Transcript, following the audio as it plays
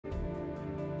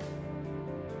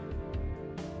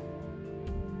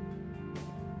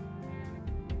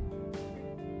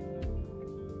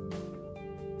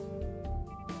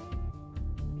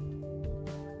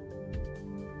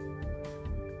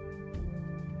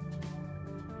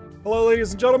Hello, ladies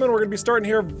and gentlemen. We're going to be starting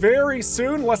here very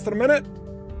soon, less than a minute.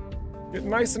 Get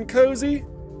nice and cozy.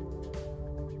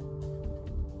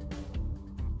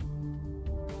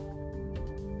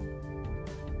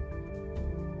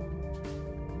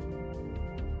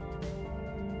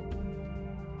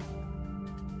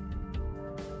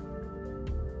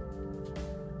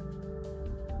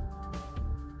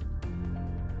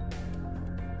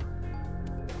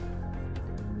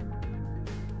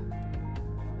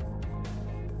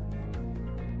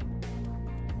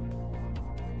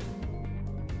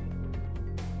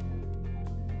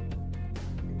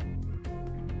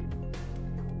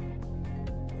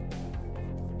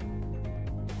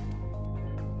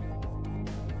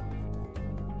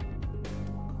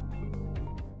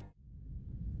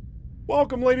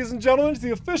 Welcome, ladies and gentlemen, to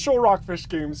the official Rockfish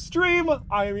Games stream.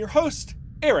 I am your host,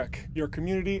 Eric, your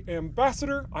community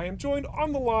ambassador. I am joined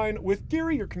on the line with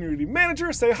Gary, your community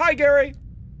manager. Say hi, Gary.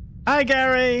 Hi,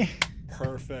 Gary.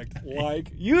 Perfect,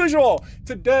 like usual.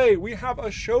 Today, we have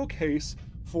a showcase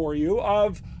for you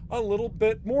of a little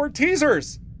bit more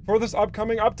teasers for this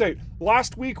upcoming update.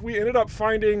 Last week, we ended up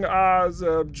finding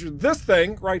this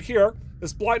thing right here,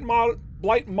 this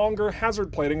Blightmonger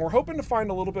hazard plating. We're hoping to find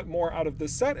a little bit more out of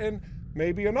this set and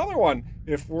maybe another one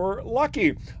if we're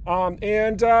lucky.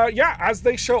 Yeah, as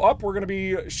they show up, we're going to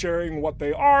be sharing what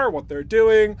they are, what they're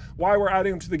doing, why we're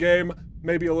adding them to the game,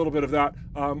 maybe a little bit of that.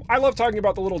 I love talking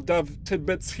about the little dev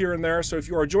tidbits here and there, so if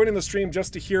you are joining the stream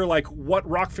just to hear like what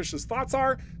Rockfish's thoughts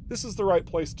are, this is the right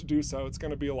place to do so. It's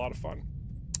going to be a lot of fun.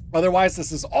 Otherwise,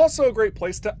 this is also a great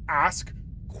place to ask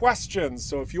questions.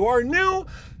 So if you are new,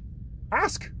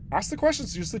 ask the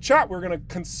questions, use the chat. We're gonna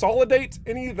consolidate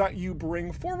any that you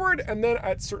bring forward, and then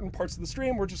at certain parts of the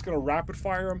stream, we're just gonna rapid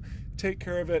fire them, take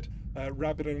care of it,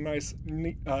 wrap it in a nice,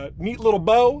 neat little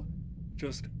bow,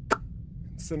 just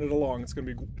send it along. It's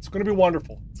gonna be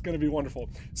wonderful. It's gonna be wonderful.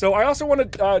 So I also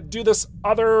want to do this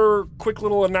other quick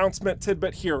little announcement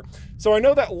tidbit here. So I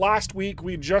know that last week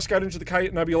we just got into the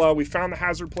Kite Nebula, we found the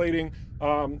hazard plating,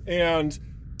 and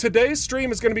today's stream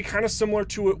is gonna be kind of similar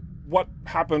to what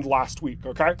happened last week,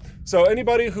 okay? So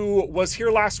anybody who was here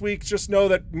last week, just know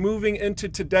that moving into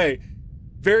today,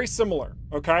 very similar,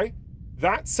 okay?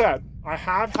 That said, I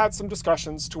have had some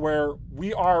discussions to where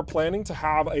we are planning to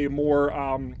have a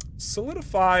more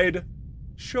solidified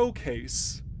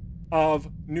showcase of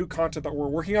new content that we're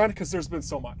working on, because there's been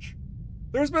so much.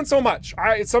 There's been so much.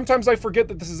 Sometimes I forget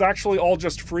that this is actually all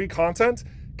just free content,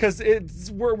 because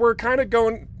we're kind of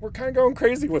going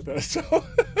crazy with this.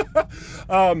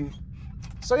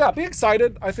 So yeah, be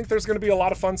excited. I think there's going to be a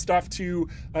lot of fun stuff to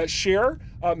share.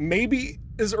 Maybe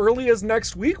as early as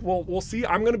next week. We'll see.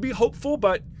 I'm going to be hopeful,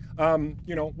 but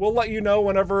you know, we'll let you know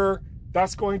whenever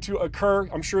that's going to occur.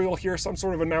 I'm sure you'll hear some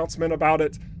sort of announcement about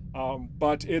it,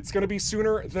 but it's going to be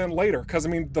sooner than later. Because I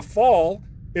mean, the fall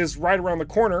is right around the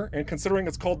corner, and considering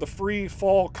it's called the free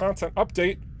fall content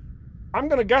update, I'm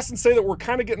going to guess and say that we're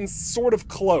kind of getting sort of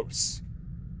close.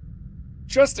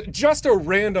 Just a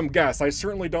random guess. I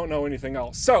certainly don't know anything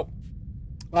else. So,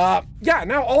 yeah,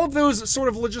 now all of those sort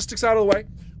of logistics out of the way,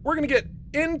 we're going to get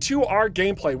into our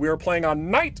gameplay. We are playing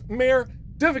on Nightmare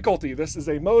difficulty. This is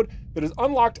a mode that is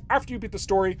unlocked after you beat the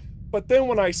story, but then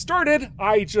when I started,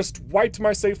 I just wiped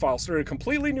my save file. Started a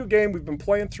completely new game. We've been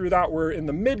playing through that. We're in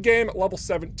the mid-game at level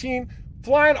 17,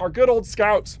 flying our good old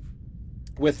scout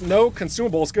with no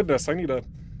consumables. Goodness, I need to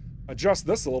adjust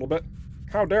this a little bit.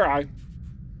 How dare I?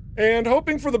 And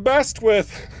hoping for the best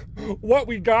with what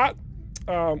we got.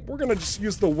 We're gonna just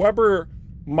use the Weber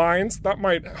mines. That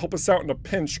might help us out in a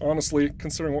pinch, honestly,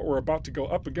 considering what we're about to go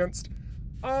up against.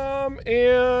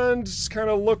 And just kind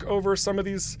of look over some of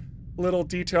these little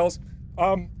details.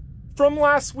 From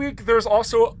last week, there's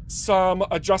also some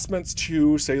adjustments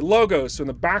to, say, logos. So in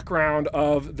the background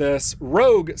of this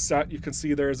Rogue set, you can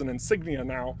see there's an insignia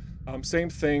now. Same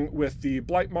thing with the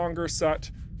Blightmonger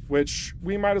set, which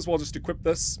we might as well just equip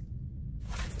this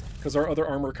because our other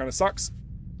armor kind of sucks.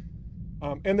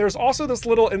 And there's also this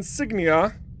little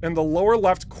insignia in the lower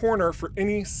left corner for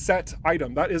any set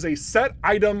item. That is a set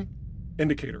item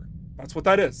indicator. That's what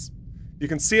that is. You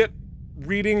can see it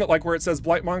reading like where it says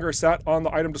Blightmonger set on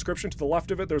the item description. To the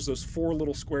left of it, there's those 4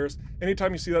 little squares.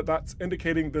 Anytime you see that, that's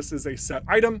indicating this is a set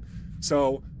item.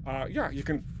 So yeah, you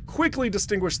can quickly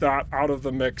distinguish that out of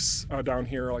the mix down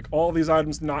here. Like all these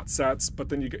items, not sets, but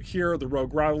then you get here, the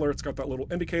Rogue Rattler, it's got that little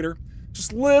indicator.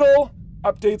 Just little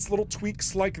updates, little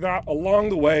tweaks like that along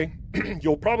the way.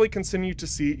 You'll probably continue to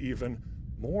see even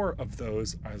more of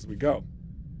those as we go.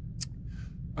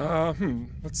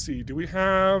 Let's see, do we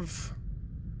have...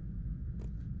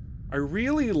 I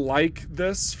really like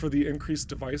this for the increased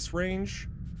device range.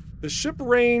 The ship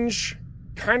range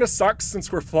kind of sucks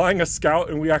since we're flying a scout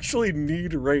and we actually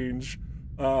need range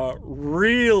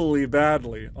really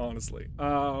badly, honestly.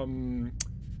 I'm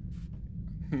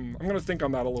gonna think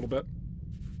on that a little bit.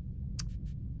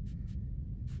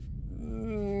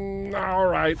 All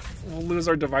right, we'll lose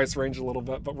our device range a little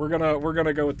bit, but we're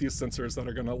gonna go with these sensors that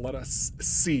are gonna let us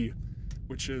see,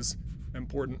 which is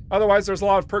important. Otherwise, there's a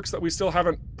lot of perks that we still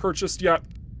haven't purchased yet.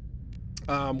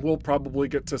 We'll probably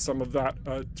get to some of that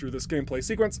through this gameplay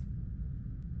sequence.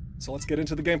 So let's get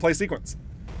into the gameplay sequence.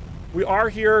 We are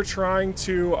here trying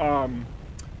to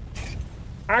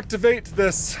activate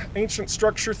this ancient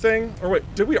structure thing. Or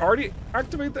wait, did we already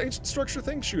activate the ancient structure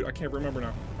thing? Shoot, I can't remember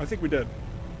now. I think we did.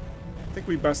 I think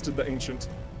we bested the ancient.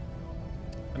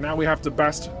 And now we have to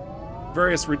best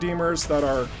various redeemers that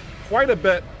are quite a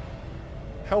bit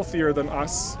healthier than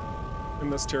us in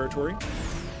this territory.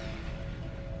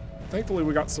 Thankfully,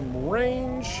 we got some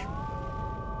range.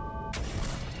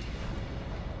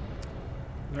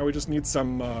 Now we just need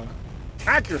some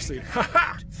accuracy.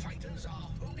 Haha!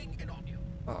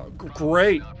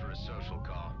 Great.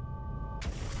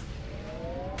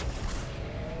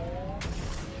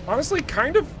 Honestly,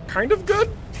 kind of good,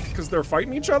 because they're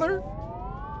fighting each other.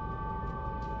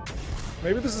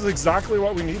 Maybe this is exactly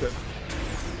what we needed.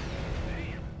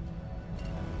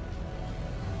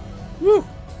 Woo!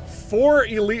 4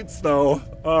 elites, though.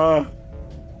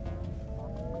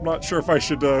 I'm not sure if I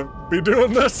should be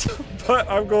doing this, but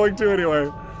I'm going to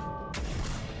anyway.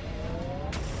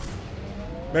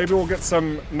 Maybe we'll get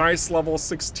some nice level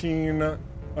 16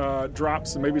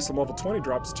 drops and maybe some level 20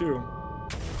 drops too.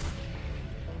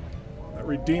 That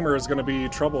Redeemer is going to be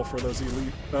trouble for those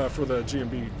elite, for the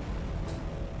GMB.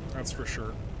 That's for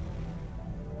sure.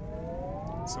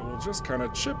 So we'll just kind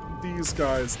of chip these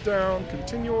guys down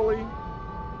continually.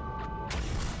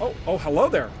 Oh, hello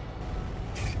there.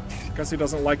 Guess he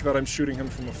doesn't like that I'm shooting him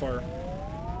from afar.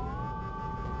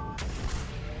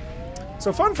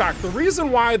 So fun fact, the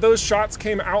reason why those shots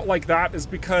came out like that is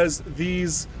because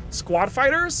these squad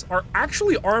fighters are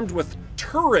actually armed with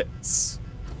turrets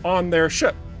on their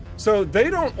ship. So they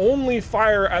don't only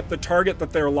fire at the target that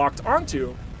they're locked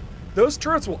onto. Those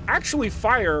turrets will actually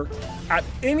fire at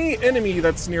any enemy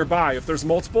that's nearby if there's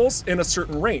multiples in a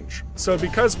certain range. So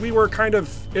because we were kind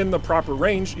of in the proper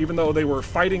range, even though they were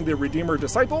fighting the Redeemer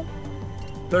Disciple,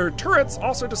 their turrets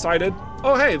also decided,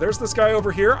 oh hey, there's this guy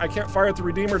over here, I can't fire at the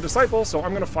Redeemer Disciple, so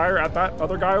I'm gonna fire at that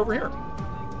other guy over here.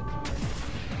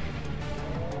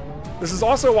 This is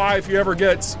also why if you ever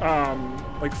get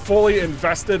like fully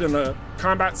invested in a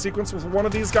combat sequence with one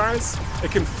of these guys,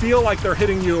 it can feel like they're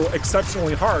hitting you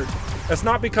exceptionally hard. It's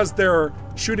not because they're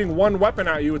shooting one weapon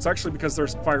at you, it's actually because they're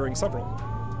firing several.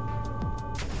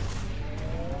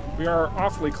 We are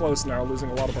awfully close now, losing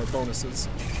a lot of our bonuses.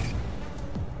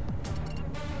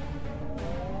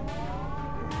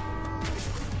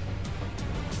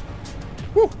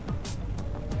 Woo!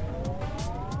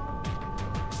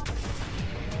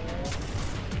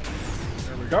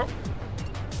 There we go.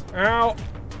 Now,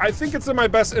 I think it's in my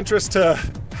best interest to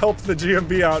help the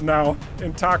GMB out now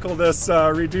and tackle this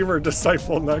Redeemer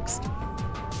Disciple next.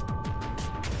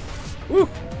 Woo!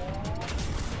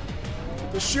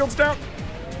 The shield's down.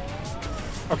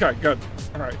 Okay, good.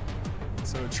 All right.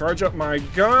 So charge up my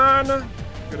gun.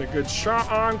 Get a good shot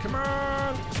on. Come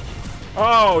on.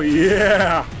 Oh,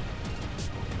 yeah.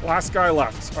 Last guy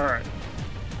left. All right.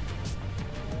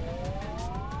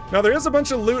 Now there is a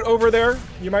bunch of loot over there.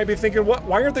 You might be thinking, what?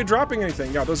 Why aren't they dropping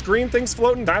anything? Yeah, those green things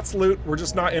floating, that's loot. We're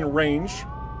just not in range.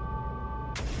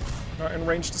 Not in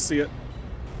range to see it.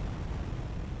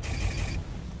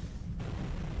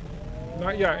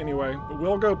 Not yet, anyway. But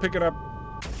we'll go pick it up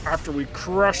after we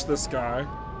crush this guy.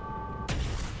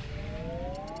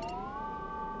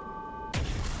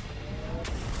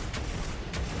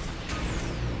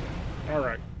 All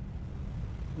right.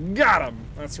 Got him.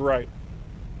 That's right.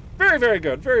 Very, very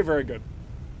good. Very, very good.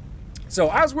 So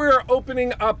as we're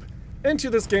opening up into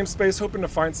this game space, hoping to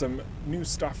find some new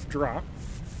stuff drop,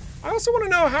 I also want to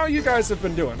know how you guys have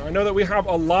been doing. I know that we have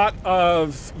a lot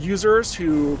of users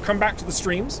who come back to the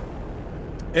streams.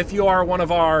 If you are one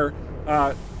of our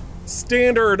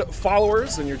standard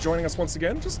followers and you're joining us once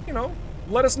again, just, you know,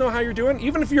 let us know how you're doing.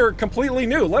 Even if you're completely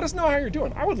new, let us know how you're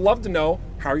doing. I would love to know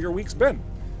how your week's been.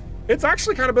 It's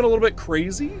actually kind of been a little bit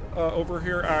crazy over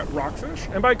here at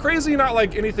ROCKFISH. And by crazy, not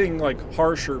like anything like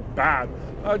harsh or bad,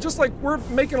 just like we're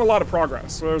making a lot of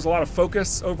progress. So there's a lot of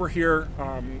focus over here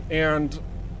and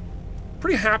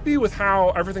pretty happy with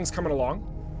how everything's coming along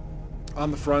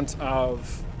on the front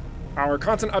of our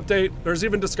content update. There's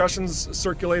even discussions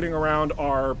circulating around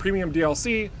our premium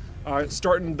DLC,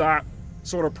 starting that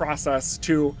sort of process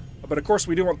to But of course,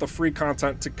 we do want the free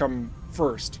content to come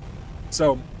first.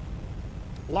 So,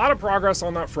 a lot of progress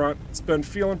on that front. It's been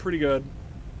feeling pretty good.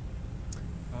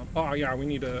 Oh yeah, we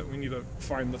need to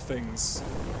find the things.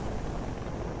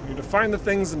 We need to find the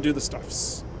things and do the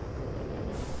stuffs.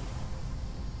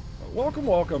 Welcome,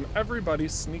 welcome, everybody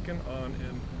sneaking on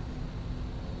in.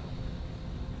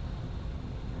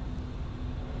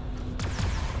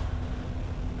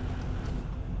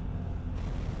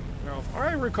 Now, if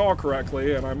I recall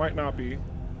correctly, and I might not be,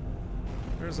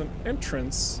 there's an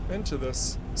entrance into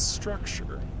this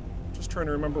structure. Just trying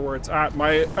to remember where it's at.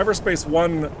 My EVERSPACE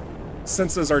 1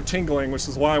 senses are tingling, which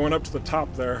is why I went up to the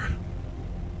top there.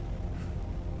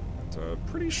 But,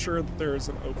 pretty sure that there is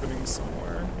an opening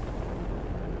somewhere.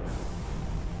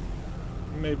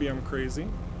 Maybe I'm crazy.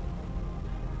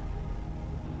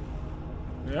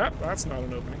 Yep, that's not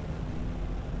an opening.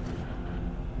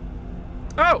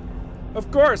 Oh! Of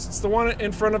course, it's the one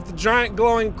in front of the giant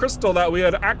glowing crystal that we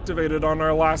had activated on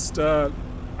our last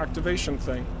activation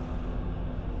thing.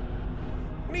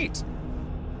 Neat.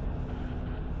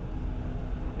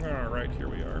 Alright, here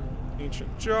we are.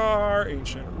 Ancient jar,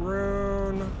 ancient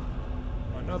rune,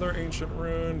 another ancient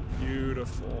rune.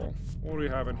 Beautiful. What do we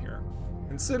have in here?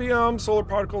 Insidium, solar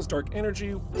particles, dark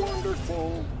energy.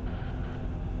 Wonderful.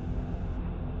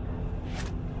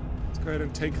 Let's go ahead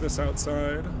and take this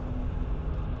outside.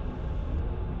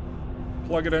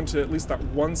 Plug it into at least that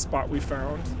one spot we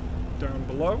found down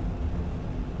below.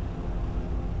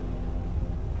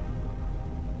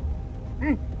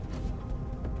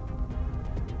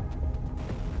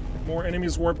 More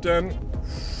enemies warped in.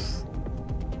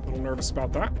 A little nervous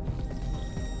about that.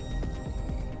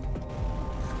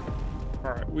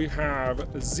 Alright, we have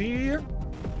Z.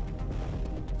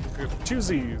 We have 2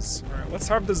 Z's. Alright, let's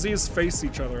have the Z's face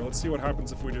each other. Let's see what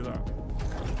happens if we do that.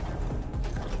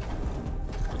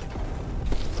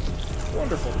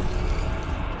 Wonderful.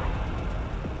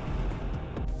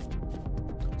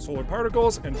 Solar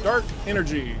particles and dark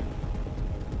energy.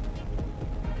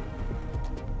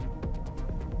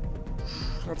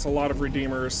 That's a lot of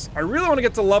redeemers. I really want to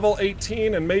get to level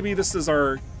 18, and maybe this is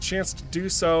our chance to do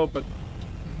so, but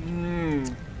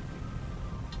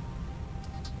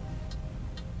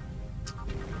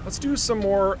let's do some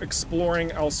more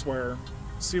exploring elsewhere.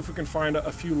 See if we can find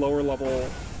a few lower level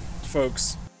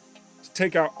folks to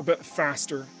take out a bit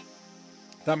faster.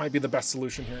 That might be the best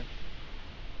solution here.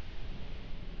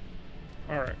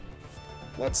 Alright.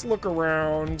 Let's look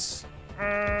around.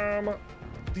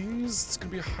 These, it's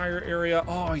gonna be a higher area.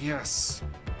 Oh, yes.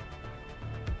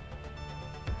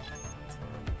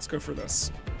 Let's go for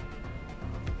this.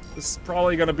 This is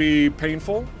probably gonna be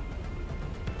painful,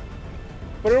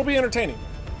 but it'll be entertaining.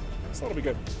 So that'll be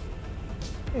good.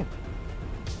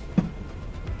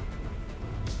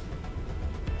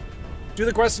 Do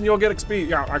the quest and you'll get XP.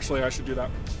 Yeah, actually, I should do that.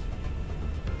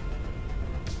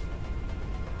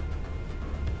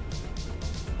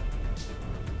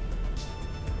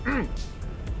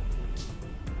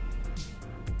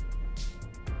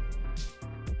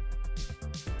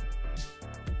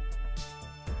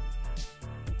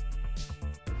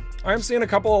 I am seeing a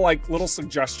couple of like little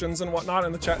suggestions and whatnot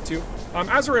in the chat too.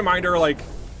 As a reminder, like,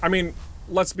 I mean,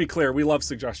 let's be clear, we love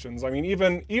suggestions. I mean,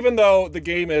 even though the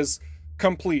game is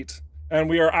complete and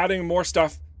we are adding more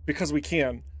stuff because we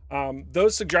can,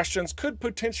 those suggestions could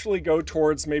potentially go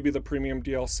towards maybe the premium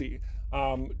DLC.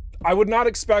 I would not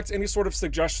expect any sort of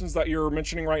suggestions that you're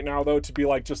mentioning right now, though, to be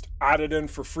like just added in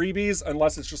for freebies,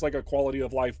 unless it's just like a quality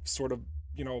of life sort of,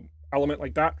 you know, element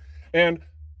like that. And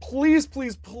please,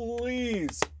 please,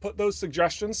 please put those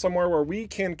suggestions somewhere where we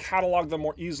can catalog them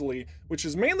more easily, which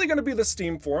is mainly going to be the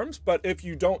Steam forums. But if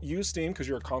you don't use Steam because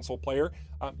you're a console player,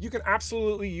 you can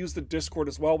absolutely use the Discord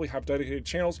as well. We have dedicated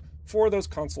channels for those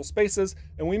console spaces,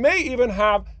 and we may even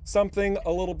have something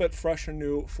a little bit fresh and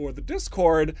new for the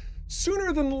Discord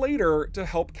sooner than later to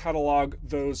help catalog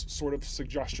those sort of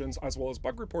suggestions as well as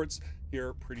bug reports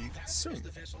here pretty soon. That is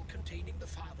the vessel containing the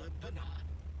Father Bernard.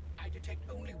 I detect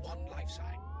only one life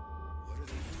sign. What are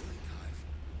they doing, Hive?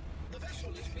 The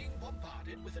vessel is being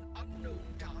bombarded with an unknown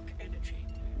dark energy.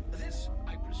 This,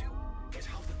 I presume, is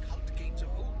how the cult gains a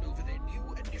hold over their new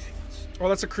initiates. Oh,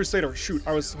 that's a Crusader. Shoot,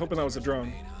 I was hoping that was a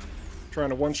drone. Trying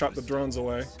to one-shot the drones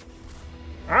away.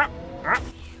 Ah! Ah!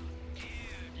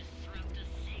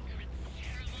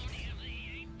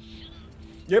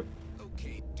 Yep.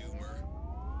 Okay, Doomer.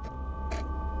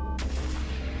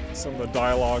 Some of the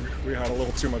dialogue, we had a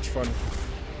little too much fun.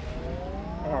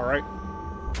 Alright.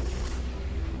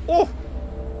 Oh!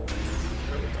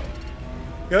 There we go.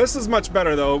 Yeah, this is much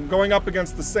better though. Going up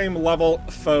against the same level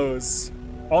foes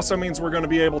also means we're going to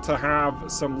be able to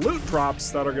have some loot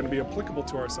drops that are going to be applicable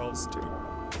to ourselves too.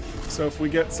 So if we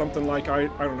get something like, I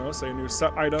don't know, say a new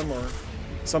set item or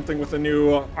something with a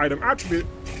new item attribute,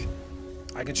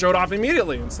 I can show it off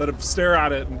immediately instead of stare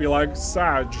at it and be like,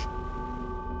 Sag.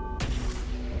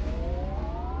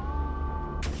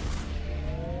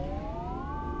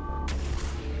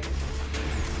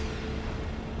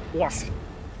 Awesome.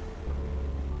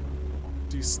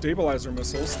 Destabilizer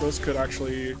missiles, those could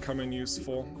actually come in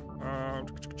useful.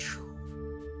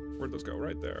 Where'd those go?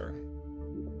 Right there.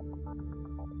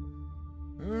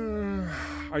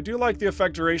 I do like the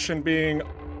effect duration being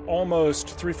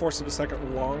almost 3/4 of a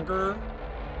second longer.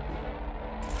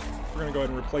 We're gonna go ahead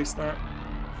and replace that.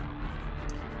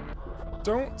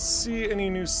 Don't see any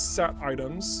new set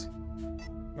items.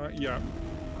 Not yet.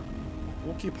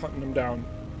 We'll keep hunting them down.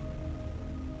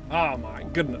 Ah, my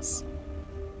goodness.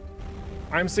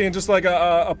 I'm seeing just like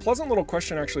a pleasant little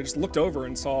question, actually. Just looked over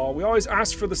and saw, we always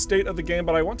ask for the state of the game,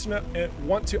 but I want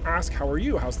to ask, how are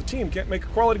you? How's the team? Can't make a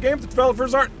quality game if the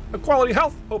developers aren't a quality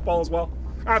health. Hope all is well.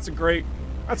 That's a great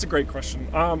question.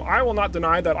 I will not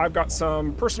deny that I've got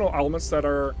some personal elements that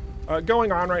are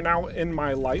going on right now in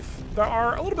my life that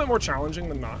are a little bit more challenging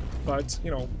than not. But,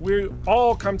 you know, we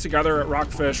all come together at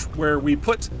ROCKFISH where we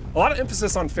put a lot of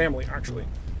emphasis on family, actually.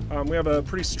 We have a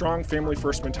pretty strong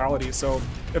family-first mentality, so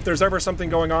if there's ever something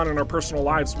going on in our personal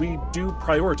lives, we do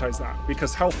prioritize that,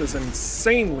 because health is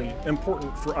insanely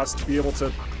important for us to be able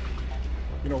to,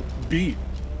 you know, be.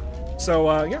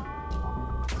 So, yeah.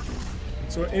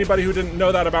 So anybody who didn't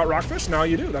know that about ROCKFISH, now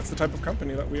you do. That's the type of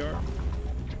company that we are.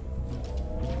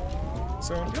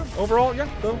 So, yeah, overall, yeah,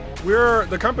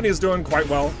 the company is doing quite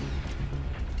well.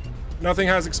 Nothing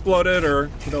has exploded or,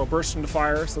 you know, burst into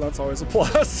fire, so that's always a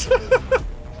plus.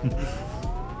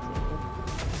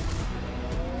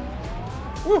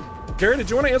 Woo. Gary, did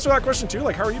you want to answer that question too?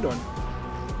 Like, how are you doing?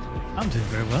 I'm doing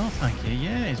very well, thank you.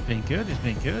 Yeah, it's been good. It's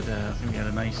been good. I think we had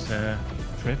a nice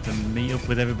trip and meet up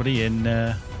with everybody in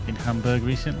Hamburg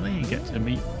recently and get to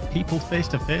meet people face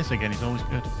to face again. It's always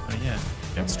good. So yeah,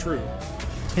 that's true.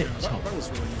 Tip top. That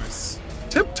was really nice.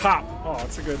 Tip top. Oh,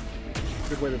 that's a good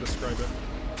way to describe it.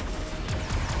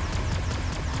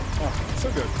 Oh, so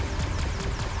good.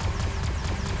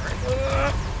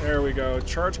 There we go.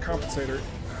 Charge compensator.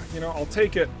 You know, I'll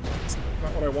take it. It's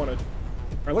not what I wanted. All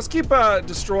right, let's keep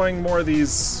destroying more of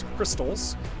these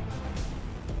crystals.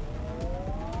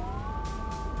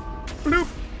 Bloop.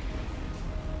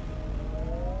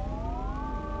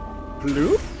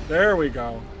 Bloop. There we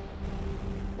go.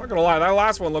 I'm not gonna lie, that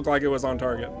last one looked like it was on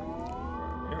target. You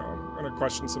know, I'm gonna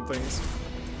question some things.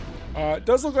 It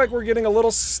does look like we're getting a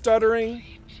little stuttering.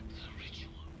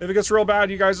 If it gets real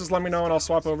bad, you guys just let me know and I'll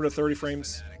swap over to 30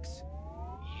 frames.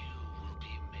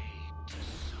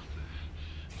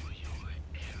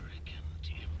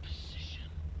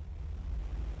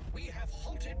 We have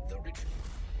halted the ritual,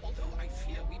 although I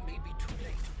fear we may be too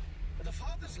late. The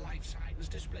father's life signs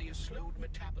display a slowed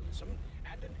metabolism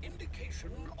and an indication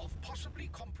of possibly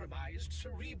compromised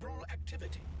cerebral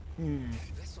activity. The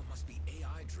vessel must be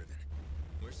AI driven.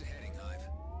 Where's it heading, Hive?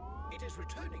 It is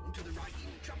returning to the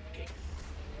Raheem jump gate.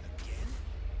 Again?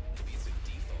 Maybe it's a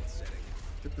default setting.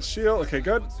 Get the shield. Okay,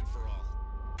 good. Once and for all.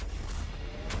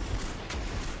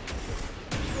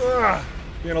 Ugh.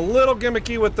 Being a little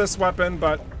gimmicky with this weapon,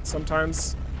 but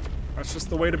sometimes that's just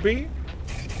the way to be.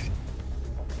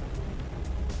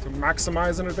 To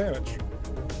maximize an advantage.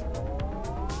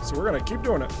 So we're gonna keep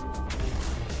doing it.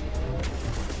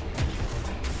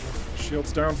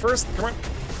 Shields down first. Come on.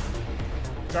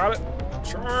 Got it.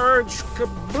 Charge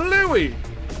kablooey!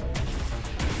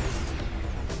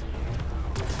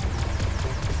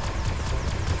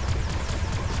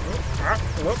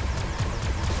 Oh.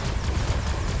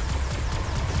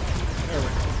 There we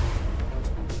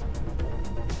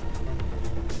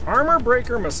go. Armor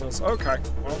breaker missiles. Okay.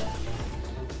 Well,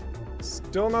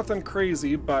 still nothing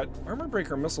crazy, but armor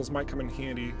breaker missiles might come in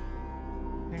handy.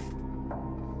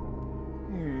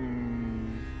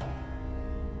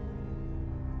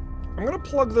 I'm gonna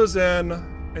plug those in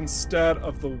instead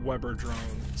of the Weber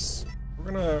drones. We're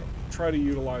gonna try to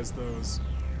utilize those.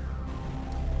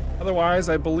 Otherwise,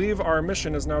 I believe our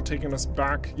mission is now taking us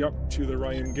back, to the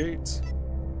Ryan Gate.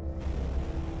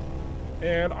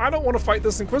 And I don't want to fight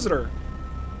this Inquisitor.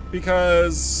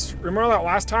 Because, remember that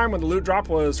last time when the loot drop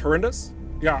was horrendous?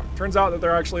 Yeah, turns out that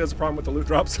there actually is a problem with the loot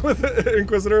drops with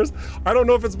Inquisitors. I don't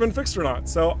know if it's been fixed or not,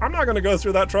 so I'm not gonna go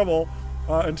through that trouble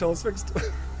until it's fixed.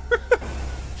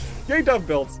 Yay, dove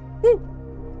builds. Woo!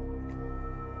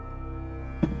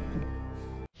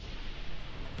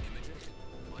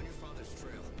 On your father's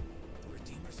trail, the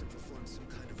Redeemers have performed some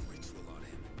kind of ritual on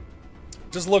him.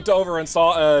 Just looked over and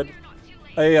saw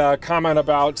a comment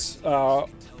about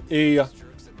a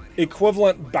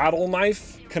equivalent battle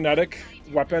knife, kinetic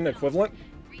weapon equivalent.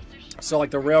 So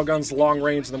like the railgun's long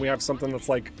range, and then we have something that's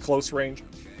like close range.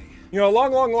 You know, a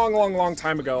long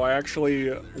time ago, I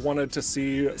actually wanted to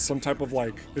see some type of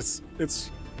like,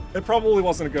 it probably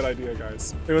wasn't a good idea,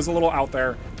 guys. It was a little out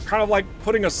there. Kind of like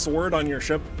putting a sword on your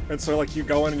ship, and so like you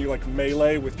go in and you like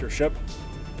melee with your ship.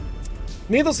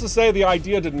 Needless to say, the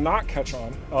idea did not catch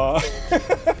on.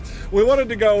 We wanted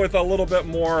to go with a little bit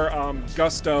more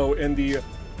gusto in the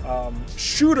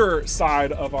shooter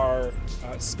side of our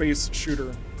space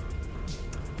shooter.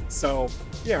 So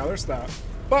yeah, there's that.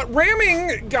 But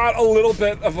ramming got a little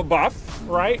bit of a buff,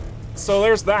 right? So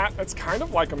there's that. It's kind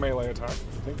of like a melee attack,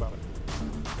 if you think about it.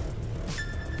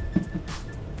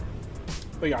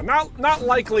 But yeah, not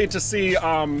likely to see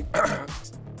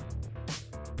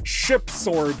ship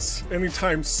swords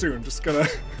anytime soon. Just gonna.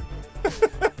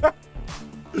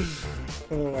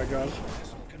 Oh my gosh.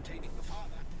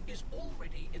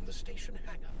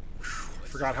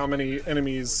 Forgot how many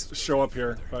enemies show up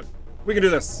here, but we can do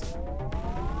this.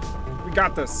 We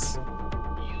got this.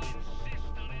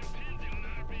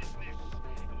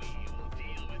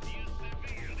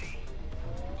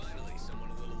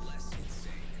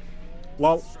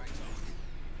 Lol.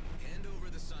 Hand over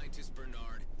the scientist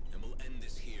Bernard, and we'll end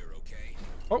this here, okay?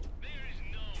 Oh.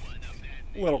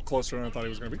 A little closer than I thought he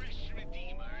was going to be.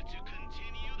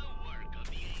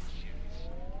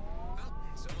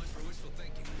 So much for wishful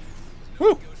thinking. Woo!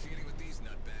 Negotiating with these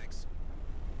nutbags.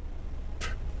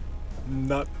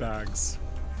 Nutbags.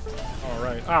 All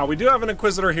right. Ah, we do have an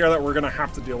Inquisitor here that we're going to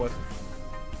have to deal with.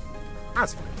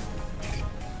 That's fine.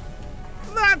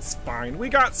 That's fine. We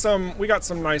got some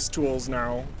nice tools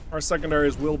now. Our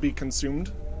secondaries will be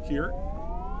consumed here.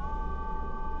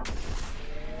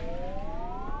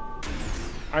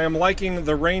 I am liking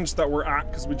the range that we're at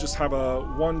because we just have a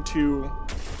 1-2.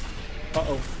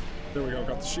 Uh-oh. There we go.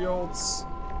 Got the shields.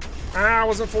 Ah,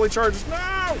 wasn't fully charged.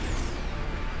 No!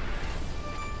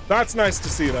 That's nice to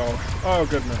see, though. Oh,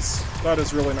 goodness. That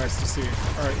is really nice to see.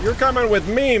 All right, you're coming with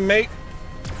me, mate.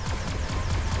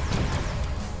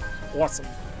 Awesome.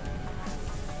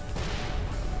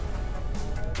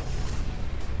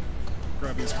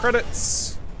 Grab these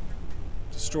credits.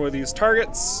 Destroy these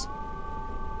targets.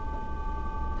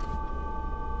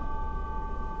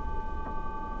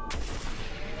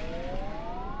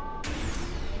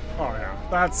 Oh yeah,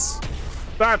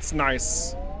 that's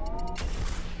nice.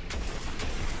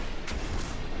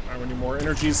 Alright, we need more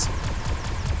energies.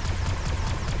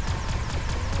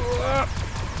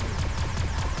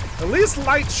 At least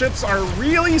light ships are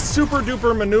really super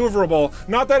duper maneuverable.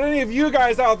 Not that any of you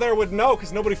guys out there would know,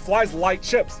 because nobody flies light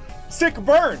ships. Sick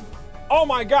burn! Oh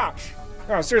my gosh.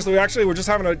 No, seriously, we actually were just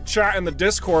having a chat in the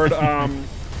Discord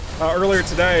earlier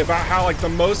today about how like the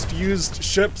most used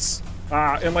ships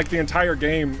in like the entire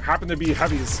game happen to be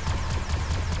heavies.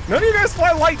 None of you guys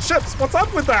fly light ships. What's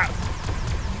up with that?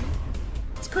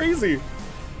 It's crazy.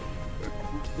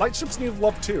 Light ships need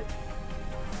love too.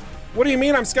 What do you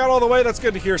mean I'm scout all the way? That's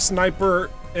good to hear, Sniper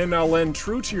NLN.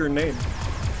 True to your name.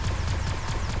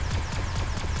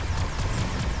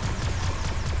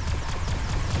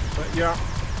 But yeah,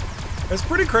 it's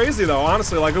pretty crazy though,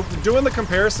 honestly. Like doing the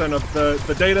comparison of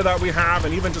the data that we have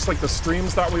and even just like the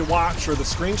streams that we watch or the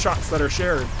screenshots that are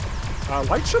shared,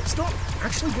 light ships don't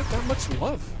actually get that much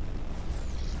love.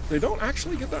 They don't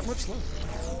actually get that much love.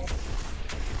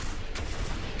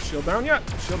 Shield down yet?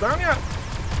 Shield down yet?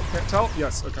 Can't tell?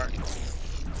 Yes, okay.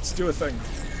 Let's do a thing.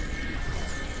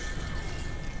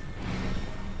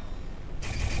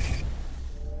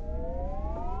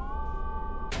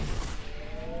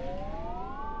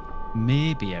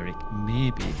 Maybe, Eric,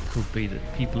 maybe it could be that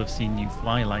people have seen you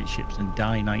fly light ships and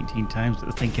die 19 times, but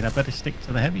they're thinking I better stick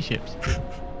to the heavy ships.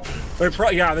 They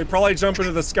probably jump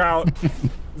into the scout,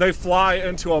 they fly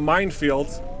into a minefield,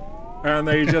 and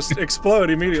they just explode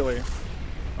immediately.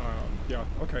 Yeah,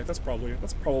 okay, that's probably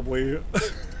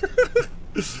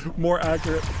more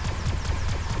accurate.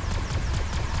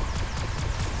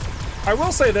 I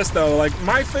will say this though, like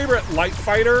my favorite light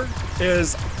fighter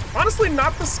is honestly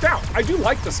not the scout. I do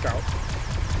like the scout,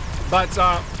 but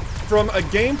from a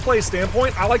gameplay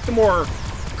standpoint, I like the more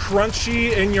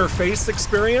crunchy, in-your-face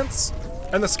experience.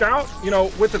 And the scout, you know,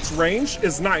 with its range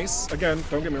is nice. Again,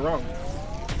 don't get me wrong.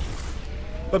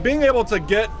 But being able to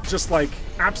get just like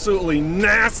absolutely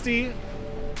nasty,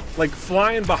 like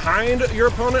flying behind your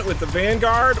opponent with the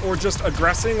Vanguard or just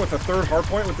aggressing with a third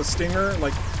hardpoint with the Stinger,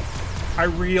 like I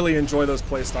really enjoy those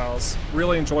playstyles.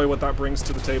 Really enjoy what that brings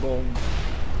to the table.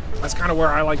 That's kind of where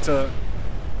I like to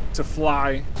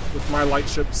fly with my light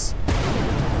ships.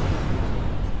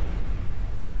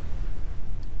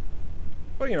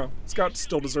 But you know, Scout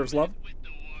still deserves love.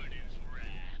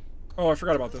 Oh, I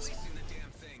forgot about this. The damn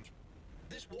thing.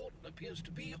 This warden appears to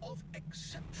be of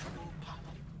exceptional power.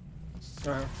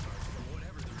 Uh-huh.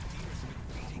 Whatever the Redeemers have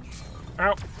been feeding him.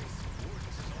 Ow.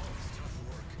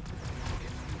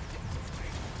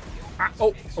 Ah,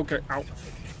 oh, okay, ow.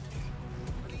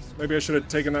 Maybe I should have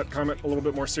taken that comment a little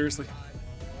bit more seriously.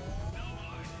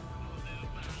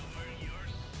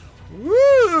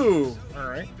 Woo!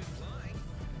 Alright.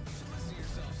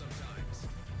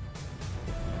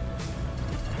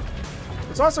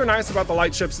 What's also nice about the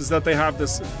light ships is that they have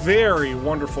this very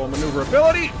wonderful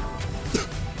maneuverability.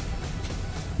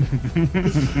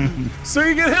 So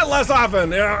you get hit less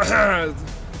often.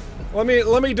 Let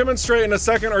me demonstrate in a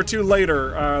second or two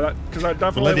later, because I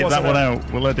definitely we'll edit that one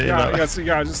out. We'll edit that.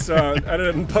 Yeah, just edit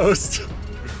it in post.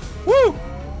 Woo!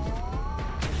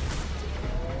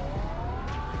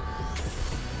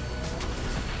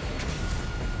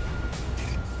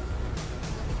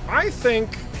 I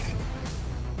think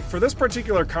for this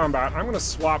particular combat, I'm going to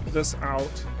swap this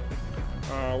out.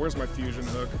 Where's my fusion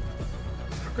hook?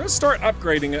 I'm going to start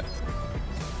upgrading it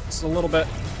just a little bit.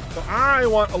 So I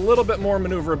want a little bit more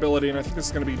maneuverability, and I think this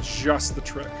is going to be just the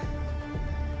trick.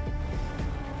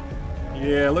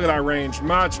 Yeah, look at that range.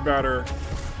 Much better.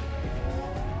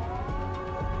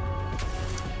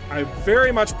 I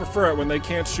very much prefer it when they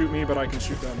can't shoot me, but I can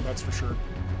shoot them. That's for sure.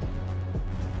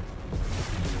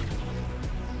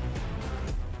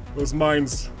 Those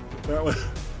mines. That was...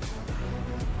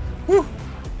 Whew!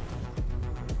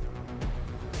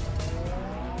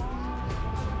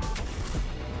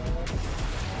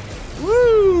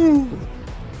 Woo!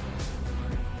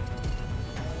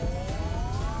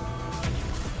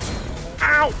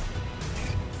 Ow!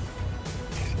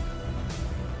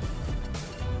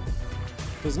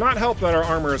 Does not help that our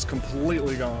armor is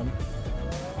completely gone.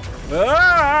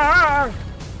 Ah!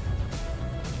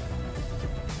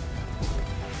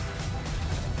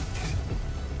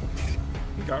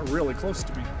 He got really close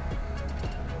to me.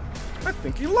 I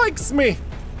think he likes me.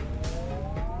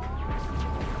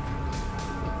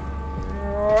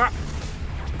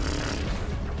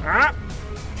 Ah!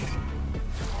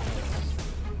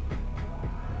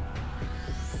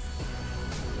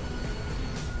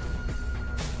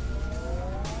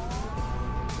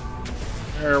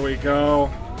 There we go.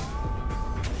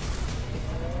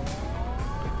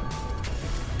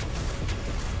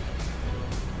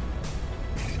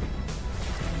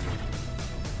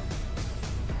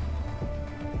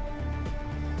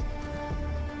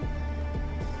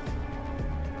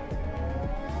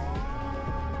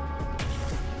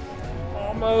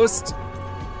 Almost.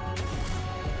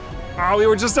 Oh, we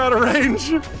were just out of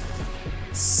range.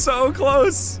 So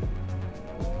close.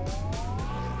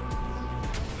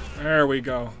 There we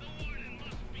go.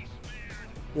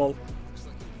 Lol. Looks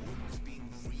like the warden's being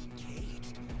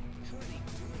re-caged. How are they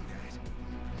doing that?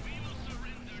 We will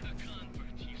surrender the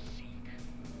comfort you seek.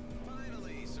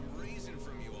 Finally, some reason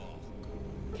from you all.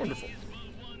 Wonderful. He is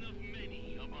but one of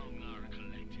many among our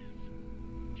collective.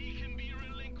 He can be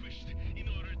relinquished in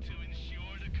order to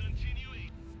ensure the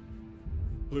continuation.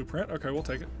 Blueprint. Okay, we'll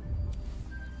take it.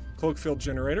 Cloak field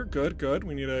generator. Good, good.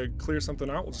 We need to clear something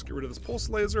out. We'll just get rid of this pulse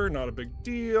laser. Not a big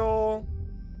deal.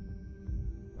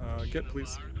 Get,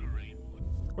 please.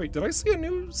 Wait, did I see a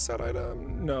new set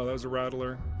item? No, that was a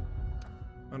rattler.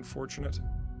 Unfortunate.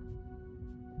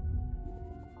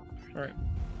 All right.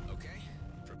 Okay.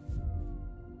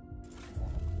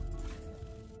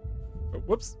 Oh,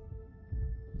 whoops.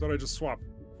 Thought I just swapped.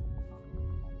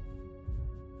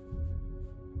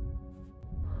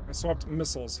 I swapped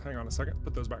missiles. Hang on a second.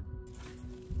 Put those back.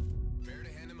 Fair to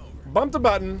hand him over. Bumped a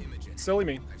button. Imogen, Silly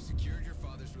me. I've secured your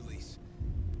father's release.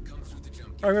 Come through the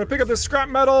jump gate. I'm gonna pick up this scrap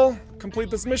metal, complete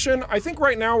this mission. I think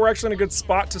right now we're actually in a good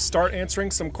spot to start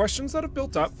answering some questions that have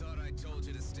built up. Thought I told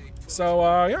you to stay put. So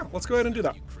yeah, let's go ahead and do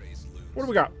that. You crazed loon. What do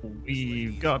we got?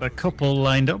 We've got a couple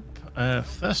lined up.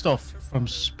 First off, from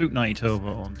Spook Knight over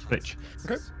on Twitch.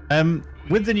 Okay.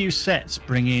 With the new sets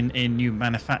bringing in new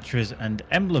manufacturers and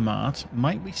emblem art,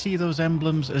 might we see those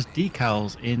emblems as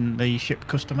decals in the ship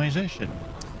customization?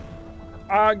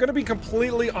 Gonna be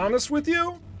completely honest with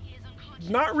you,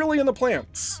 not really in the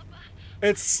plans.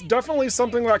 It's definitely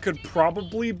something that could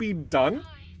probably be done,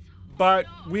 but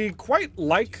we quite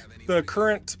like the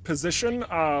current position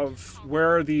of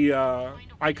where the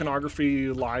iconography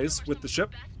lies with the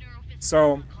ship.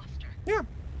 So, yeah,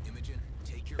 Imogen,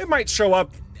 take your it might show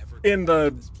up in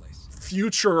the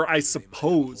future, I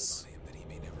suppose, that he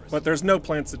may never but there's no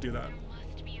plans to do that.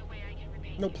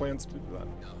 No plans to do that.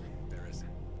 No, there isn't.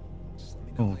 Just let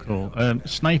me know Cool, later. cool.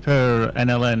 Sniper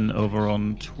NLN over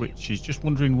on Twitch is just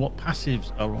wondering what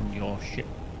passives are on your ship.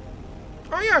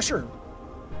 Oh yeah, sure.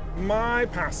 My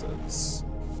passives.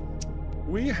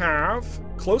 we have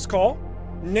close call,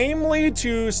 namely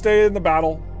to stay in the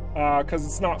battle, because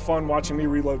it's not fun watching me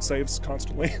reload saves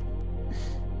constantly.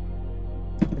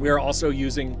 We are also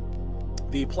using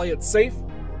the play it safe.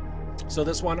 So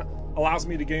this one allows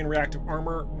me to gain reactive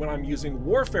armor when I'm using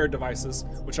warfare devices,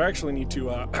 which I actually need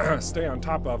to stay on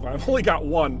top of. I've only got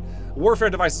one. Warfare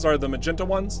devices are the magenta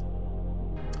ones.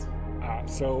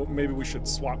 So maybe we should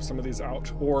swap some of these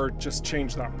out or just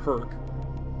change that perk.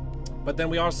 But then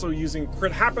we also using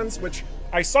crit happens, which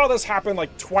I saw this happen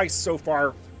like twice so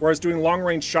far, where I was doing long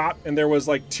range shot and there was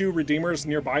like 2 redeemers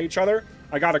nearby each other.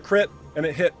 I got a crit and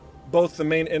it hit both the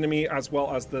main enemy as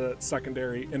well as the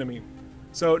secondary enemy.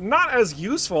 So not as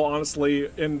useful, honestly,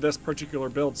 in this particular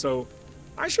build. So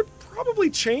I should probably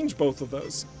change both of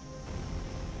those.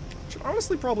 Should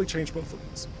honestly probably change both of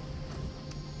those.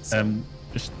 So.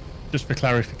 Just for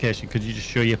clarification, could you just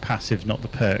show your passive, not the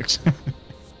perks?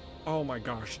 Oh my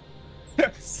gosh.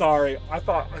 Sorry, I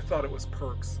thought it was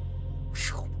perks.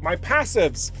 My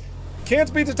passives.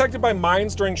 Can't be detected by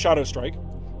mines during Shadow Strike.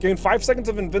 Gain 5 seconds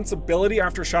of invincibility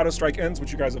after Shadow Strike ends,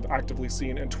 which you guys have actively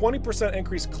seen, and 20%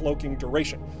 increased cloaking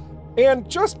duration. And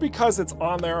just because it's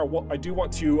on there, I do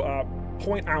want to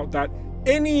point out that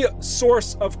any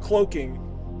source of cloaking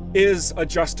is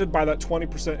adjusted by that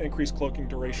 20% increased cloaking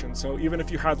duration. So even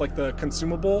if you had like the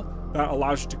consumable that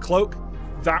allows you to cloak,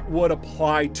 that would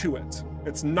apply to it.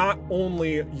 It's not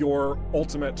only your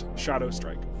ultimate Shadow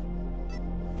Strike.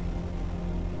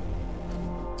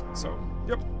 So,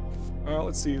 yep.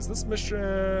 Let's see, is this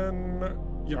mission...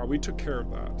 Yeah, we took care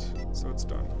of that, so it's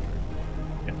done. Okay.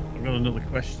 Yeah, I've got another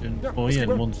question for you,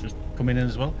 and one's just coming in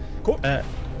as well. Cool.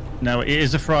 Now, it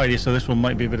is a Friday, so this one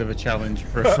might be a bit of a challenge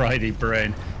for a Friday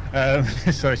brain.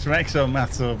 So it's from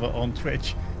Exomaths over on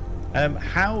Twitch.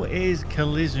 How is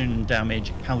collision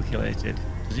damage calculated?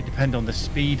 Does it depend on the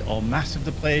speed or mass of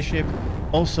the player ship?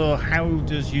 Also, how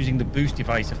does using the boost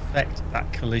device affect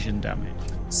that collision damage?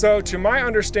 So, to my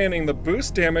understanding, the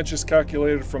boost damage is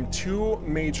calculated from 2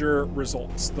 major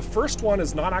results. The first one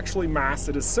is not actually mass,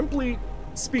 it is simply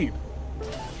speed.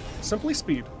 Simply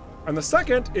speed. And the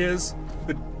second is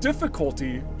the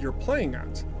difficulty you're playing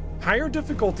at. Higher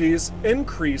difficulties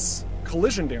increase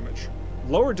collision damage.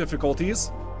 Lower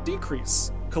difficulties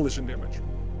decrease collision damage.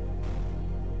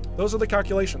 Those are the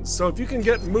calculations. So if you can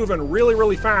get moving really,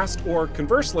 really fast, or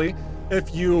conversely,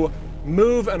 if you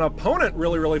move an opponent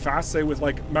really, really fast, say with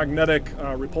like magnetic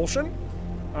repulsion,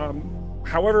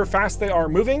 however fast they are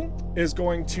moving is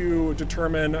going to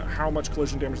determine how much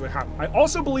collision damage they have. I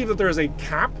also believe that there is a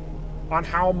cap on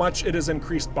how much it is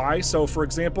increased by. So for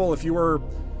example, if you were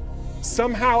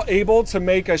somehow able to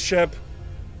make a ship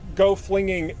go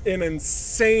flinging in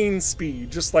insane speed,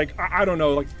 just like, I don't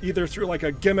know, like either through like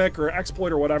a gimmick or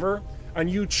exploit or whatever, and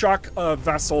you chuck a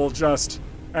vessel just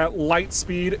at light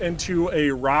speed into a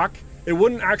rock, it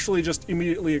wouldn't actually just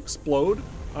immediately explode.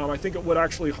 I think it would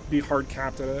actually be hard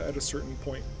capped at a certain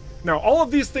point. Now, all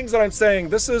of these things that I'm saying,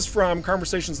 this is from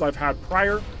conversations that I've had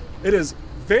prior. It is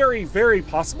very, very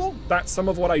possible that some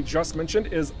of what I just mentioned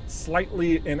is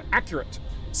slightly inaccurate.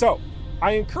 So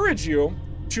I encourage you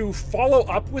to follow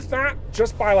up with that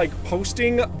just by like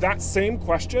posting that same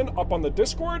question up on the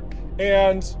Discord,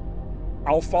 and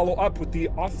I'll follow up with the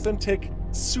authentic,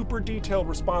 super detailed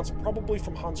response, probably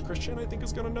from Hans Christian, I think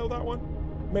is gonna know that one,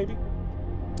 maybe,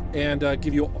 and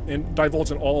give you and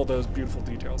divulge in all of those beautiful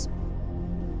details.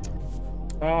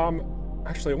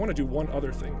 Actually, I want to do one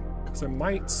other thing because I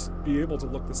might be able to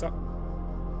look this up.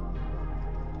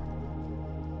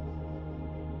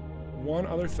 One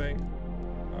other thing.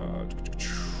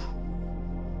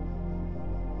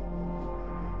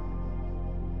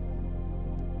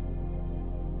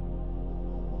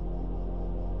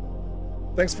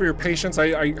 Thanks for your patience.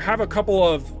 I have a couple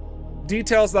of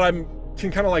details that I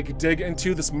can kind of like dig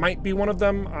into. This might be one of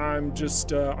them. I'm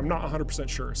just, I'm not 100%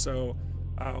 sure. So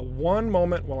one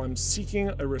moment while I'm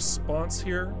seeking a response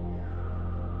here.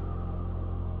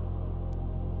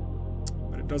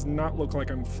 But it does not look like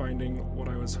I'm finding what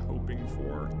I was hoping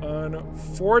for.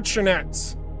 Unfortunate.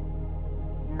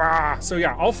 So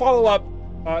yeah, I'll follow up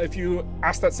if you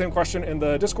ask that same question in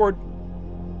the Discord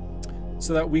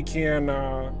so that we can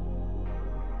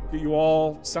get you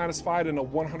all satisfied in a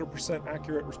 100%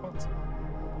 accurate response.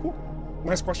 Cool.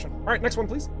 Nice question. All right, next one,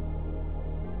 please.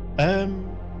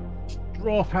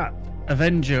 Straw Hat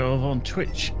Avenger over on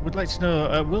Twitch would like to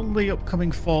know, will the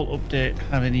upcoming fall update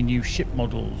have any new ship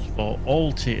models for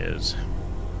all tiers?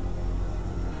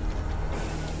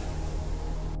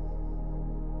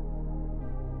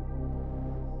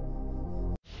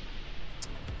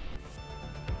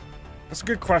 That's a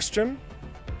good question.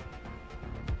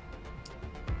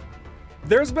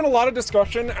 there's been a lot of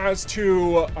discussion as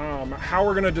to how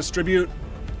we're going to distribute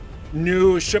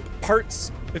new ship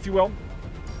parts, if you will.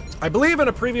 I believe in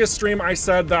a previous stream I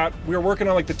said that we were working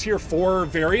on like the tier 4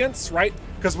 variants, right?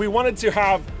 Because we wanted to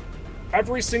have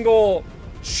every single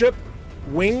ship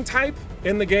wing type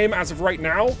in the game as of right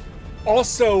now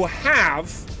also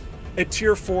have a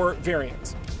tier 4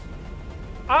 variant.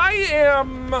 I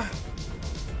am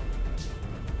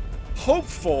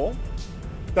hopeful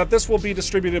that this will be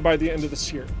distributed by the end of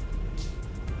this year,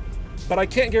 but I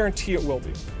can't guarantee it will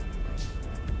be.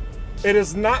 It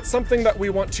is not something that we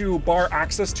want to bar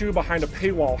access to behind a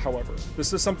paywall, however.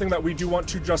 This is something that we do want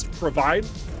to just provide.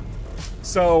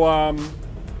 So,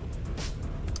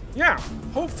 yeah,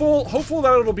 hopeful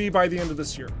that it'll be by the end of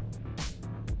this year.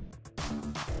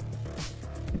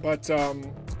 But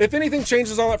if anything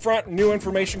changes on that front, new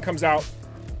information comes out,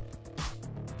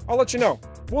 I'll let you know.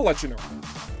 We'll let you know.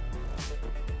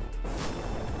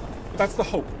 That's the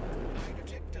hope. I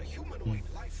detect a humanoid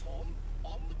life form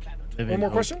on the planet. One more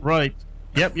question? Right.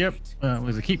 Yep.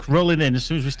 We keep rolling in. As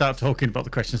soon as we start talking about the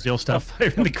questions, they all start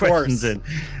firing the Of course. questions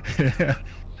in.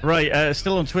 Right.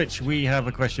 Still on Twitch, we have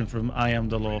a question from I Am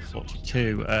The Law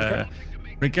 42. Okay.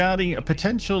 Regarding a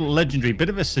potential legendary, bit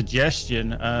of a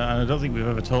suggestion, and I don't think we've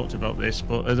ever talked about this,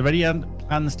 but are there any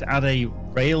plans to add a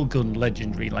railgun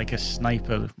legendary, like a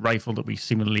sniper rifle that we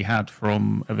similarly had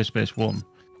from EVERSPACE 1?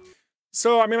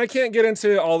 So, I mean, I can't get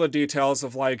into all the details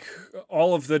of like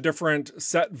all of the different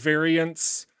set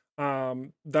variants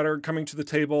that are coming to the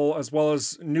table, as well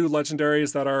as new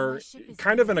legendaries that are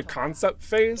kind of in a concept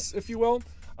phase, if you will.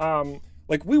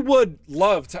 Like, we would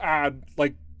love to add,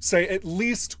 like, say, at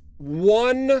least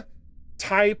one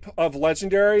type of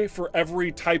legendary for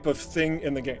every type of thing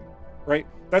in the game, right?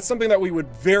 That's something that we would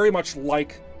very much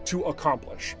like to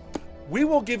accomplish. We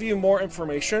will give you more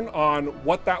information on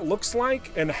what that looks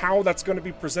like and how that's going to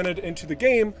be presented into the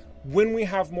game when we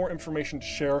have more information to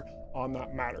share on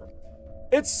that matter.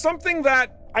 It's something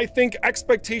that I think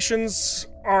expectations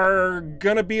are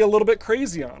going to be a little bit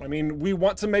crazy on. I mean, we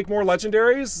want to make more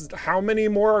legendaries. How many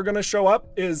more are going to show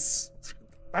up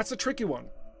that's a tricky one.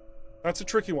 That's a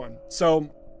tricky one. So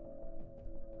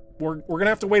we're going to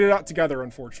have to wait it out together,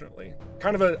 unfortunately.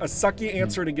 Kind of a sucky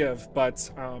answer to give, but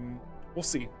we'll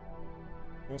see.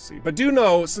 We'll see. But do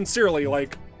know, sincerely,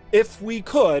 like, if we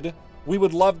could, we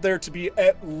would love there to be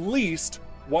at least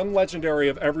one legendary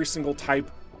of every single type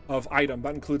of item.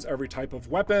 That includes every type of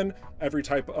weapon, every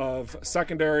type of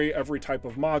secondary, every type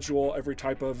of module, every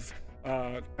type of,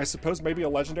 I suppose maybe a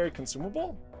legendary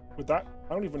consumable? With that,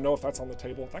 I don't even know if that's on the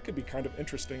table. That could be kind of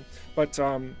interesting. But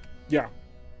yeah,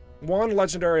 one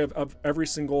legendary of every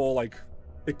single like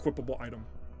equipable item.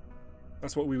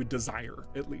 That's what we would desire,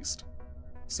 at least.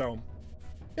 So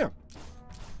yeah.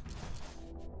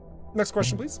 Next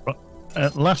question, please.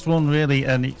 Last one, really,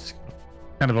 and it's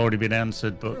kind of already been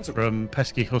answered, but from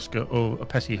Pesky Husker, or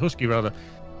Pesky Husky rather,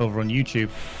 over on YouTube.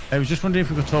 I was just wondering if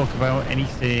we could talk about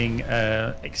anything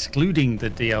excluding the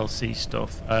DLC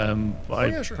stuff.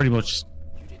 I pretty much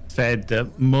said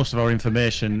that most of our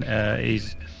information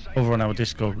is over on our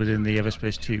Discord within the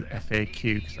EVERSPACE 2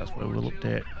 FAQ, because that's where we'll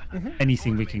update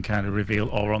anything we can kind of reveal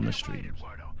or on the streams.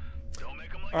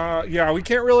 Yeah, we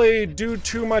can't really do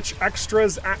too much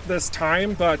extras at this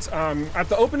time, but at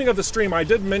the opening of the stream, I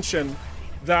did mention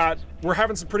that we're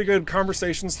having some pretty good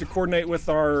conversations to coordinate with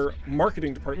our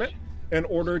marketing department in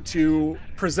order to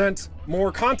present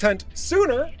more content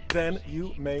sooner than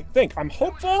you may think. I'm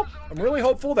hopeful, I'm really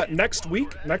hopeful that next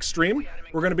week, next stream,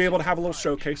 we're going to be able to have a little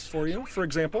showcase for you, for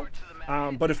example.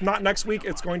 But if not next week,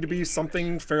 it's going to be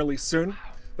something fairly soon.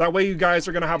 That way you guys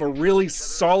are going to have a really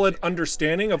solid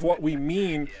understanding of what we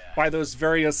mean by those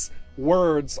various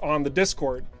words on the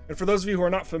Discord. And for those of you who are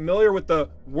not familiar with the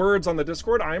words on the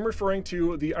Discord, I am referring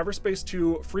to the EVERSPACE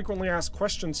 2 Frequently Asked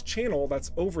Questions channel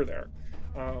that's over there.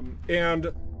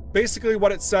 And basically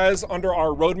what it says under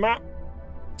our roadmap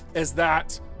is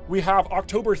that we have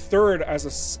October 3rd as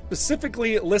a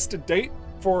specifically listed date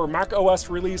for Mac OS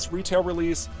release, retail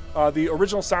release, the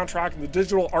original soundtrack, and the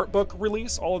digital art book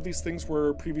release. All of these things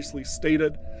were previously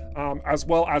stated, as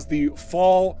well as the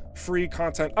fall free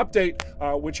content update,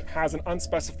 which has an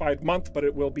unspecified month, but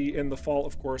it will be in the fall,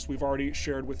 of course. We've already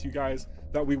shared with you guys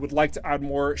that we would like to add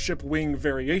more ship wing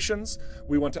variations.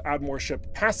 We want to add more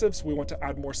ship passives. We want to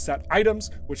add more set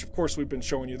items, which of course we've been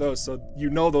showing you those, so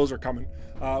you know those are coming.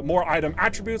 More item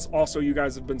attributes, also you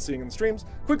guys have been seeing in the streams.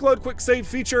 Quick load, quick save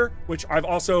feature, which I've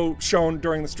also shown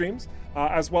during the streams,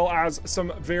 as well as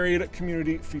some varied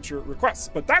community feature requests.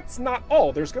 But that's not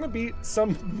all. There's going to be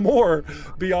some more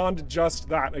beyond just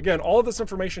that. Again, all of this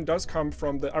information does come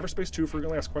from the EVERSPACE 2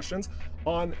 Frequently Asked Questions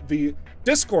on the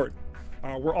Discord.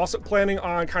 We're also planning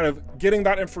on kind of getting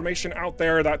that information out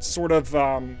there, that sort of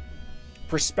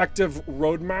perspective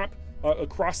roadmap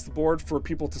across the board for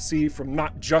people to see from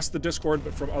not just the Discord,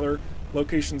 but from other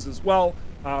locations as well.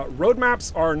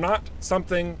 Roadmaps are not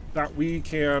something that we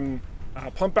can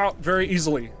pump out very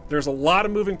easily. There's a lot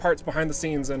of moving parts behind the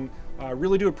scenes, and I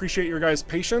really do appreciate your guys'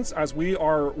 patience as we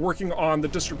are working on the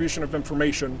distribution of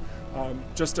information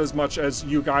just as much as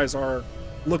you guys are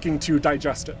looking to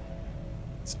digest it.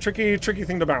 It's a tricky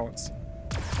thing to balance.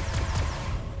 I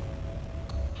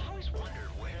always wondered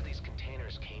where these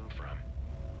containers came from.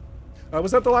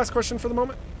 Was that the last question for the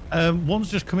moment?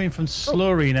 One's just coming from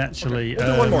Slureen, actually. Okay.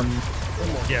 We'll do one more.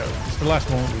 Yeah, it's the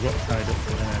last one we've got tied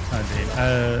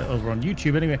in over on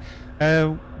YouTube. Anyway,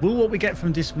 will what we get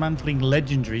from dismantling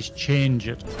legendaries change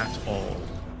it at all?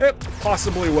 It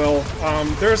possibly will.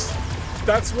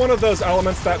 That's one of those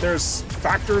elements that there's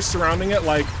factors surrounding it,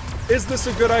 like, is this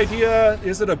a good idea?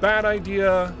 Is it a bad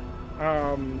idea?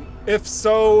 If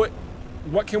so,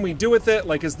 what can we do with it?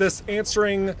 Like, is this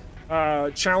answering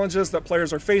challenges that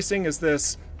players are facing? Is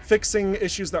this fixing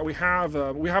issues that we have?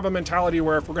 We have a mentality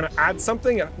where if we're going to add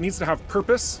something, it needs to have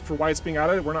purpose for why it's being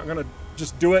added. We're not going to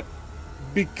just do it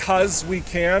because we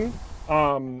can.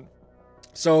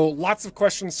 So lots of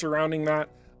questions surrounding that.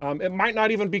 It might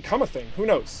not even become a thing. Who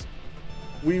knows?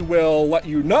 We will let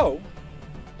you know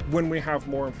when we have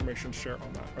more information to share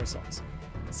on that ourselves.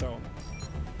 So.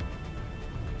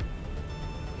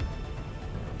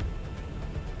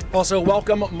 Also,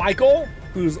 welcome Michael,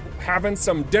 who's having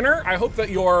some dinner. I hope that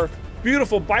your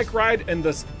beautiful bike ride in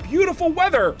this beautiful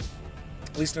weather,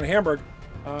 at least in Hamburg,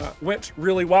 went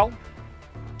really well.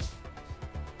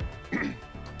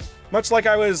 Much like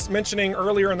I was mentioning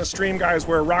earlier in the stream, guys,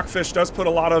 where ROCKFISH does put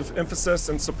a lot of emphasis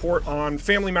and support on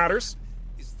family matters,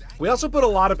 we also put a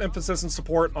lot of emphasis and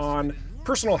support on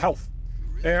personal health.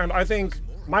 And I think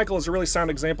Michael is a really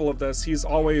sound example of this. He's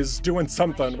always doing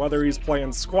something, whether he's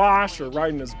playing squash or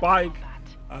riding his bike.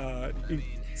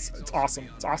 It's awesome.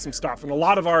 It's awesome stuff. And a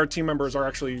lot of our team members are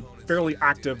actually fairly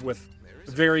active with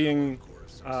varying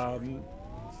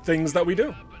things that we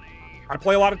do. I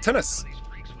play a lot of tennis.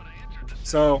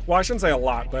 So, well, I shouldn't say a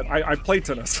lot, but I play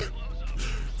tennis.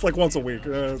 It's like once a week.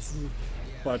 Yeah.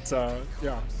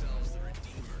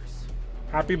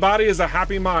 Happy body is a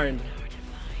happy mind.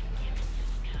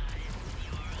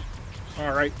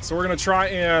 All right, so we're gonna try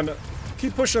and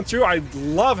keep pushing through. I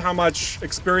love how much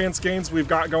experience gains we've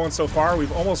got going so far.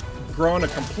 We've almost grown a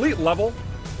complete level.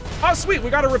 Oh, sweet, we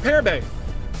got a repair bay.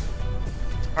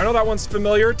 I know that one's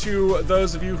familiar to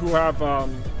those of you who have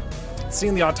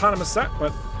seen the autonomous set,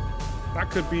 but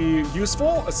that could be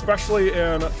useful, especially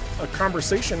in a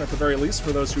conversation at the very least,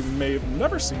 for those who may have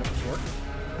never seen it before.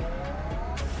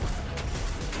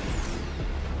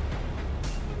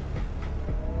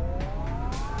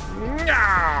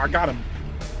 Yeah, got him.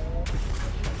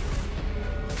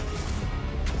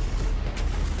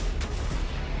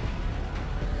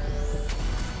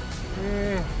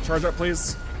 Charge up,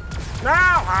 please. No!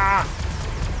 Ah!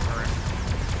 All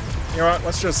right. You know what?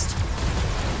 Let's just...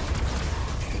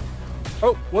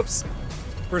 Oh, whoops.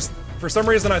 For some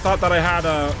reason, I thought that I had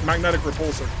a magnetic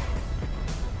repulsor.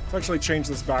 Let's actually change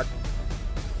this back.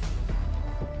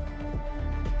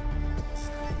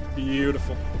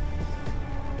 Beautiful.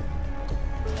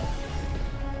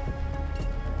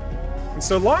 And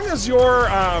so long as your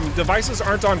devices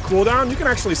aren't on cooldown, you can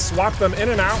actually swap them in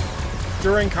and out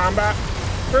during combat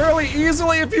fairly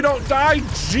easily if you don't die.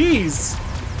 Jeez.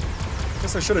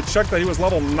 Guess I should have checked that he was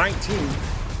level 19.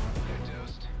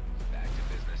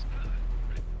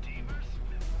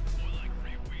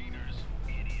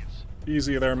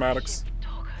 Easy there, Maddox.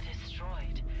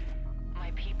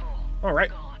 All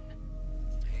right.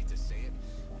 I hate to say it,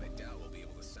 but I doubt we'll be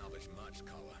able to salvage much,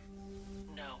 Kala.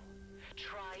 No.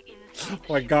 Try Oh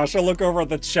my gosh, I look over at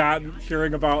the chat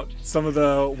hearing about some of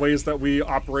the ways that we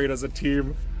operate as a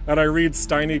team, and I read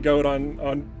Steiny Goat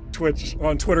on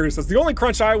Twitter. He says, the only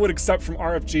crunch I would accept from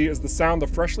RFG is the sound the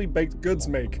freshly baked goods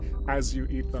make as you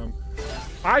eat them.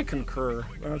 I concur.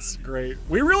 That's great.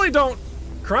 We really don't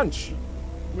crunch.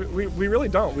 We really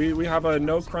don't. We have a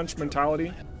no crunch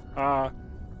mentality.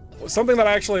 Something that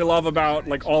I actually love about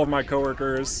like all of my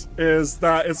coworkers is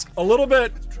that it's a little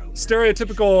bit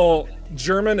stereotypical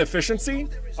German efficiency,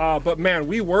 but man,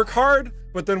 we work hard,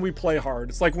 but then we play hard.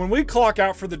 It's like when we clock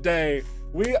out for the day,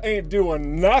 we ain't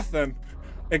doing nothing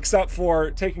except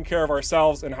for taking care of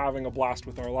ourselves and having a blast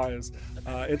with our lives.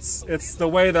 It's the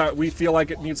way that we feel like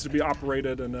it needs to be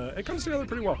operated, and it comes together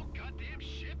pretty well.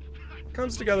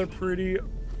 Comes together pretty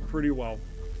well.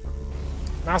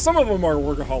 Now, some of them are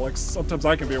workaholics. Sometimes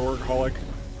I can be a workaholic,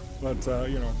 but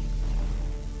you know.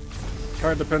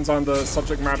 Kind of depends on the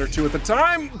subject matter too at the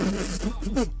time.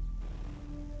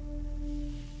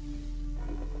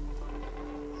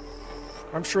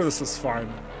 I'm sure this is fine.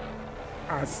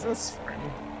 That's fine.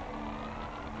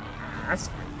 That's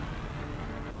fine.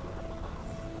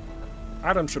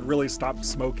 Adam should really stop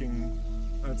smoking.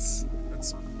 That's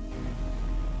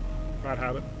bad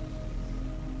habit.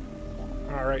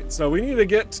 All right, so we need to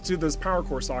get to this power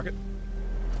core socket.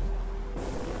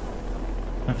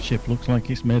 That ship looks like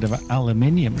it's made of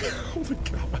aluminium. Oh my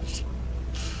gosh.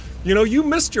 You know, you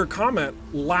missed your comment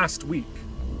last week.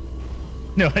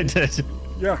 No, I did.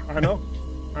 Yeah, I know.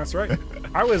 That's right.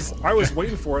 I was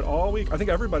waiting for it all week. I think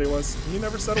everybody was. You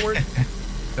never said a word.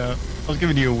 No, I was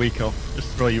giving you a week off. Just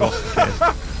throw you off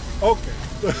the Okay.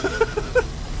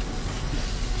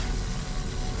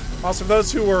 Also, for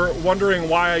those who were wondering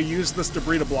why I used this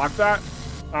debris to block that,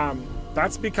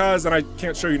 that's because, and I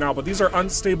can't show you now, but these are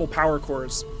unstable power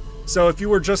cores. So if you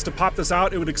were just to pop this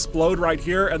out, it would explode right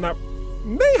here, and that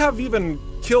may have even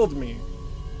killed me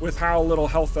with how little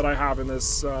health that I have in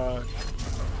this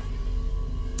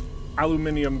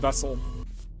aluminum vessel.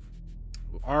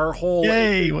 Our hull,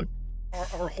 Yay!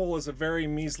 Our hull is a very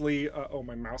measly, oh,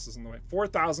 my mouse is in the way,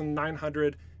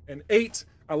 4,908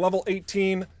 at level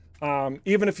 18.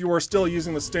 Even if you were still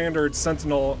using the standard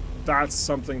Sentinel, that's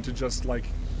something to just like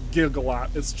giggle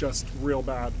at. It's just real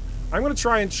bad. I'm gonna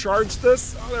try and charge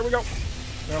this. Oh, there we go.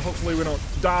 Now hopefully we don't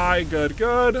die. Good,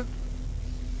 good.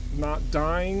 Not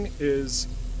dying is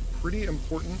pretty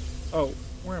important. Oh,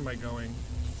 where am I going?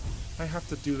 I have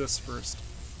to do this first.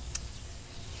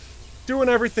 Doing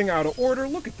everything out of order.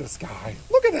 Look at this guy.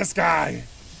 Look at this guy.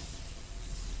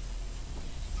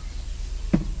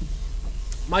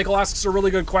 Michael asks a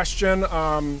really good question.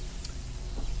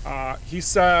 He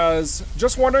says,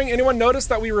 just wondering, anyone noticed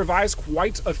that we revised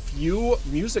quite a few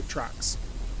music tracks?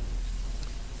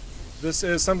 This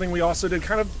is something we also did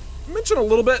kind of mention a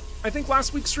little bit, I think,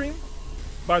 last week's stream.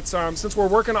 But since we're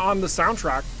working on the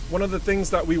soundtrack, one of the things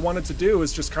that we wanted to do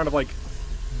is just kind of like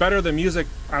better the music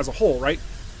as a whole, right?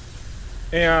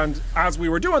 And as we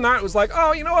were doing that, it was like,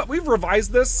 oh, you know what? We've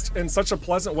revised this in such a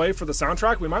pleasant way for the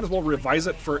soundtrack. We might as well revise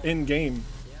it for in-game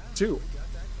too.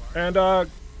 And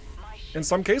in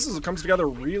some cases, it comes together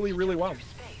really, really well.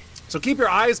 So keep your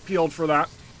eyes peeled for that.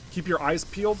 Keep your eyes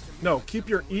peeled? No, keep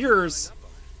your ears.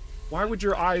 Why would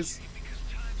your eyes?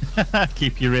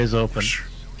 Keep your ears open.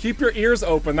 Keep your ears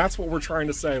open. That's what we're trying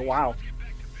to say. Wow.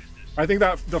 I think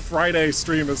that the Friday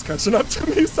stream is catching up to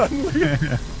me suddenly.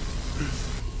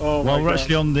 Oh, while my we're God.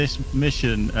 actually on this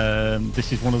mission,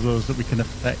 this is one of those that we can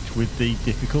affect with the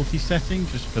difficulty setting,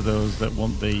 just for those that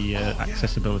want the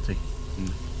accessibility.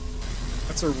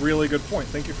 That's a really good point.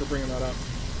 Thank you for bringing that up.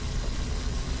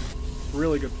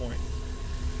 Really good point.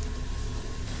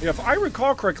 Yeah, if I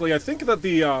recall correctly, I think that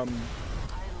the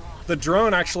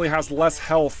drone actually has less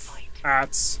health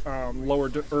at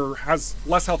has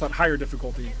less health at higher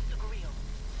difficulty.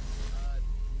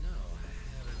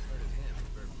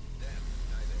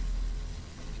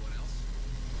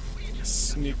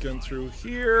 Sneak in through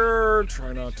here.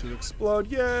 Try not to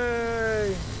explode.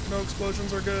 Yay! No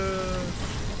explosions are good.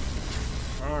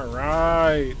 All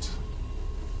right.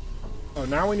 Oh,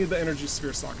 now we need the energy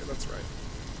sphere socket. That's right.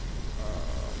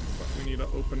 But we need to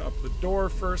open up the door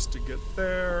first to get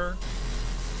there.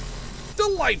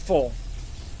 Delightful.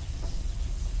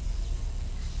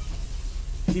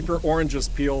 Keep your oranges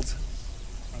peeled.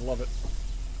 I love it.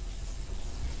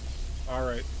 All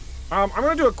right. I'm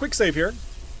gonna do a quick save here.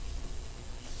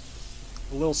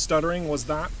 A little stuttering was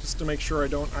that, just to make sure I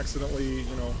don't accidentally,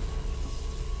 you know,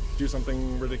 do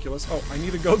something ridiculous. Oh, I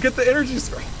need to go get the energy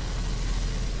sphere.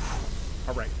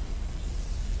 All right.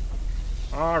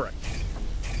 All right.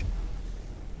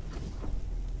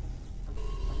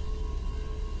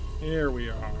 Here we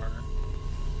are.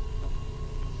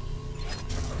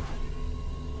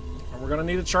 And we're gonna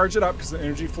need to charge it up because the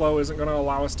energy flow isn't gonna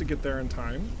allow us to get there in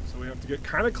time. So we have to get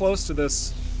kind of close to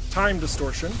this time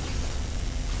distortion.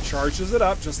 Charges it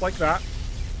up just like that.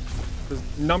 The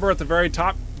number at the very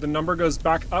top, the number goes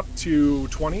back up to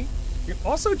 20. You can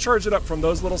also charge it up from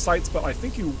those little sites, but I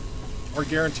think you are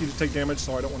guaranteed to take damage,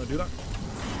 so I don't want to do that.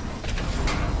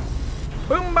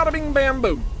 Boom, bada bing, bam,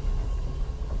 boom.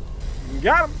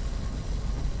 Got him.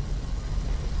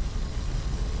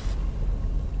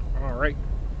 All right.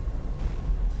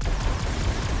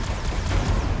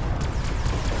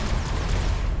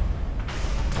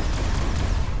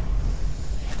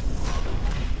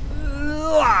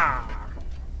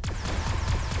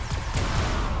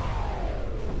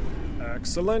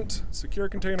 Excellent. Secure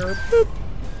container. Boop.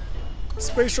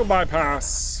 Spatial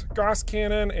bypass. Gas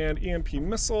cannon and EMP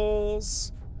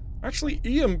missiles. Actually,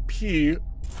 EMP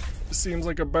seems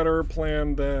like a better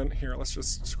plan than... Here, let's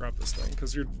just scrap this thing,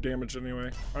 because you're damaged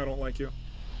anyway. I don't like you.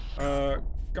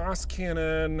 Gauss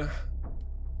cannon.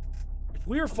 If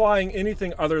we were flying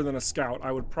anything other than a scout,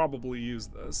 I would probably use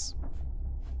this.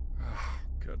 Oh,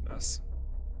 goodness.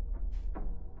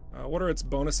 What are its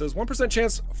bonuses? 1%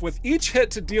 chance with each hit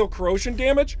to deal corrosion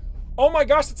damage. Oh my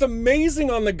gosh, that's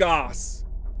amazing on the Gauss.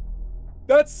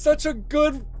 That's such a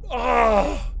good...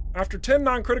 After 10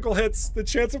 non-critical hits, the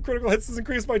chance of critical hits is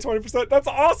increased by 20%. That's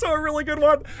also a really good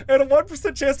one. And a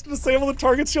 1% chance to disable the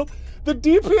target shield. The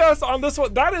DPS on this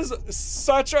one, that is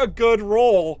such a good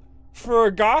roll for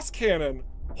a Gauss cannon.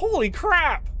 Holy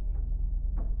crap.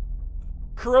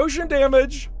 Corrosion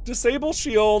damage, disable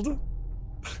shield,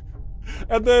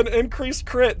 and then increased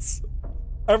crits.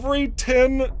 Every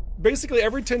 10, basically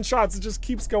every 10 shots, it just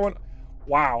keeps going.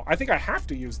 Wow, I think I have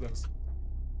to use this.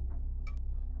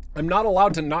 I'm not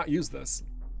allowed to not use this.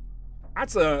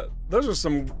 Those are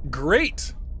some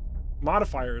great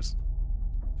modifiers.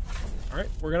 All right,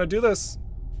 we're gonna do this.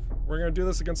 We're gonna do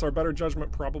this against our better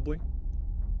judgment, probably.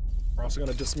 We're also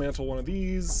gonna dismantle one of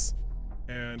these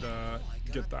and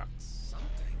get that.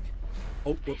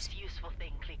 Oh, whoops. Useful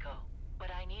thing, Clico, but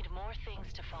I need more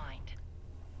things to find.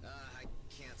 I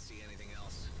can't see anything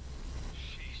else.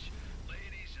 Sheesh,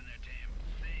 ladies and their damn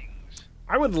things.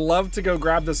 I would love to go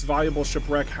grab this valuable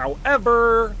shipwreck.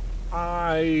 However,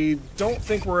 I don't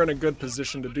think we're in a good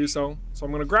position to do so. So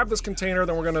I'm gonna grab this container,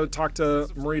 then we're gonna talk to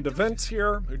Marie DeVent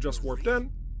here, who just warped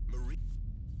in.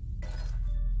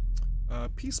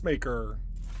 Peacemaker,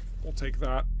 we'll take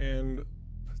that, and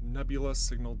Nebula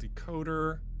signal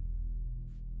decoder.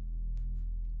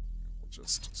 We'll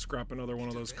just scrap another one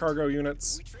of those cargo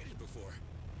units. We traded before.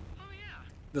 Oh yeah.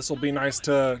 This will be nice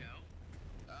to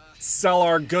sell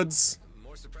our goods.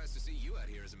 More surprised to see you out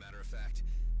here, as a matter of fact.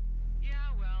 Yeah,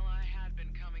 well, I had been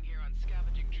coming here on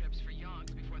scavenging trips for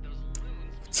yonks before those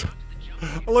loons moved out to the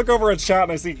jungle. I look over at chat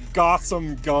and I see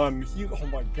Gotham Gun. Oh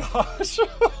my gosh.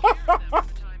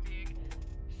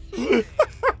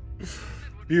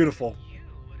 Beautiful.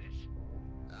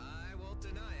 I won't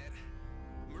deny it.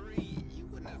 Marie, you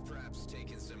wouldn't have perhaps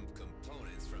taken some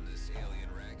components from this alien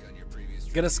wreck on your previous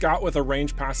trip. Get a scout with a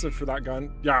range passive for that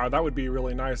gun. Yeah, that would be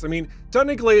really nice. I mean,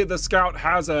 technically the scout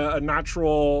has a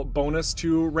natural bonus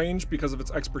to range because of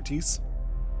its expertise.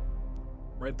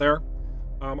 Right there.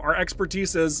 Our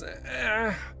expertise is...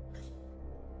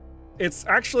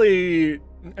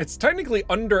 It's technically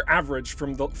under average for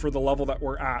the level that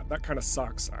we're at. That kind of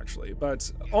sucks, actually.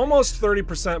 But almost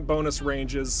 30% bonus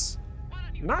range is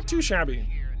not too shabby.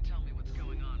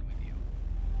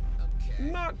 Okay.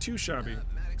 Not too shabby.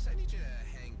 Maddox, I need you to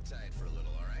hang tight for a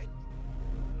little, all right?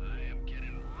 I am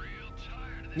getting real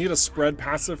tired of this. Need a spread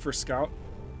passive for scout.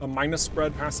 A minus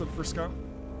spread passive for scout.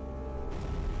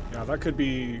 Yeah, that could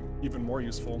be even more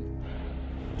useful.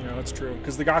 Yeah, that's true.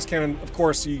 Because the Gauss cannon, of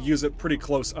course, you use it pretty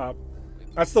close up.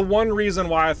 That's the one reason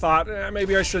why I thought,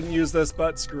 maybe I shouldn't use this,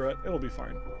 but screw it. It'll be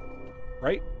fine.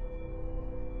 Right?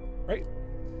 Right?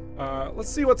 Let's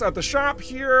see what's at the shop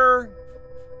here.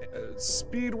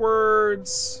 Speed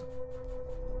words.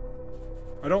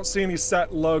 I don't see any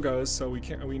set logos, so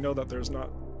we know that there's not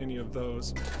any of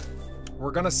those.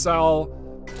 We're gonna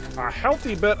sell a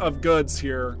healthy bit of goods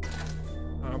here.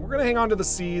 We're gonna hang on to the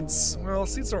seeds. Well,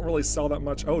 seeds don't really sell that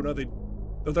much. Oh no,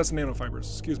 that's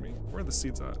nanofibers. Excuse me. Where are the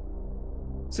seeds at?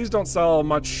 Seeds don't sell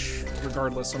much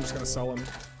regardless, so I'm just gonna sell them.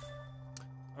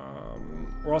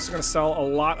 We're also gonna sell a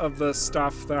lot of the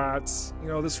stuff that,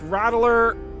 this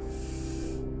rattler,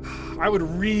 I would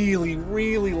really,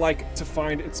 really like to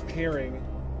find its pairing.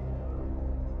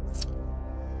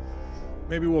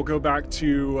 Maybe we'll go back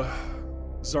to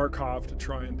Zarkov to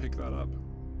try and pick that up.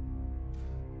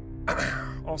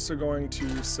 Also going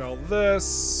to sell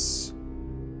this.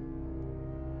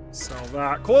 Sell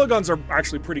that. Coil guns are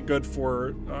actually pretty good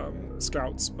for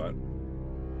scouts, but...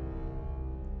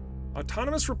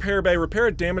 Autonomous repair bay. Repair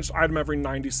a damaged item every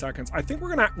 90 seconds. I think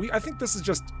I think this is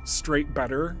just straight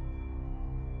better.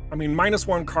 I mean,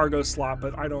 -1 cargo slot,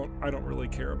 but I don't really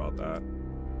care about that.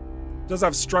 It does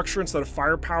have structure instead of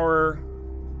firepower.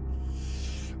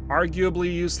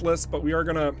 Arguably useless, but we are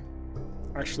gonna...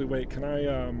 Actually, wait, can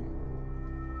I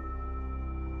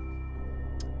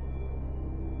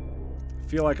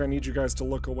feel like I need you guys to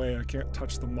look away. I can't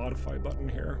touch the modify button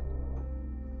here.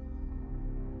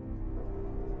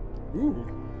 Ooh.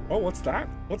 Oh, what's that?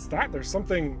 What's that? There's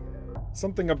something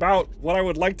about what I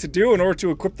would like to do in order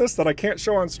to equip this that I can't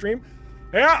show on stream.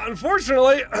 Yeah,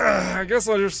 unfortunately, I guess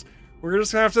we're just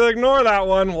gonna have to ignore that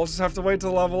one. We'll just have to wait to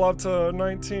level up to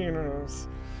 19.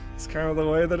 It's kind of the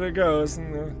way that it goes.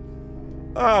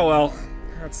 Oh well,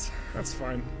 that's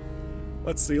fine.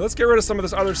 Let's see. Let's get rid of some of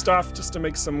this other stuff just to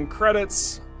make some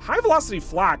credits. High velocity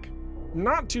flak.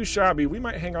 Not too shabby. We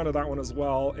might hang on to that one as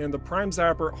well. And the prime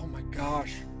zapper. Oh my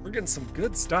gosh. We're getting some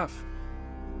good stuff.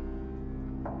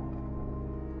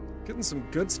 Getting some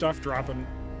good stuff dropping.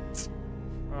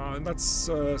 And that's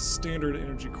standard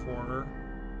energy core.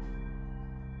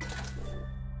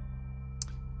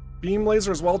 Beam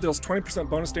laser as well deals 20%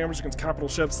 bonus damage against capital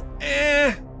ships.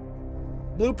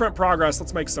 Blueprint progress.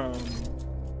 Let's make some.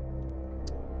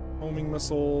 Homing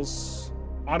missiles.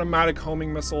 Automatic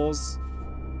homing missiles.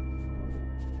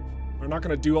 They're not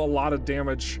going to do a lot of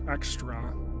damage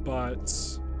extra, but...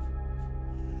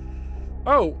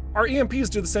 Oh, our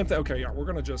EMPs do the same thing. Okay, yeah, we're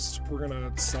gonna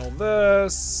sell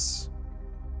this.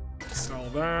 Sell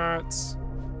that.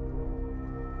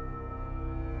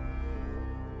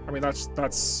 I mean, that's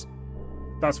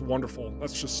wonderful.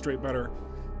 That's just straight better.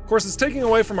 Of course, it's taking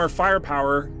away from our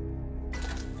firepower,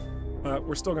 but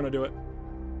we're still gonna do it.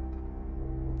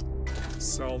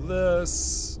 Sell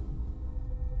this.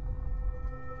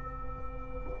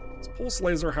 This pulse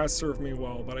laser has served me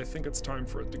well, but I think it's time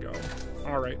for it to go.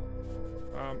 All right.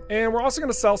 And we're also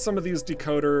going to sell some of these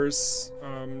decoders,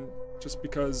 just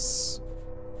because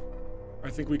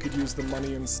I think we could use the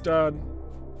money instead.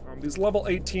 These level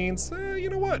 18s,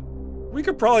 you know what? We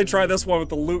could probably try this one with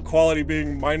the loot quality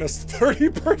being minus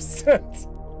 30%.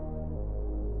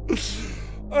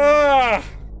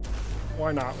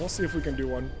 Why not? We'll see if we can do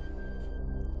one.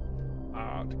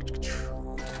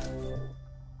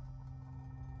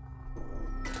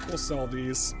 We'll sell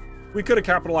these. We could have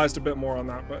capitalized a bit more on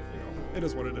that, but, you know, it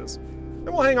is what it is. And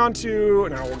we'll hang on to...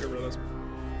 Now we'll get rid of this.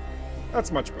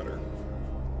 That's much better.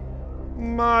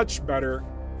 Much better.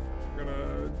 We're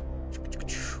gonna...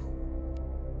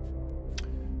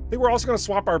 I think we're also gonna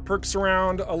swap our perks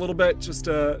around a little bit, just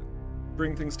to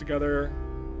bring things together.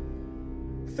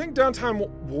 I think Downtime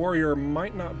Warrior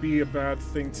might not be a bad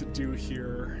thing to do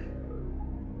here.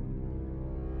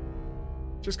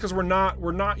 Just because we're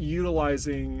not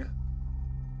utilizing...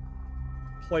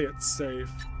 Play it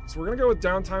safe. So we're gonna go with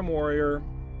Downtime Warrior.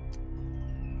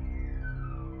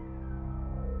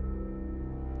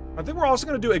 I think we're also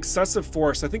gonna do Excessive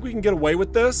Force. I think we can get away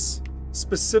with this,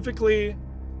 specifically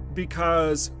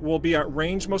because we'll be at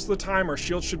range most of the time. Our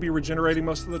shield should be regenerating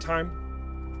most of the time.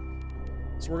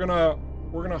 So we're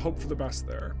gonna hope for the best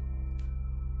there.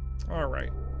 All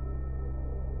right.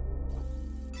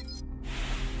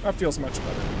 That feels much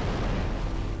better.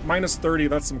 Minus 30,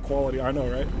 that's some quality, I know,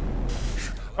 right?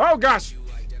 Oh gosh!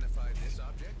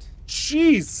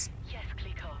 Jeez! Yes,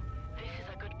 Clico. This is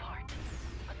a good part.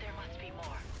 But there must be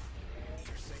more.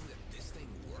 You're saying that this thing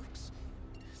works?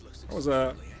 It looks That was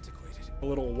a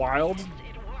little wild. Yes,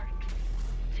 it worked.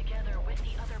 Together with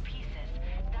the other pieces,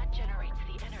 that generates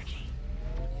the energy.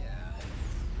 Yeah.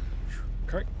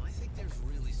 Okay. I think there's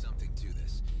really something to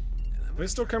this. Are they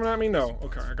still coming at me? No.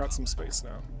 Okay, I got some space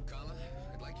now. Kala,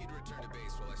 I'd like you to return to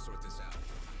base while I sort this out.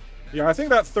 Yeah, I think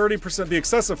that 30%, the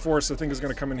excessive force, I think is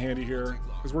going to come in handy here,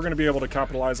 because we're going to be able to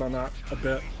capitalize on that a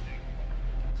bit.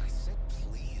 I said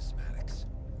please, Maddox.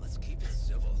 Let's keep it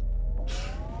civil.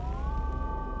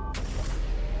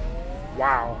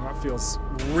 Wow, that feels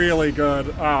really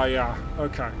good. Ah, yeah.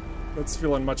 Okay. That's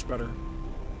feeling much better.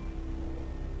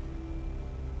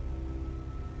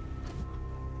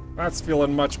 That's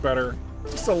feeling much better.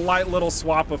 Just a light little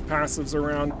swap of passives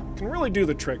around can really do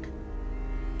the trick.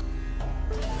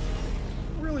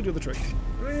 Really do the trick.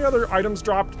 Any other items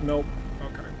dropped? Nope.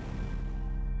 Okay.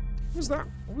 What was that?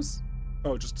 What was...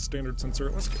 Oh, just a standard sensor.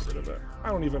 Let's get rid of it. I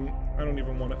don't even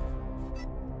want it.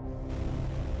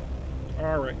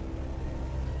 Alright.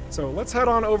 So let's head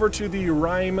on over to the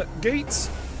Rhyme Gate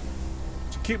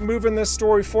to keep moving this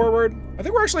story forward. I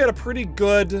think we're actually at a pretty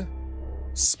good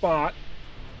spot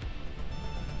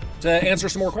to answer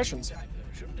some more questions.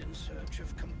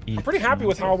 I'm pretty happy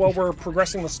with how well we're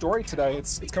progressing the story today.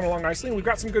 It's coming along nicely, and we've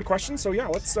got some good questions. So yeah,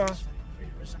 let's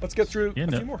get through a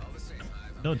few more.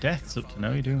 No deaths up to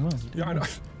now. You're doing well. Yeah, I know.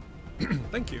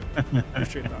 Thank you.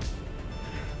 Appreciate that.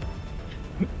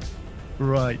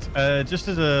 Right. Just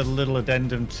as a little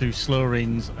addendum to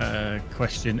Slorin's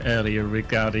question earlier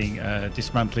regarding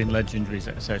dismantling legendaries,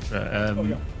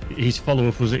 etc. His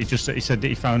follow-up was that he said that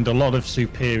he found a lot of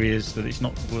superiors, that it's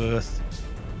not worth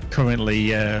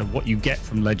currently what you get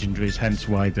from legendaries. Hence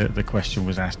why the question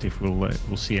was asked if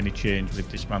we'll see any change with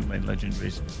dismantling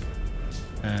legendaries.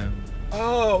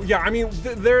 Oh yeah, I mean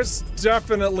there's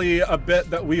definitely a bit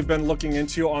that we've been looking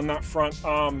into on that front.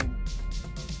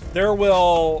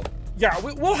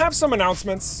 We'll have some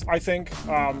announcements, I think,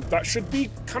 that should be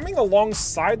coming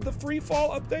alongside the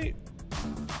Freefall update.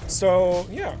 So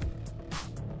yeah,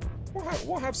 we're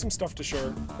we'll have some stuff to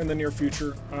share in the near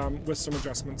future with some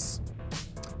adjustments.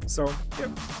 So, yeah.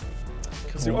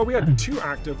 So, oh, we had 2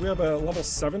 active. We have a level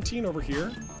 17 over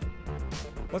here.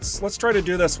 Let's try to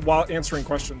do this while answering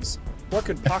questions. What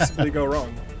could possibly go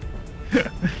wrong?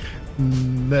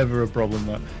 Never a problem,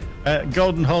 that.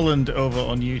 Gordon Holland over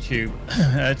on YouTube,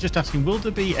 just asking, will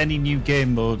there be any new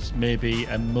game modes, maybe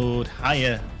a mode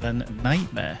higher than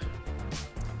Nightmare?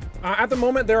 At the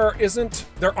moment, there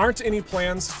aren't any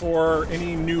plans for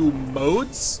any new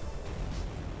modes.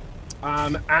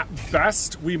 At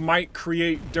best, we might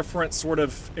create different sort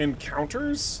of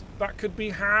encounters that could be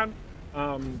had,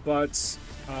 but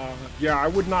yeah, I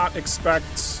would not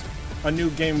expect a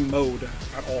new game mode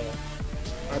at all.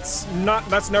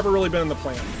 That's never really been in the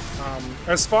plan.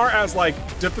 As far as like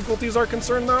difficulties are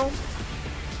concerned, though,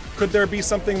 could there be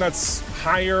something that's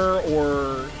higher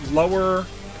or lower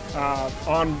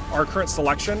on our current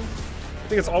selection? I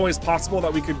think it's always possible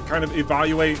that we could kind of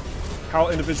evaluate how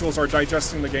individuals are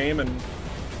digesting the game and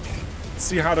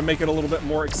see how to make it a little bit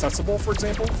more accessible, for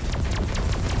example.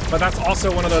 But that's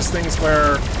also one of those things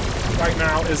where right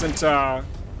now isn't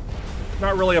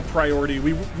not really a priority.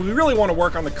 We really want to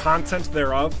work on the content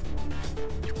thereof.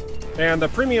 And the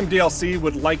premium DLC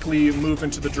would likely move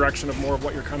into the direction of more of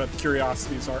what your kind of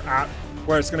curiosities are at,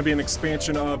 where it's going to be an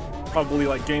expansion of probably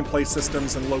like gameplay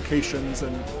systems and locations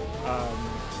and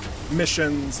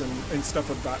missions and stuff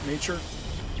of that nature.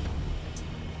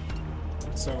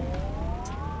 So,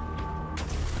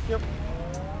 yep.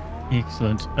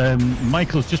 Excellent.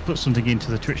 Michael's just put something into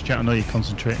the Twitch chat. I know you're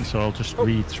concentrating, so I'll just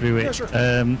read through it. Yeah,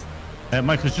 sure.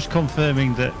 Michael's just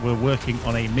confirming that we're working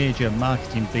on a major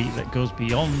marketing beat that goes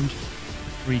beyond the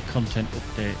free content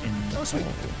update in the sweet.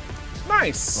 fall.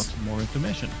 Nice. Lots more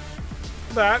information.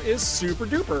 That is super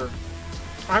duper.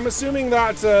 I'm assuming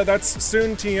that that's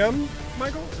soon TM,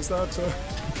 Michael? Is that...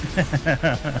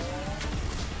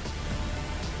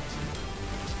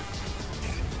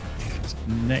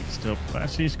 Next up,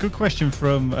 actually, it's a good question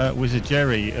from Wizard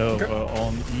Jerry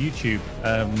on YouTube.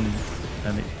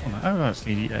 And I'm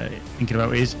actually thinking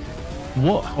about is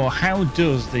what or how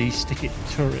does the stick it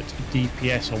turret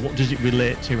DPS, or what does it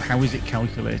relate to? How is it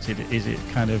calculated? Is it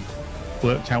kind of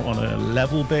worked out on a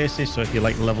level basis? So if you're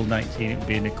like level 19, it would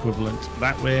be an equivalent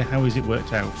that way. How is it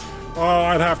worked out? Oh,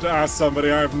 I'd have to ask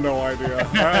somebody. I have no idea.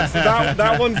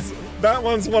 That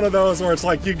one's one of those where it's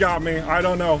like, you got me. I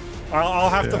don't know. I'll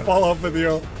have to follow up with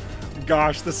you.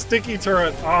 Gosh, the sticky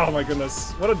turret. Oh my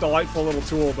goodness, what a delightful little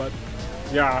tool. But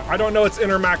yeah, I don't know its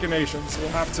inner machinations. We'll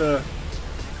have to.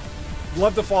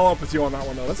 Love to follow up with you on that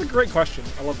one though. That's a great question.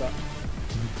 I love that.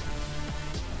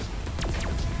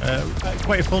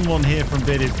 Quite a fun one here from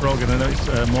Bearded Frog, and I know it's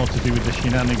more to do with the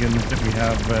shenanigans that we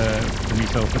have from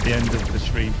yourself at the end of the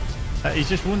stream. He's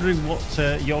just wondering what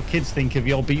your kids think of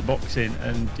your beatboxing,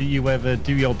 and do you ever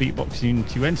do your beatboxing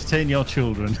to entertain your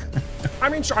children? I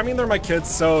mean, they're my kids,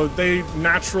 so they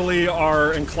naturally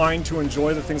are inclined to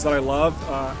enjoy the things that I love.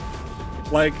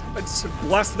 Like,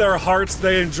 bless their hearts,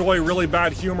 they enjoy really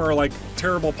bad humor, like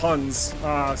terrible puns.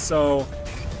 So,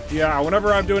 yeah,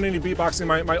 whenever I'm doing any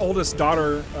beatboxing, my oldest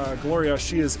daughter, Gloria,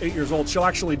 she is 8 years old. She'll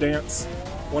actually dance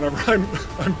whenever I'm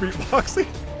beatboxing.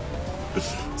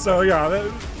 So,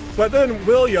 yeah. But then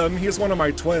William, he's one of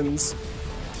my twins.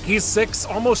 He's 6,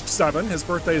 almost 7. His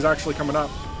birthday is actually coming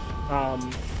up.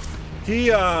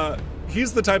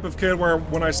 He's the type of kid where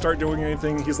when I start doing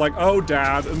anything, he's like, "Oh,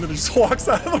 Dad," and then he just walks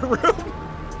out of the room.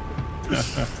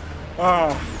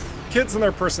 Kids and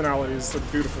their personalities are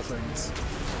beautiful things.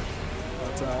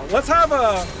 But let's have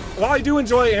while I do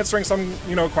enjoy answering some,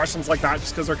 questions like that,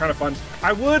 just because they're kind of fun,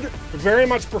 I would very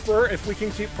much prefer if we can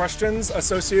keep questions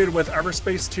associated with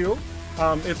EVERSPACE 2.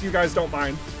 If you guys don't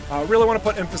mind. Really want to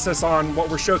put emphasis on what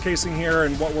we're showcasing here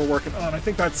and what we're working on. I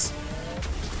think that's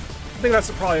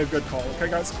probably a good call, okay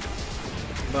guys?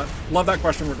 But love that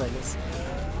question regardless.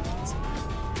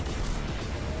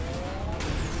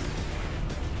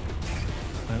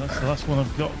 That's the last one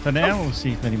I've got for now. We'll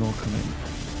see if any more come in.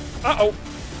 Uh-oh.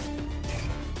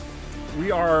 We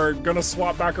are gonna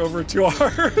swap back over to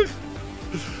our...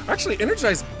 Actually,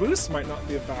 Energized Boost might not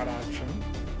be a bad option.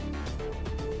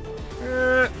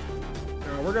 No,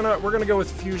 we're gonna go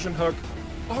with Fusion Hook.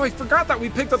 Oh, I forgot that we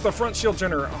picked up the front shield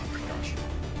generator. Oh my gosh.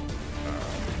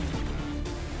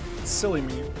 Silly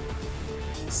me.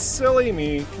 Silly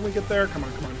me. Can we get there? Come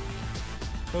on, come on.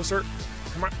 Closer.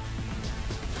 Come on.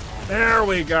 There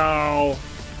we go.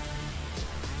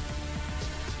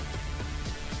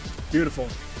 Beautiful.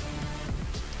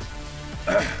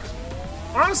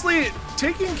 Honestly,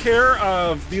 taking care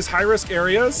of these high-risk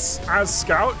areas as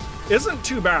Scout isn't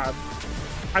too bad.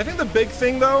 I think the big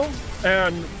thing though,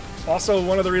 and also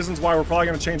one of the reasons why we're probably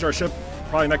going to change our ship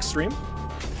probably next stream,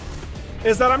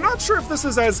 is that I'm not sure if this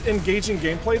is as engaging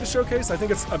gameplay to showcase. I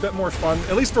think it's a bit more fun,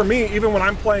 at least for me, even when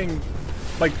I'm playing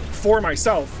like for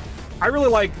myself. I really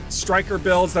like striker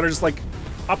builds that are just like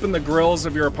up in the grills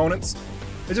of your opponents.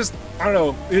 It just, I don't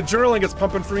know, it generally gets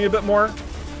pumping for me a bit more.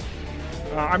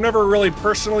 I've never really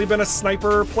personally been a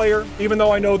sniper player, even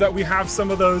though I know that we have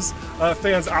some of those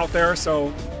fans out there,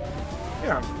 so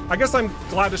yeah. I guess I'm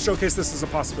glad to showcase this as a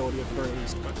possibility at the very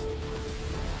least, but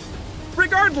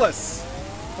regardless,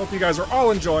 hope you guys are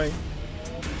all enjoying.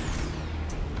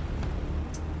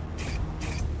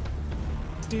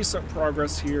 Decent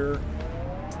progress here.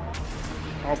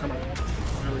 Oh, come on.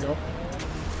 There we go.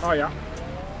 Oh, yeah.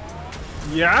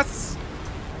 Yes!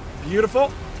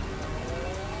 Beautiful.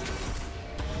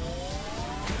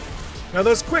 Now,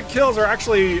 those quick kills are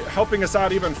actually helping us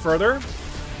out even further,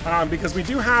 because we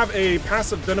do have a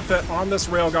passive benefit on this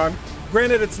railgun.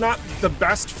 Granted, it's not the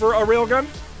best for a railgun,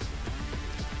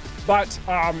 but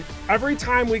every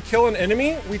time we kill an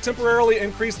enemy, we temporarily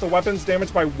increase the weapon's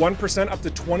damage by 1% up to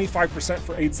 25%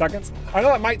 for 8 seconds. I know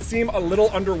that might seem a little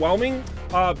underwhelming,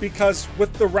 because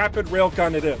with the rapid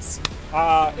railgun it is.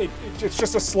 It's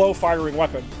just a slow firing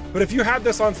weapon. But if you had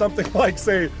this on something like,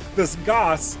 say, this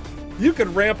Goss, you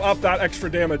could ramp up that extra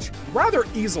damage rather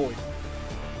easily.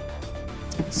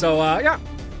 So, yeah.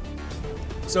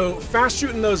 So fast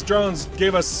shooting those drones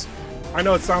gave us, I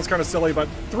know it sounds kind of silly, but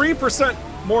 3%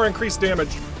 more increased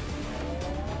damage.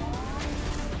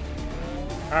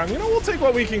 And you know, we'll take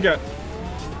what we can get.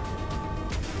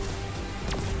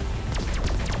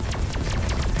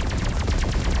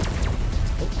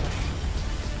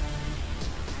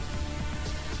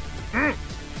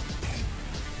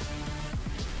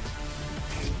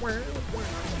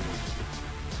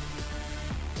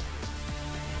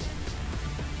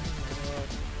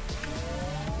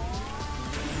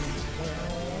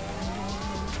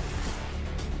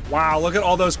 Wow, look at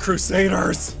all those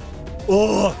Crusaders.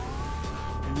 Ugh.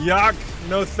 Yuck.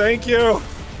 No, thank you.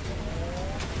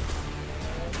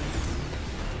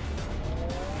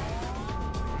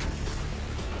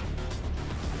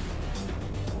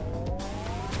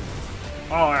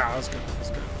 Oh, yeah, that's good.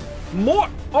 That's good. More.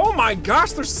 Oh my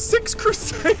gosh, there's 6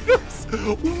 Crusaders.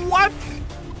 What?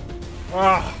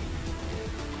 Ah.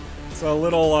 It's a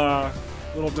little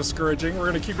discouraging. We're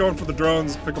gonna keep going for the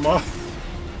drones, pick them off.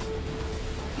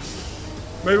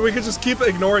 Maybe we could just keep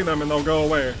ignoring them and they'll go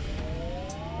away.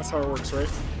 That's how it works, right?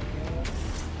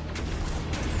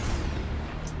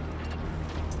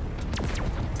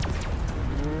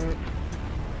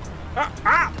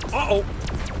 Ah! Uh-oh!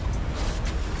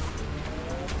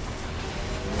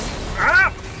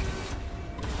 Ah!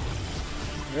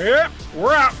 Yeah,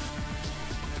 we're out!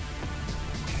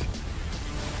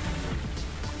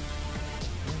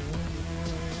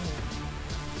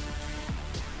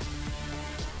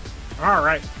 All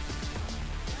right.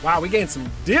 Wow, we gained some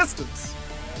distance.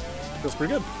 Feels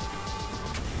pretty good.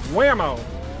 Whammo.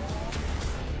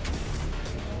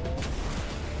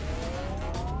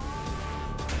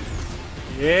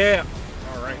 Yeah.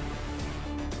 All right.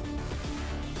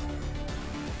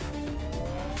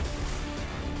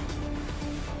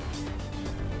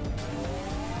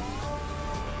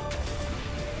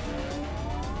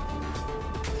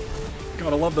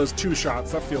 God, I love those 2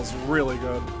 shots. That feels really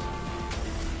good.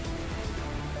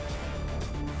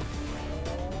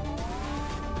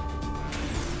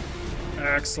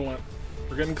 Excellent.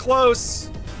 We're getting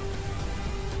close.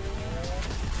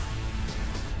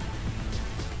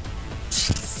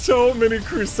 So many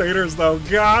Crusaders, though.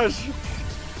 Gosh. I'm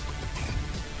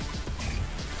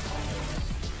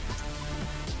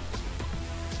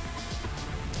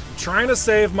trying to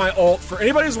save my ult. For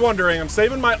anybody who's wondering, I'm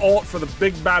saving my ult for the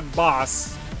big bad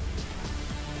boss.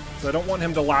 So I don't want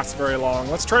him to last very long.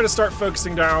 Let's try to start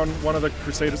focusing down one of the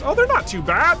Crusaders. Oh, they're not too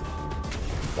bad.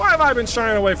 Why have I been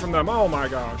shying away from them? Oh my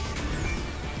gosh.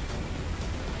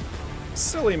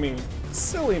 Silly me.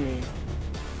 Silly me.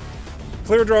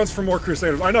 Clear drones for more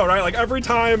Crusaders. I know, right? Like every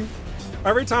time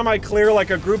I clear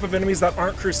like a group of enemies that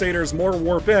aren't Crusaders, more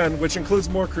warp in, which includes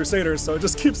more Crusaders, so it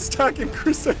just keeps stacking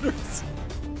Crusaders.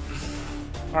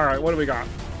 Alright, what do we got?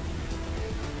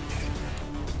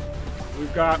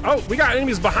 We've got, oh, we got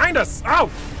enemies behind us! Oh!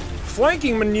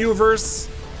 Flanking maneuvers!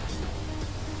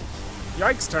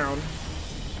 Yikes town.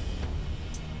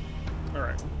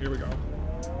 Alright, here we go.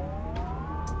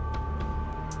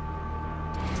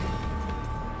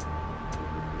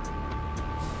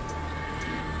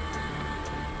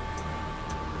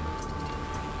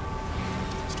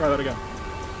 Let's try that again.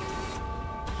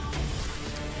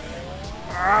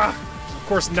 Ah! Of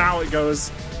course, now it goes.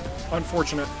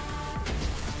 Unfortunate.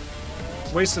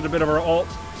 Wasted a bit of our ult.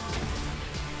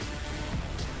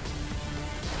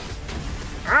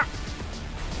 Ah!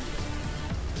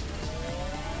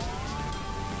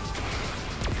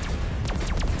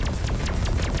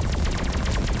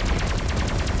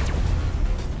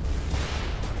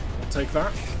 I'll take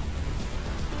that.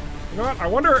 You know what? I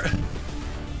wonder...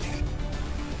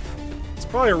 It's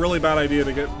probably a really bad idea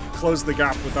to close the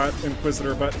gap with that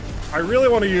Inquisitor, but I really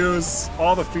want to use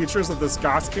all the features of this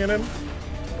gas cannon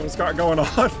that it's got going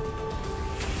on.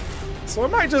 So I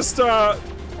might just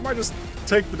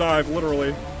take the dive,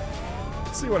 literally.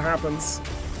 See what happens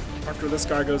after this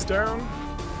guy goes down.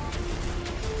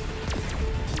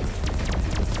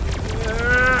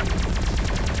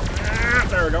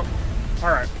 There we go.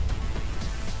 All right.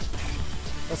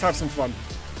 Let's have some fun.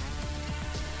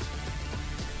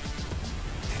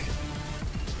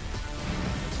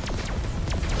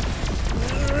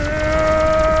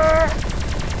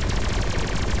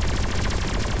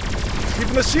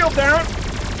 Keeping the shield down.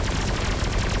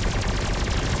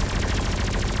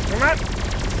 Come on.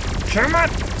 Come on.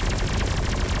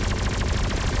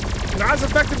 Not as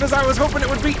effective as I was hoping it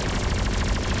would be.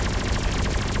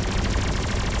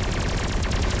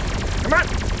 Come on.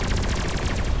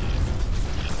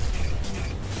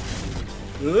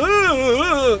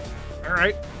 All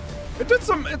right. It did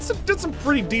some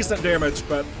pretty decent damage,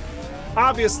 but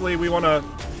obviously we want to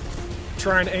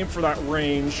try and aim for that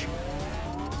range.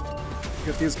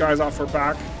 Get these guys off our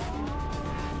back.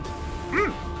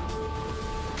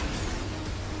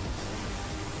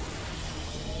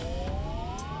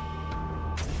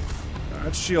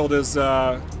 That shield is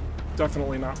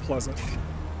definitely not pleasant.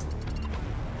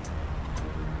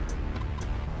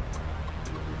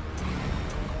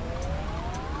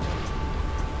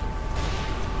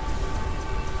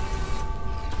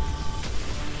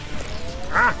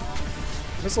 Ah!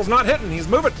 Missile's not hitting, he's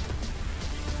moving.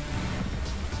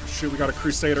 Shoot, we got a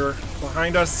Crusader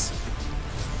behind us.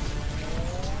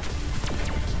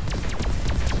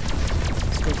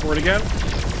 Let's go for it again.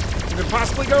 What could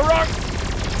possibly go wrong?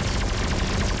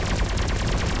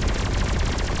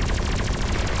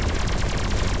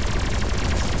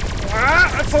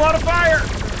 Ah, that's a lot of fire!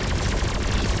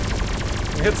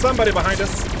 We hit somebody behind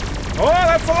us. Oh,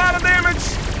 that's a lot of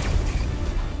damage!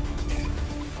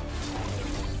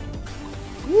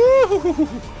 Woo!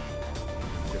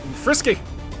 Getting frisky.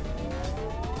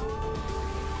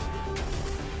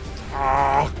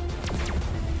 Ah.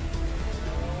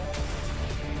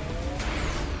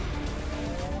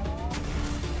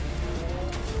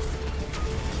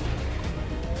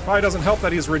 Probably doesn't help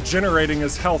that he's regenerating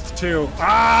his health too.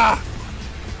 Ah!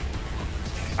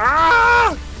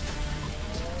 Ah!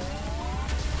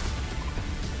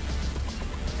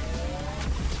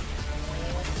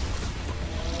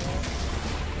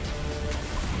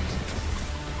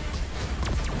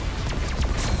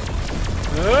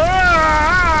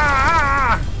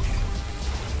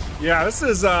 Yeah, this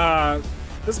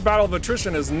battle of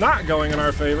attrition is not going in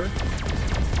our favor.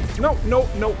 No, no,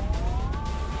 no.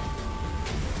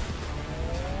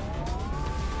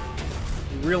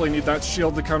 We really need that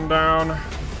shield to come down.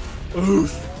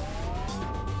 Oof.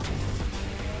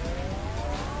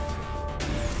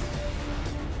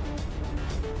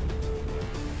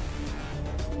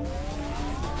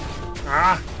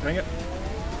 Ah, dang it.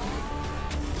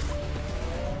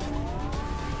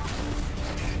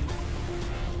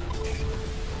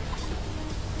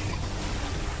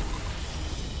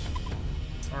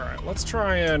 Let's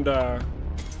try and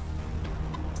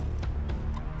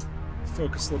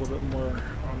focus a little bit more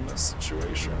on this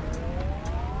situation.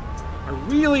 I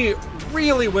really,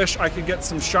 really wish I could get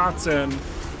some shots in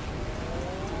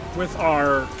with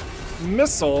our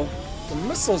missile. The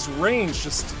missile's range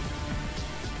just...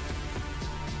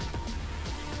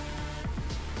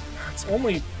 It's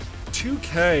only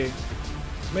 2K.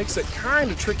 Makes it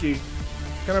kind of tricky.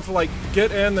 Kind of have to like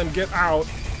get in then get out.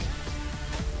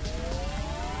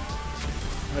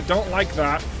 I don't like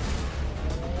that.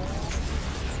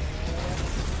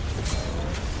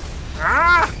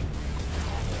 Ah!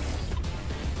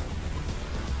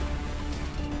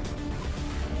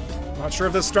 Not sure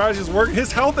if this strategy is working.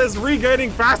 His health is regaining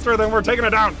faster than we're taking it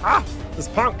down. Ah! This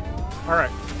punk. All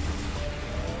right.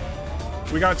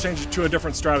 We gotta change it to a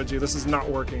different strategy. This is not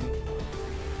working.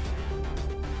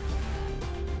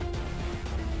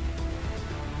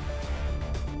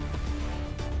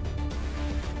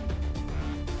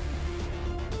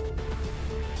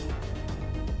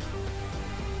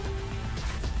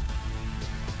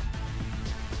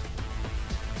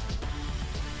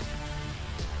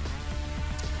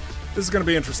 This is going to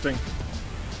be interesting.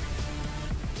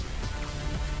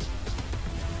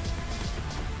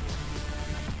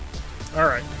 All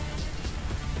right.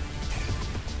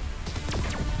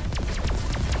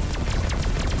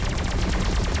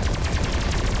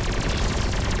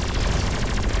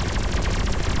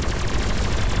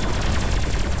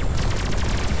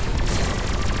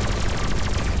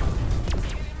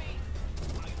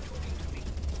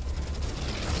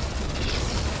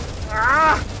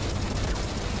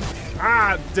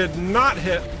 Did not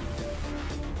hit.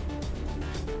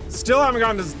 Still haven't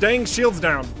gotten his dang shields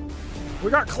down. We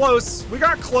got close. We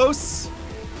got close.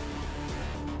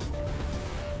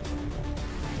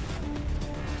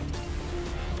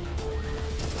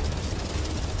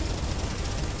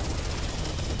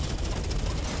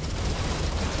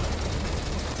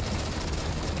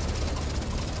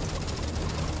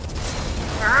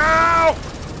 Ow!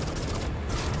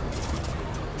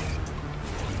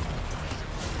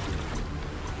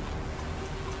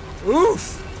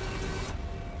 Oof.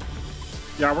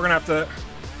 Yeah, we're gonna have to.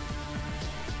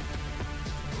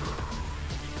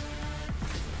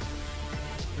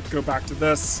 Let's go back to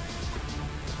this.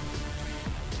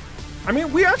 I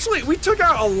mean, we took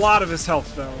out a lot of his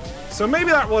health though, so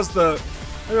maybe that was the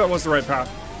right path.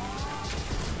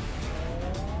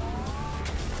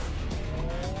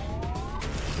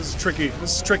 This is tricky.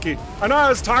 This is tricky. I know I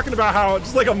was talking about how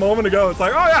just like a moment ago, it's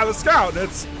like, oh yeah, the scout.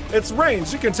 It's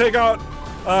ranged. You can take out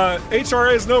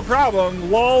HRAs no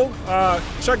problem. Lol.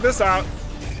 Check this out.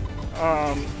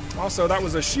 Also, that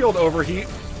was a shield overheat.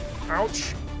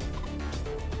 Ouch.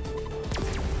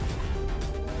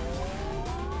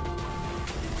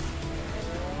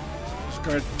 Just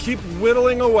gonna keep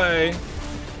whittling away.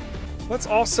 Let's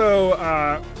also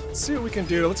let's see what we can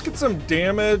do. Let's get some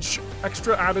damage,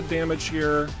 extra added damage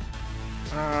here.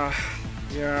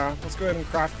 Yeah, let's go ahead and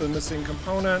craft the missing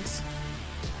components.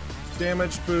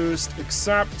 Damage boost,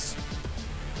 accept.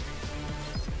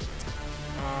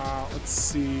 Let's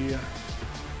see.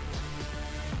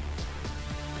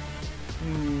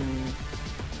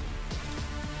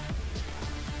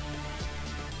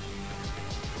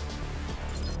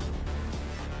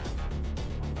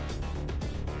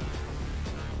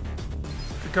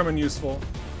 Could come in useful.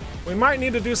 We might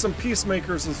need to do some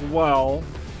peacemakers as well.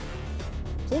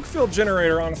 Cloak field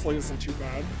generator honestly isn't too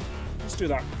bad. Let's do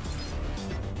that.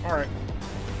 All right.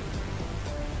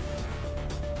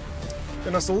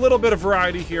 Giving us a little bit of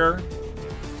variety here.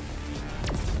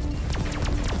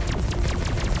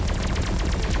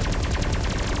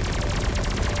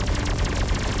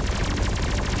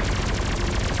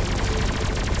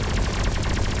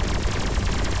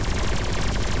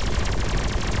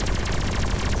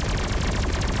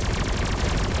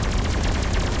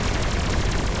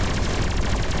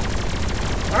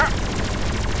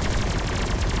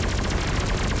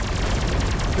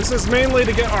 This is mainly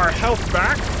to get our health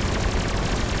back.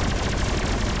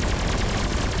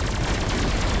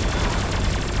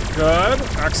 Good,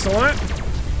 excellent.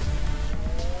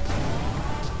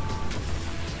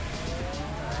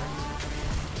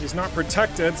 He's not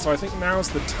protected, so I think now's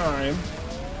the time.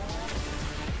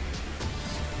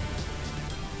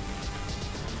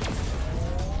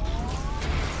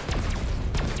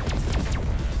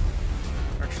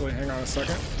 Actually, hang on a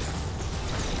second.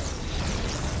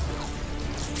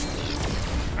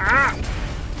 Ah!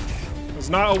 It was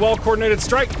not a well-coordinated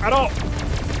strike at all.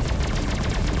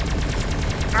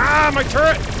 Ah, my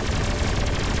turret!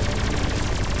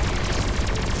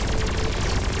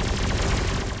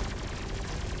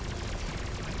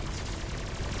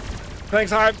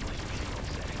 Thanks, Hive.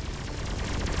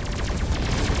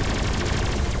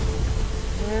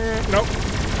 Nope.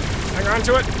 Hang on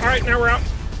to it. All right, now we're out.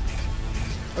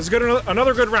 That's good.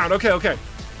 Another good round. Okay, okay.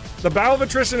 The battle of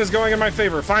attrition is going in my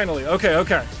favor, finally. Okay,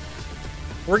 okay.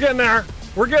 We're getting there.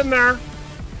 We're getting there.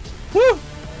 Woo!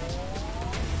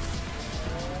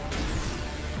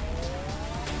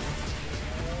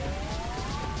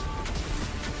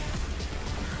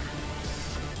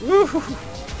 Woo!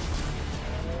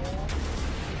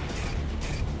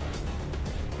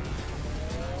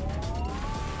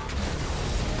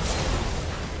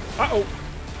 Uh-oh.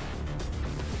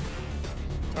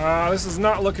 This is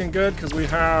not looking good because we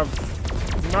have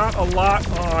not a lot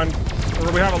on,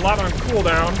 or we have a lot on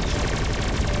cooldown.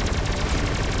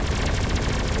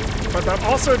 But that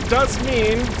also does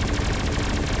mean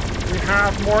we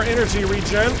have more energy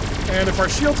regen, and if our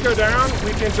shields go down,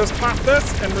 we can just pop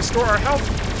this and restore our health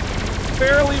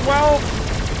fairly well.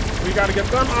 We gotta get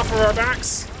them off of our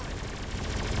backs.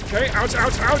 Okay, ouch,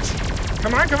 ouch, ouch.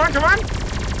 Come on, come on, come on.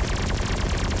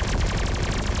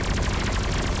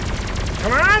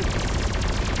 Come on!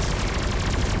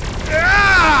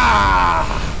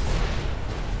 Yeah!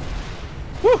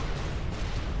 Woo!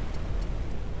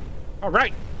 All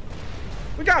right,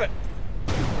 we got it.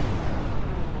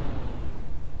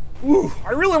 Ooh, I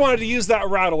really wanted to use that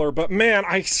rattler, but man,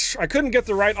 I couldn't get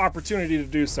the right opportunity to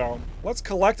do so. Let's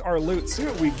collect our loot, see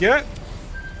what we get.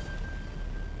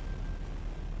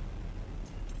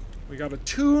 We got a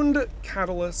tuned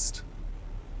catalyst.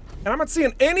 And I'm not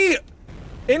seeing any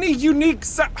unique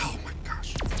set. Oh my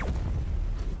gosh.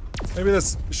 Maybe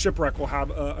this shipwreck will have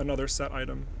another set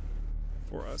item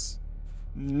for us.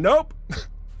 Nope.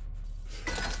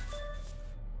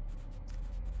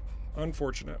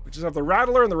 Unfortunate. We just have the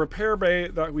rattler and the repair bay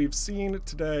that we've seen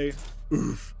today.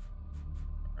 Oof.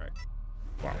 All right.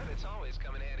 Wow. It's always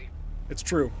come in handy. It's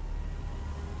true.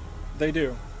 They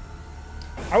do.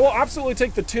 I will absolutely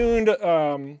take the tuned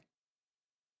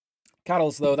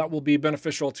catalyst, though. That will be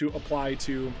beneficial to apply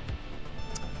to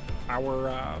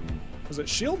our, was it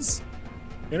shields?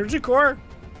 Energy core?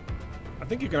 I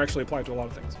think you can actually apply it to a lot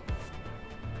of things.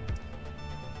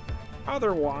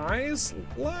 Otherwise,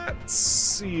 let's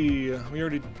see. We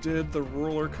already did the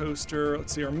roller coaster.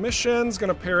 Let's see, our mission's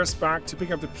gonna pair us back to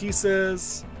picking up the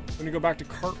pieces. We're gonna go back to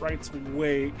Cartwright's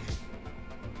Wake.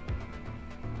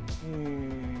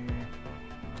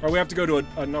 Or we have to go to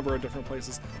a number of different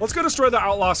places. Let's go destroy the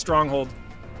Outlaw Stronghold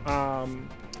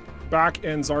back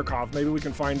in Zarkov. Maybe we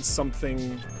can find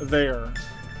something there,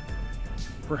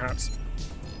 perhaps.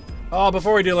 Oh,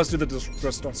 before we do, let's do the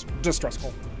distress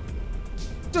call.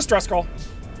 Distress call.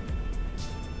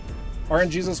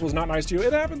 RNGesus was not nice to you.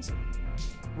 It happens.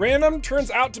 Random turns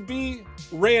out to be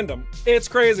random. It's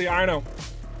crazy, I know.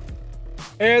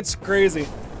 It's crazy.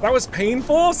 That was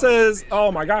painful, says,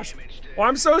 oh my gosh. Well,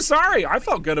 I'm so sorry. I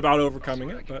felt good about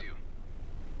overcoming it, but.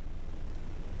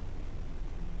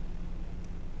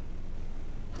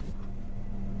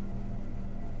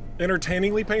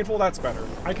 Entertainingly painful, that's better.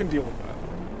 I can deal with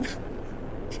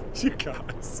that. You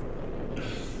guys.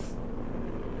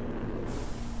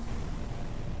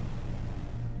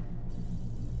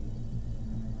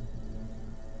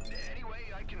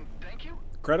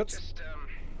 Credits? Just,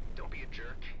 don't be a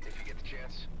jerk if you get the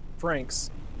chance.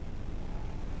 Franks.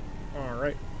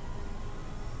 Alright.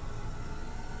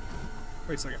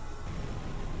 Wait a second.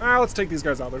 Let's take these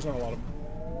guys out. There's not a lot of them.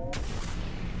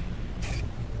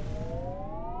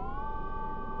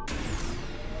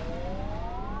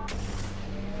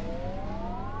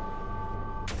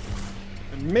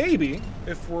 And maybe,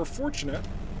 if we're fortunate,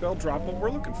 they'll drop what we're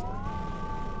looking for.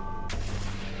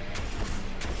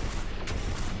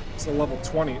 It's a level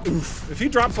 20. Oof. If he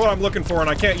drops what I'm looking for and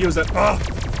I can't use it, ugh.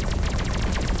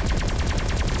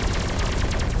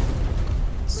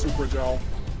 Super gel.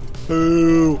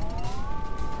 Boo.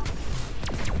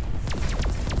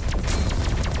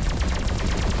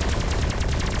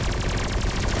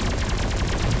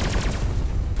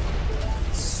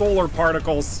 Solar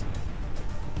particles.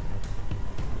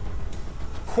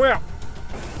 Quip.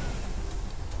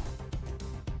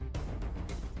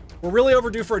 We're really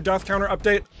overdue for a death counter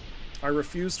update. I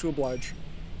refuse to oblige.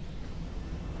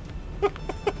 I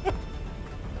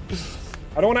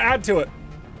don't want to add to it.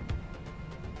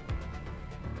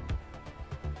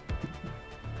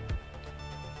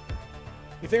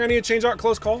 You think I need to change out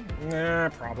close call? Nah,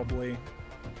 probably.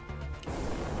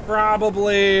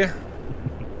 Probably. I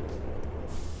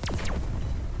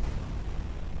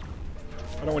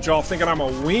don't want y'all thinking I'm a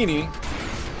weenie.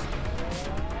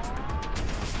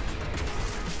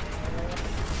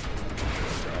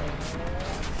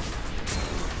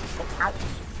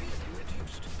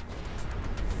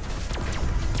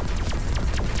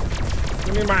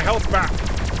 Give me my health back.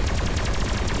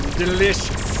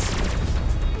 Delicious.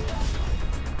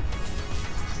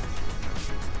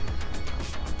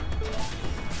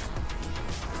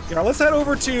 Yeah, let's head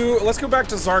over to, let's go back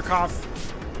to Zarkov.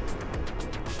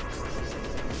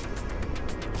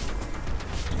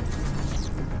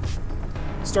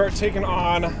 Start taking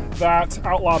on that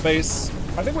outlaw base.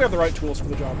 I think we have the right tools for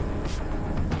the job.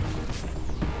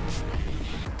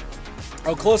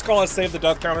 Oh, close call has saved the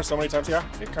death counter so many times. Yeah,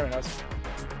 it kind of has.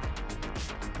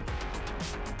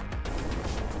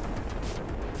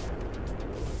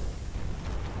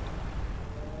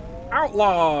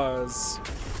 Outlaws.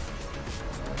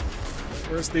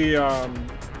 Where's the,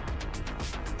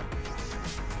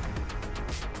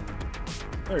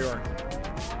 there you are.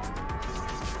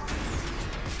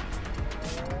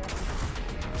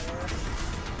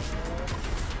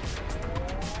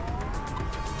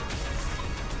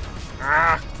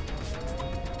 Ah!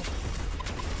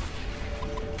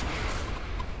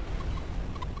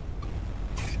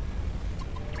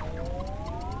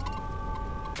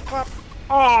 Pop.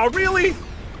 Oh, really?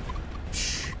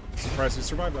 Surprised you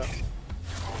survived that.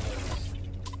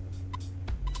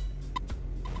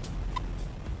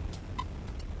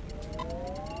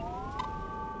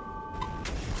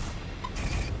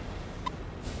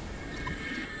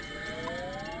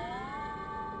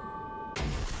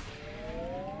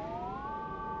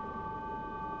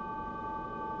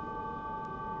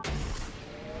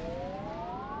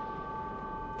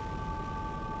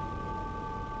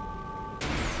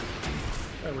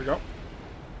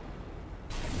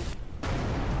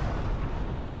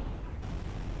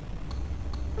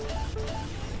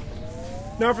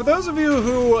 Now, for those of you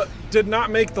who did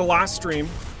not make the last stream,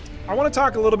 I want to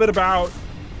talk a little bit about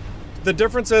the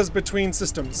differences between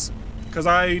systems, because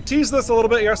I teased this a little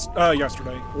bit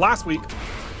last week.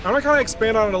 I'm gonna kind of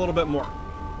expand on it a little bit more.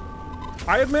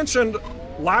 I had mentioned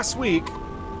last week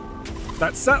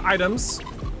that set items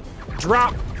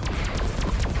drop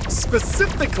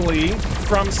specifically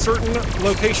from certain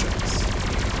locations.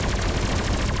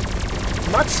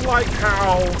 Much like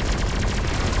how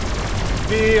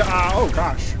the, oh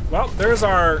gosh. Well, there's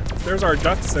our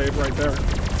death save right there.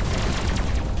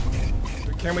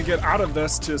 Can we get out of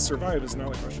this to survive is now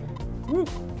the question. Woo.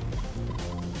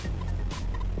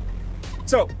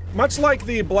 So, much like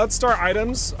the Bloodstar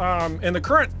items in the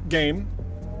current game,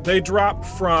 they drop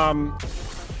from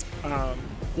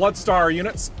Bloodstar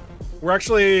units. We're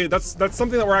actually, that's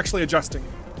something that we're actually adjusting.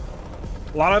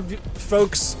 A lot of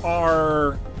folks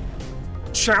are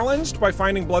challenged by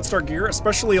finding Bloodstar gear,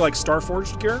 especially like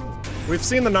Starforged gear. We've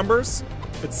seen the numbers,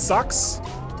 it sucks,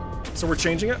 so we're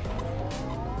changing it.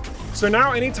 So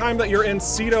now anytime that you're in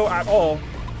Cedo at all,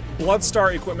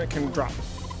 Bloodstar equipment can drop.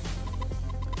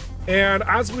 And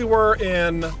as we were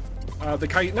in the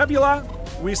Kite Nebula,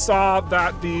 we saw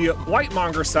that the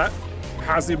Blightmonger set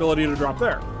has the ability to drop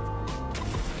there.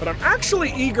 But I'm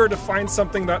actually eager to find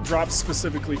something that drops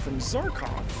specifically from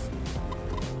Zarkov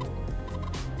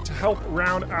to help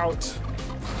round out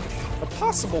a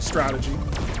possible strategy.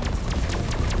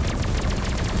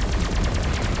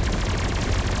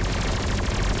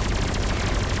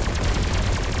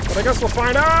 But I guess we'll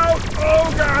find out.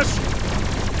 Oh gosh.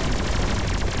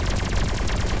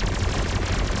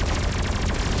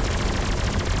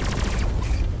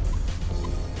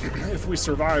 If we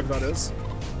survive, that is.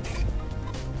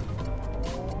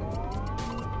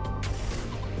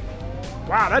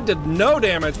 Wow, that did no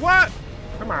damage. What?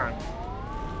 Come on.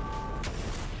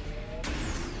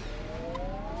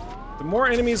 The more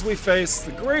enemies we face,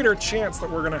 the greater chance that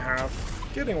we're gonna have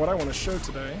getting what I want to show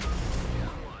today.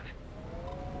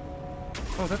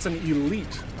 Oh, that's an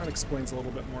elite. That explains a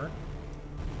little bit more.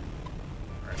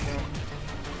 Alright, well,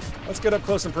 let's get up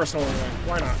close and personal anyway.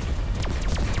 Why not?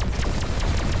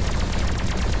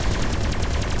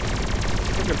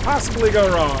 What could possibly go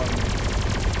wrong?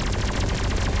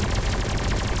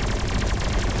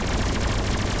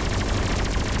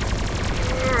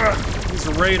 Ugh, these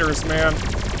raiders, man.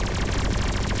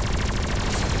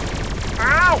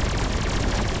 Ow!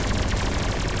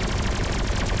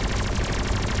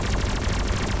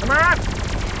 Come on!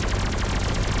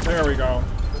 There we go.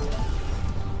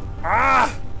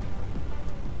 Ah!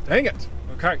 Dang it.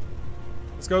 Okay.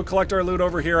 Let's go collect our loot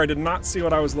over here. I did not see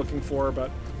what I was looking for,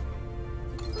 but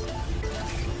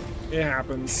it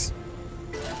happens.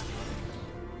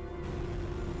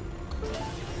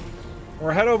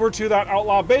 We'll head over to that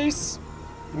outlaw base.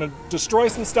 I'm gonna destroy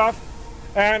some stuff.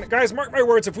 And guys, mark my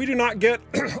words, if we do not get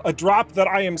a drop that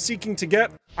I am seeking to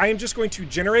get, I am just going to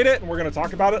generate it, and we're gonna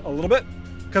talk about it a little bit,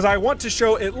 because I want to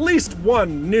show at least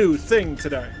one new thing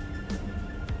today.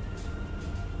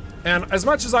 And as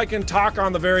much as I can talk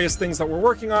on the various things that we're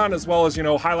working on, as well as, you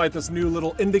know, highlight this new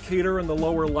little indicator in the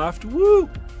lower left, woo,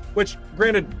 which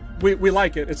granted, we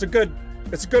like it. It's a good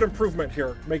improvement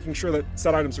here, making sure that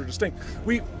set items are distinct.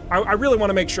 I really want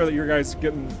to make sure that you guys are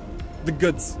getting the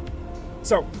goods.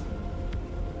 So,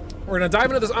 we're gonna dive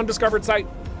into this undiscovered site,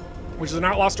 which is an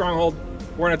outlaw stronghold.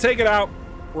 We're gonna take it out.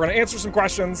 We're gonna answer some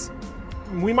questions.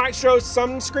 We might show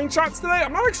some screenshots today.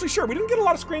 I'm not actually sure. We didn't get a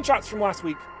lot of screenshots from last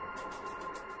week.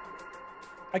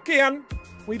 I can.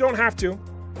 We don't have to.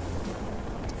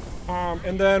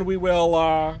 And then we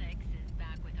will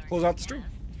close out the stream.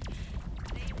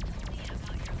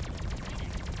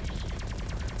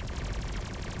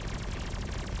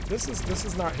 This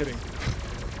is not hitting.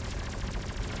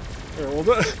 Here,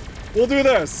 we'll do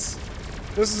this.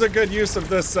 This is a good use of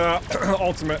this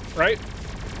ultimate, right?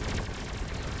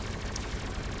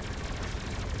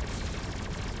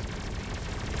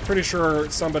 Pretty sure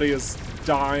somebody is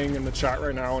dying in the chat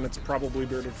right now, and it's probably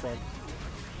Bearded Front.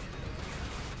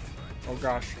 Oh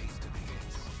gosh.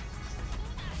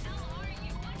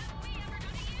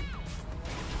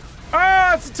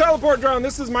 Ah, it's a teleport drone.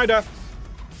 This is my death.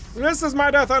 This is my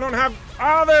death. I don't have.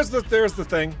 Ah, there's the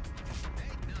thing.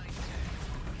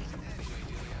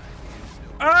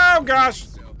 Oh gosh.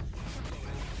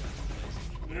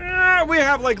 Ah, we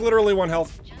have like literally 1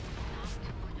 health.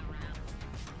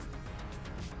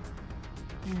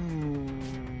 I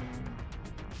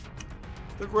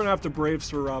think we're gonna have to brave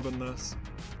Sir Robin this.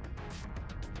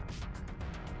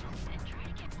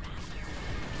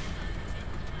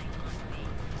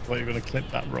 I thought you were gonna clip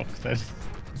that rock then.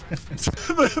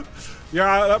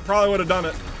 Yeah, that probably would have done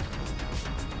it.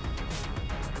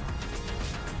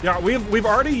 Yeah, we've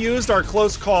already used our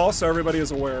close call, so everybody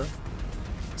is aware.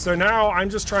 So now I'm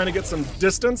just trying to get some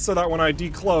distance so that when I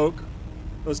decloak,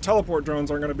 those teleport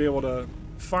drones aren't going to be able to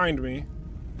find me.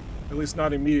 At least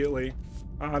not immediately.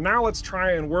 Now let's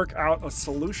try and work out a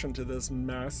solution to this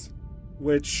mess,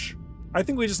 which I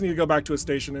think we just need to go back to a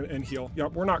station and heal.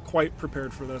 Yep, we're not quite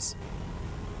prepared for this.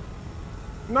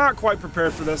 Not quite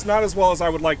prepared for this. Not as well as I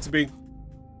would like to be.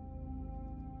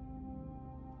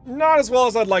 Not as well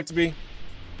as I'd like to be.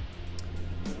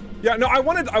 Yeah, no, I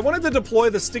wanted to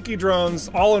deploy the sticky drones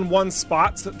all in one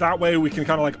spot, so that way we can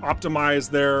kind of like optimize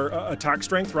their attack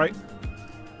strength, right?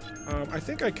 I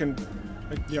think I can,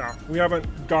 yeah, we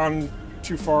haven't gone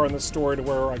too far in the story to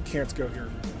where I can't go here,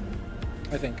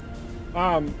 I think.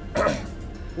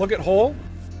 Look at hole.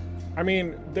 I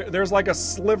mean, there's like a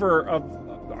sliver of,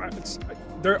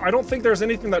 I don't think there's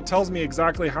anything that tells me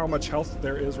exactly how much health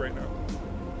there is right now.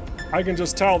 I can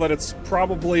just tell that it's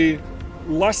probably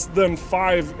less than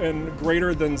 5 and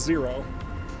greater than 0.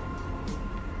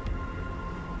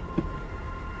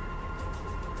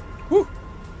 Whew.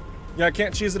 Yeah, I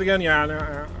can't cheese it again. Yeah,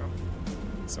 no.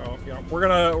 So yeah, we're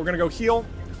gonna go heal.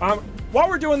 While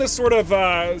we're doing this sort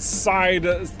of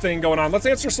side thing going on, let's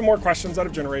answer some more questions that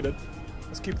have generated.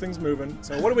 Let's keep things moving.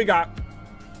 So what do we got?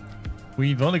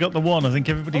 We've only got the one. I think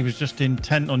everybody was just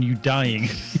intent on you dying.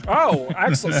 Oh,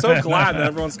 excellent. So glad that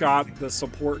everyone's got the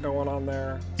support going on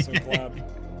there. So glad.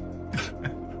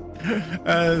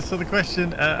 So the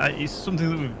question is something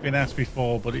that we've been asked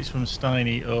before, but it's from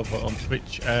Steiny over on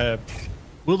Twitch.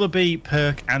 Will there be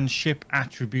perk and ship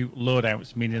attribute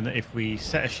loadouts, meaning that if we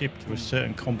set a ship to a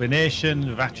certain combination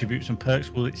of attributes and perks,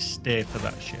 will it stay for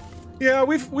that ship? Yeah,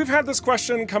 we've had this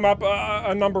question come up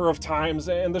a number of times,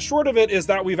 and the short of it is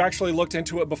that we've actually looked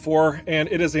into it before, and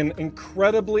it is an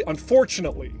incredibly,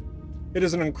 unfortunately, it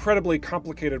is an incredibly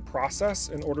complicated process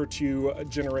in order to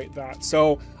generate that.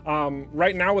 So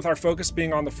right now, with our focus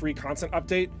being on the free content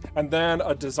update, and then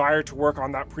a desire to work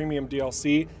on that premium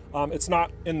DLC, it's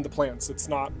not in the plans, it's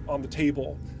not on the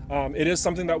table. It is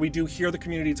something that we do hear the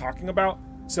community talking about.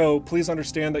 So please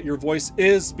understand that your voice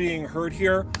is being heard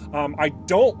here. I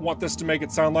don't want this to make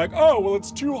it sound like, oh, well,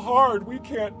 it's too hard, we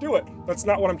can't do it. That's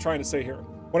not what I'm trying to say here.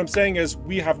 What I'm saying is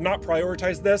we have not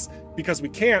prioritized this because we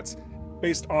can't,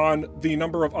 based on the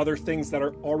number of other things that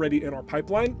are already in our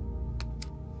pipeline.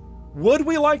 Would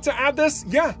we like to add this?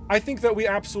 Yeah, I think that we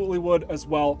absolutely would as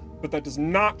well, but that does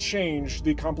not change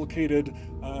the complicated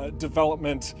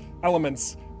development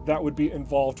elements that would be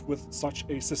involved with such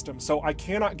a system. So I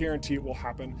cannot guarantee it will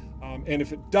happen. And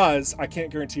if it does, I can't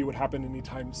guarantee it would happen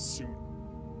anytime soon.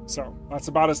 So that's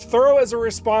about as thorough as a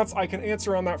response I can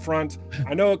answer on that front.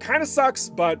 I know it kind of sucks,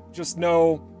 but just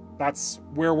know that's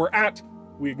where we're at.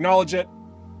 We acknowledge it.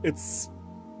 It's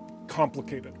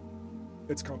complicated.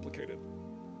 It's complicated.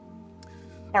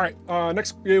 All right,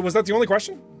 next, was that the only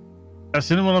question? That's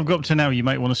the only one I've got up to now. You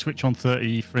might want to switch on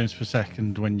 30 frames per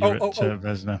second when you're at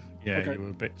Vesna. Yeah, okay. You were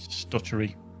a bit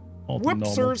stuttery.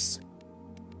 Whoopsers.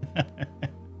 All right.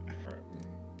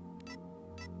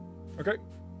 Okay,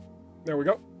 there we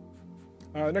go.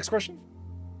 Next question.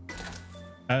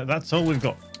 That's all we've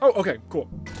got. Oh, okay, cool.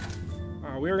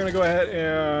 We are going to go ahead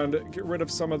and get rid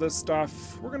of some of this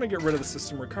stuff. We're going to get rid of the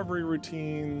system recovery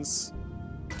routines.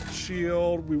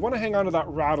 Shield. We want to hang on to that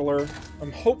rattler.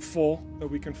 I'm hopeful that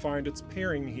we can find its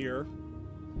pairing here.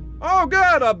 Oh,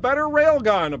 good! A better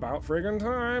railgun. About friggin'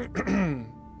 time.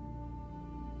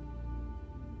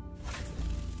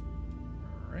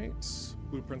 Alright.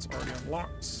 Blueprint's already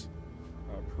unlocked.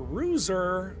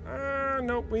 Peruser.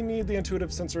 Nope, we need the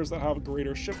intuitive sensors that have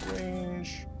greater ship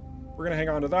range. We're gonna hang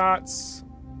on to that.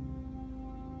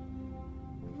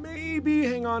 Maybe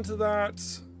hang on to that.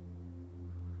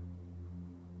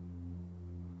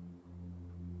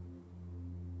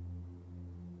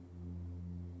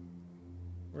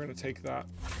 We're gonna take that.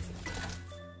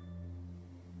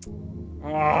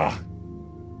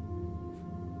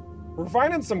 We're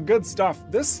finding some good stuff.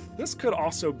 This could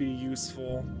also be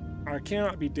useful. I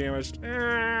cannot be damaged.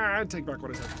 I'd take back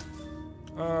what I said.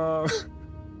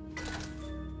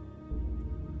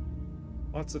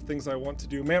 Lots of things I want to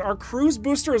do. Man, our cruise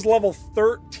booster is level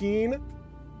 13.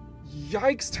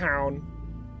 Yikes town.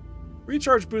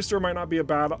 Recharge booster might not be a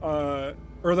bad,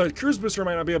 or the cruise booster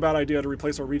might not be a bad idea to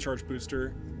replace our recharge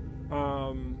booster.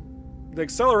 The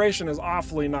acceleration is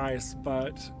awfully nice,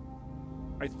 but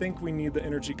I think we need the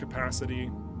energy capacity.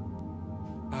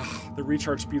 The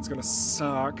recharge speed's gonna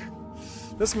suck.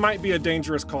 This might be a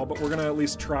dangerous call, but we're gonna at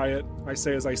least try it. I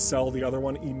say as I sell the other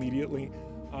one immediately.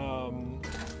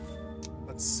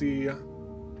 Let's see.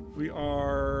 We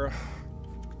are...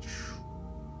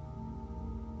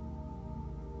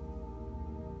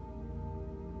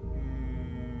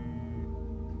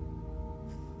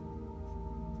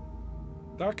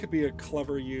 That could be a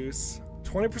clever use.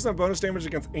 20% bonus damage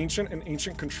against ancient and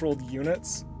ancient controlled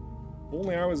units. If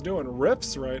only I was doing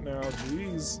rips right now.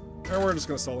 Jeez. And we're just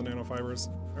gonna sell the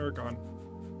nanofibers. They're gone.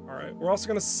 All right. We're also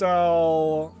gonna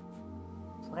sell.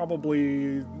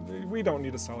 Probably. We don't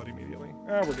need to sell it immediately.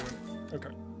 We're doing it.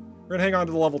 Okay. We're gonna hang on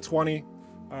to the level 20,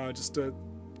 just to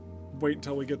wait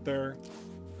until we get there.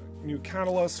 New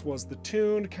catalyst was the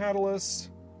tuned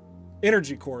catalyst.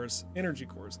 Energy cores. Energy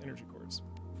cores. Energy cores.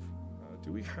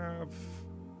 Do we have...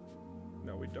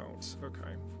 No, we don't.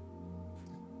 Okay.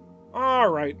 All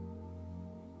right.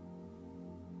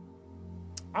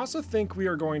 I also think we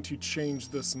are going to change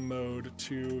this mode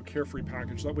to carefree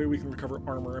package. That way we can recover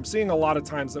armor. I'm seeing a lot of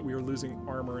times that we are losing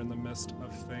armor in the midst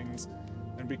of things.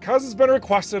 And because it's been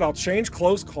requested, I'll change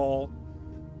close call.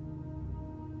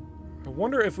 I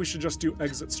wonder if we should just do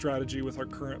exit strategy with our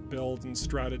current build and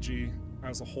strategy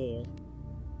as a whole.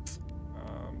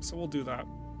 So we'll do that.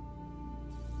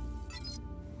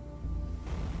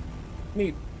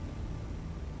 Neat.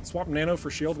 Swap nano for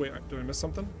shield. Wait, did I miss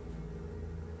something?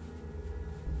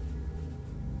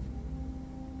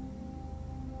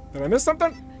 Did I miss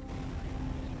something?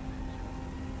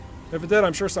 If it did,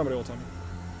 I'm sure somebody will tell me.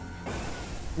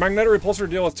 Magnetic repulsor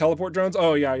deal with teleport drones?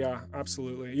 Oh yeah,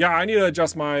 absolutely. Yeah, I need to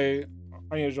adjust my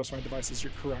devices.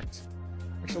 You're correct.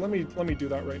 Actually, let me do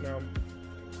that right now.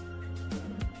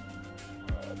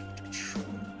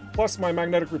 Plus, my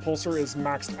magnetic repulsor is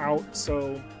maxed out,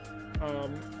 so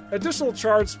additional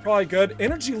charge is probably good.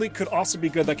 Energy leak could also be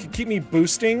good. That could keep me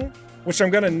boosting, which I'm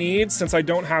gonna need since I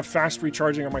don't have fast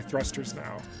recharging on my thrusters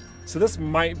now. So this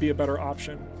might be a better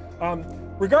option.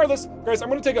 Regardless, guys, I'm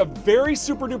gonna take a very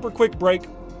super duper quick break.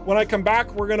 When I come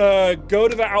back, we're gonna go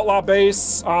to the outlaw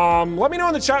base. Let me know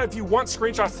in the chat if you want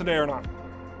screenshots today or not.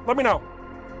 Let me know.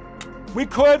 We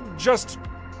could just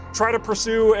try to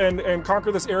pursue and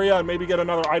conquer this area and maybe get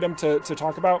another item to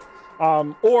talk about.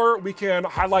 Or we can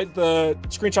highlight the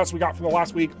screenshots we got from the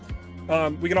last week.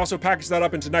 We can also package that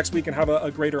up into next week and have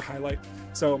a greater highlight.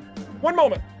 So, one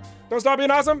moment. Don't stop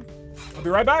being awesome. I'll be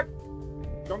right back.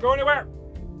 Don't go anywhere.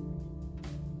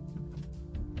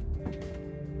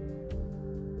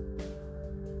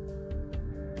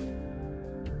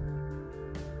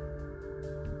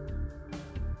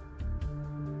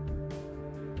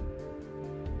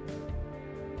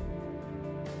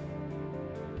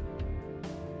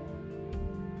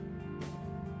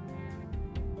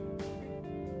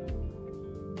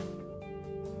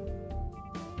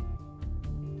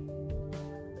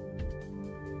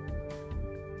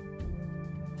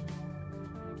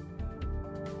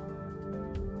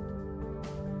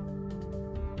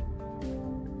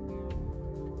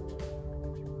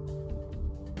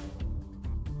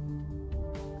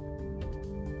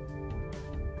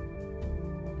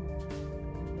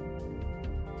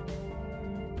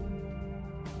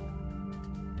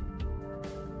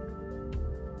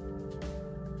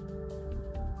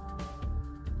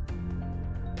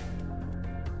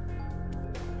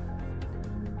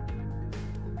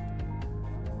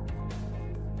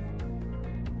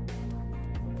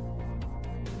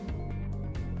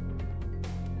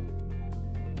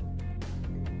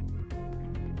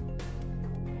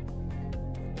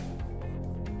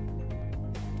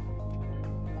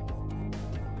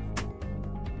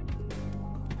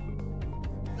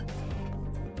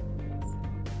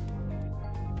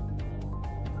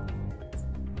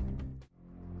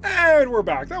 And we're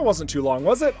back. That wasn't too long,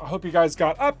 was it? I hope you guys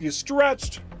got up, you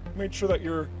stretched, made sure that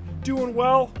you're doing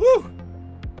well. Whew.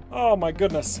 Oh my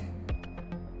goodness.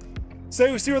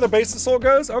 So we see where the base assault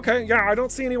goes? Okay, yeah, I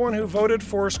don't see anyone who voted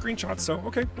for screenshots, so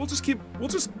okay, we'll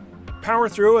just power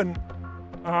through and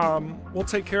we'll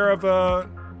take care of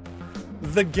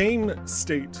the game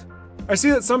state. I see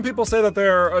that some people say that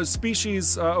their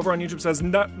species over on YouTube says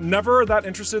never that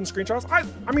interested in screenshots.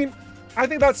 I mean, I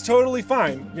think that's totally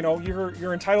fine. You know,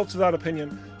 you're entitled to that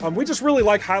opinion. We just really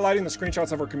like highlighting the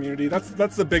screenshots of our community.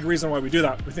 That's the big reason why we do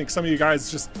that. We think some of you guys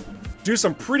just do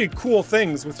some pretty cool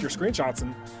things with your screenshots,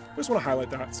 and we just want to highlight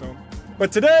that. So,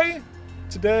 but today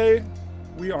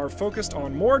we are focused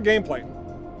on more gameplay.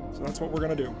 So that's what we're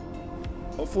gonna do.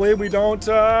 Hopefully we don't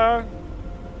die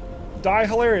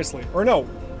hilariously, or no.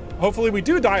 Hopefully we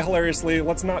do die hilariously.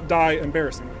 Let's not die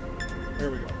embarrassingly.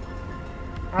 There we go.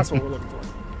 That's what we're looking for.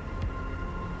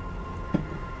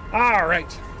 All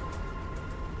right.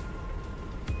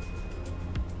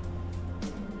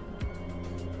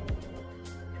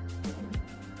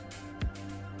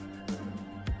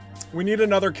 We need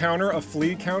another counter, a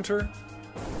flea counter.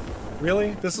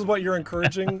 Really? This is what you're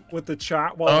encouraging with the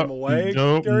chat while I'm away?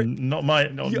 No, Gary? not my.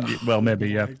 Not, well, maybe,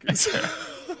 yeah.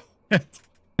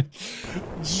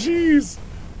 Jeez.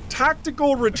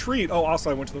 Tactical retreat. Oh,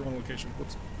 also I went to the wrong location.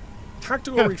 Whoops.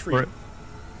 Tactical retreat.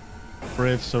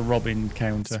 Brave Sir Robin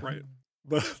counter. That's right.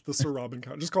 The Sir Robin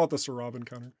counter. Just call it the Sir Robin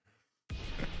counter.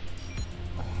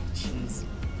 Oh, jeez.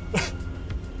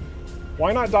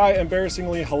 Why not die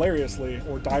embarrassingly, hilariously,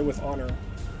 or die with honor?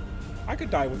 I could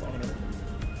die with honor.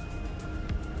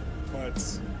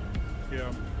 But,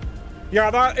 yeah.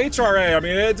 Yeah, that HRA, I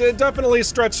mean, it definitely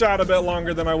stretched out a bit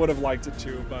longer than I would have liked it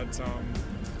to, but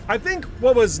I think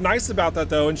what was nice about that,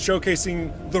 though, and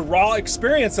showcasing the raw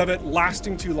experience of it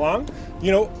lasting too long,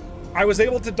 you know, I was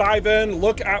able to dive in,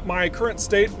 look at my current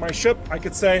state, my ship. I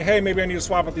could say, hey, maybe I need to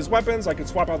swap out these weapons. I could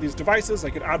swap out these devices.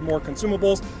 I could add more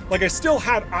consumables. Like, I still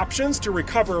had options to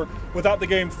recover without the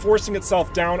game forcing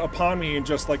itself down upon me and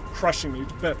just like crushing me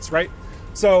to bits, right?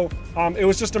 So it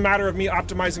was just a matter of me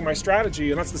optimizing my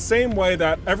strategy, and that's the same way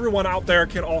that everyone out there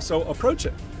can also approach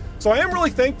it. So I am really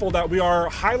thankful that we are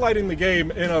highlighting the game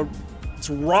in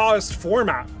its rawest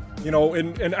format, you know,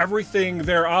 in everything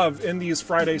thereof in these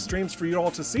Friday streams for you all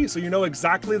to see, so you know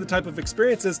exactly the type of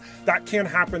experiences that can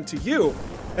happen to you.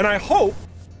 And I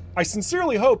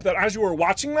sincerely hope that as you are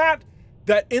watching that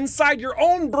inside your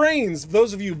own brains,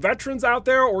 those of you veterans out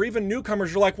there or even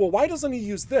newcomers, you're like, well, why doesn't he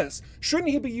use this? Shouldn't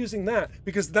he be using that?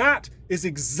 Because that is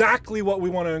exactly what we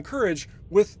want to encourage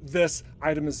with this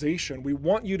itemization. We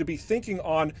want you to be thinking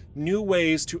on new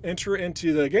ways to enter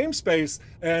into the game space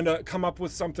and come up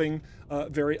with something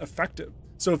very effective.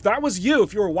 So if that was you,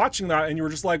 if you were watching that and you were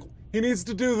just like, he needs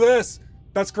to do this,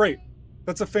 that's great.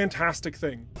 That's a fantastic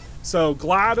thing. So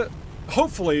glad.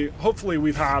 Hopefully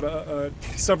we've had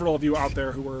several of you out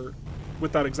there who were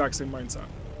with that exact same mindset.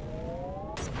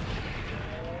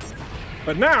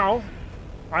 But now,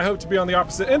 I hope to be on the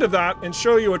opposite end of that and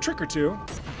show you a trick or two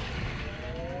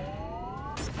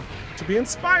to be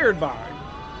inspired by,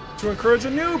 to encourage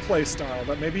a new play style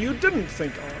that maybe you didn't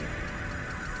think on.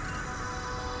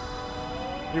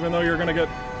 Even though you're gonna get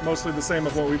mostly the same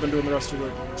of what we've been doing the rest of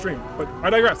the stream. But I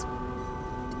digress.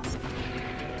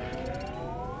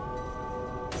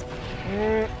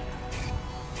 I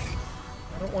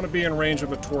don't want to be in range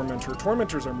of a Tormentor.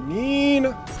 Tormentors are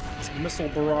mean. It's missile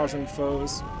barraging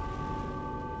foes.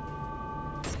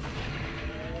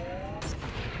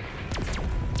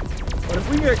 But if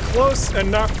we get close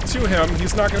enough to him,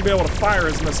 he's not going to be able to fire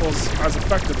his missiles as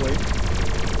effectively.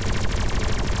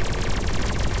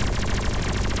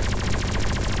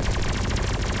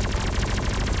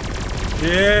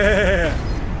 Yeah!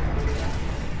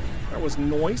 That was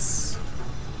nice.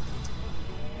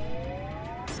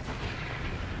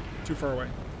 Too far away.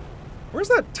 Where's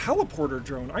that teleporter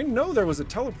drone? I know there was a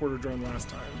teleporter drone last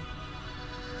time.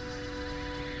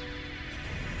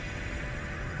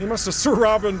 He must have Sir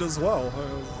Robin'd as well.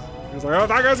 He was like, oh,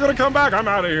 that guy's gonna come back. I'm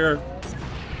out of here.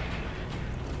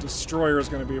 The destroyer is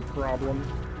gonna be a problem.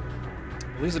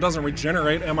 At least it doesn't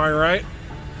regenerate, am I right?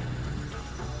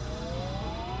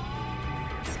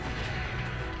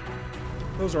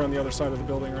 Those are on the other side of the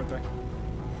building, aren't they?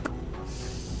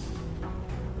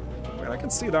 Wait, I can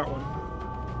see that one.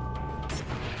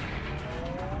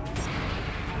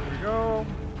 There we go.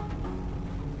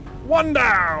 One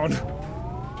down!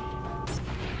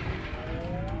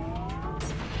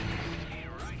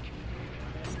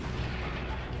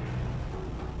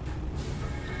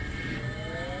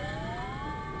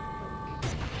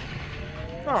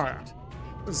 Alright.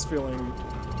 This is feeling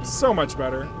so much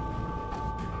better.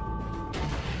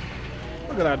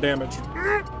 Look at that damage.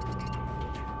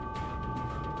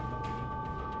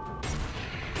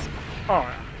 Oh,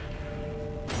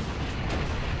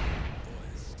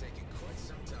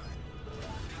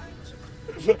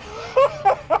 yeah.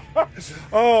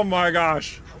 Oh my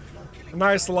gosh.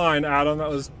 Nice line, Adam. That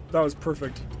was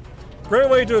perfect. Great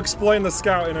way to explain the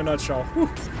scout in a nutshell. Whew.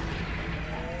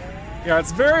 Yeah,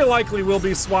 it's very likely we'll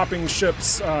be swapping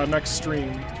ships next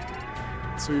stream,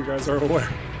 so you guys are aware.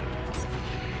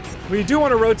 We do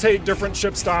want to rotate different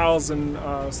ship styles and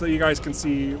so that you guys can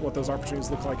see what those opportunities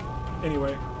look like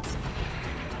anyway.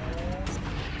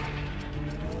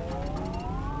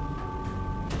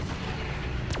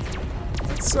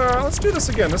 Let's do this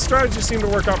again. This strategy seemed to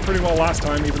work out pretty well last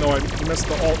time, even though I missed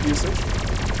the alt usage.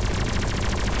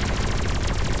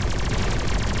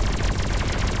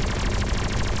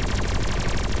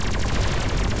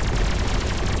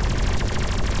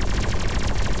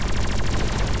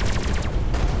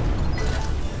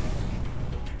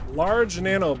 Large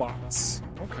nanobots.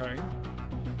 Okay.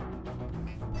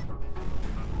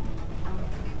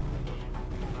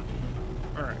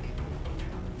 Alright.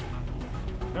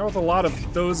 Now with a lot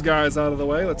of those guys out of the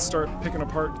way, let's start picking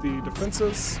apart the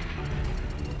defenses.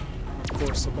 Of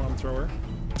course, a bomb thrower.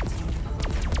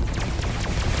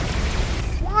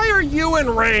 Why are are you in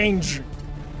range?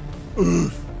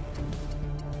 Oof.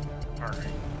 All right.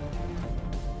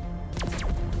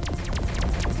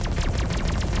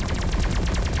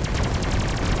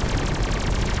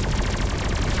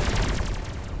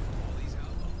 All these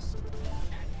outlaws.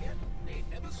 And yet, they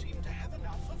never seem to have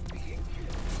enough of being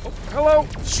killed. Oh, hello.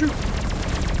 Shoot.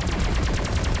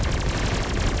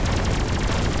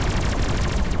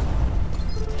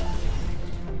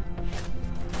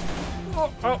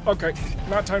 Oh, okay.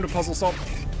 Not time to puzzle solve.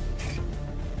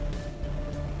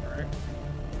 All right.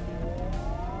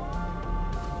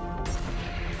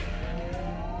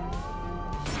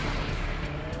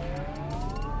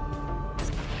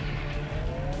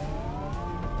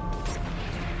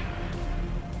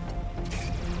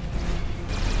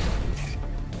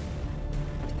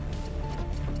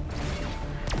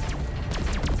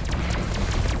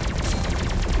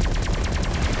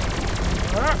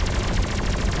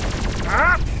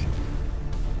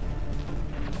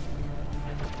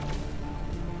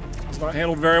 Not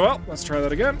handled very well. Let's try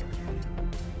that again.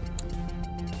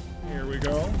 Here we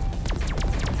go.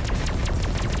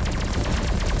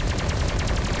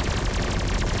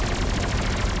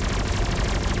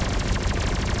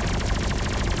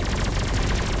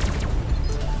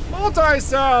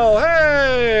 Multi-cell!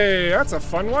 Hey! That's a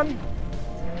fun one.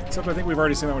 Except I think we've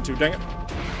already seen that one too. Dang it.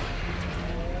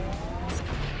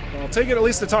 Well, I'll take it at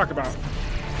least to talk about.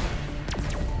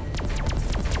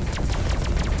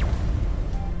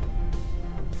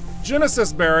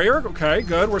 Genesis barrier. Okay,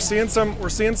 good. We're seeing some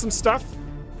stuff.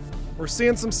 We're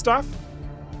seeing some stuff.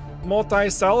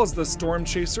 Multi-cell is the storm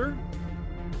chaser.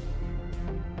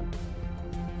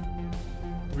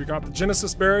 We got the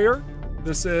Genesis barrier.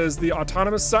 This is the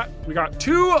autonomous set. We got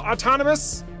 2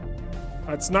 autonomous.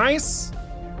 That's nice.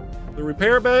 The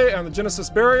repair bay and the Genesis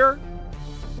barrier.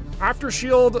 After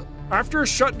shield, after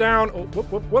shutdown. Oh,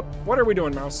 whoop, whoop, whoop. What are we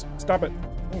doing, mouse? Stop it.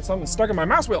 I think something's stuck in my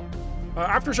mouse wheel.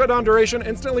 After shutdown duration,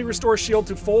 instantly restores shield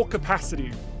to full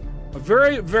capacity. A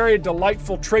very, very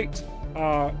delightful trait,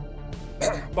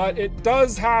 but it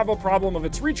does have a problem of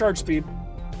its recharge speed.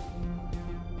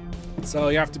 So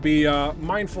you have to be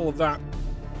mindful of that.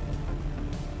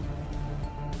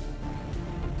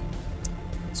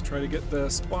 Let's try to get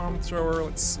this bomb thrower.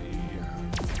 Let's see.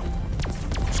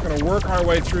 Just gonna work our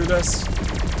way through this.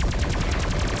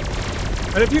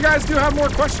 And if you guys do have more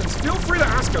questions, feel free to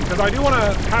ask them, because I do want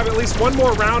to have at least one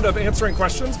more round of answering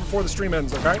questions before the stream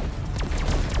ends, okay?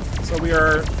 So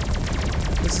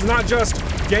this is not just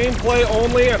gameplay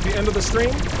only at the end of the stream.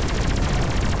 I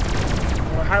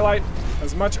want to highlight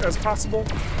as much as possible.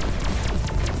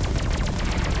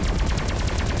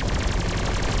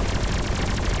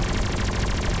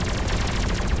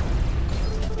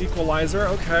 Equalizer,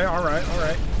 okay, all right, all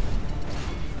right.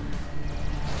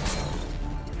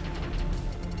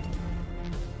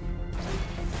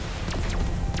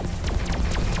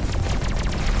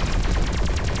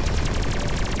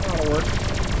 Work.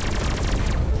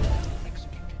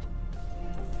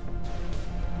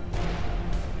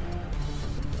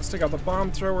 Let's take out the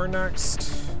bomb thrower next.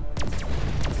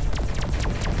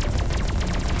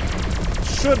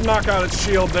 Should knock out its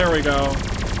shield. There we go.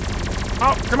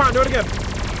 Oh, come on, do it again.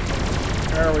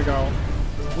 There we go.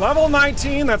 Level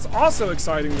 19. That's also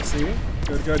exciting to see.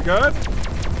 Good, good, good.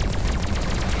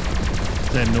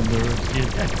 The number of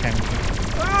shields.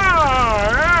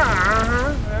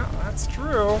 Yeah, that's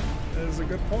true. That is a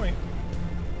good point.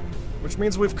 Which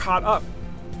means we've caught up.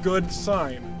 Good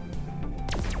sign.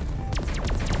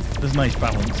 There's nice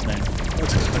balance now.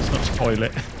 Let's not spoil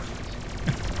it.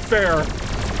 Fair.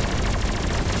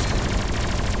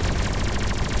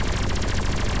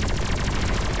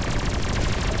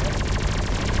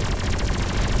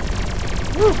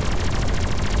 Woo!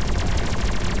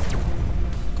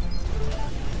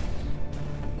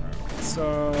 Let's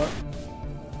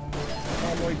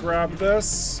probably grab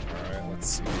this. Alright, let's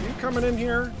see. Are you coming in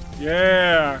here?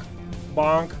 Yeah!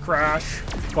 Bonk, crash,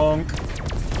 bonk.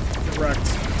 Get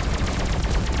wrecked.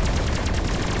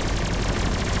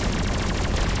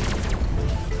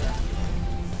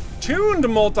 Tuned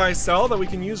multi-cell that we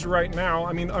can use right now.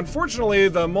 I mean, unfortunately,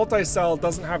 the multi-cell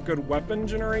doesn't have good weapon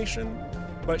generation,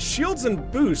 but shields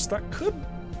and boosts, that could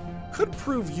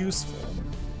prove useful.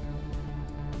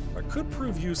 That could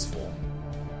prove useful.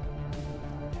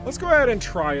 Let's go ahead and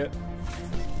try it.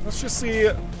 Let's just see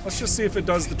if it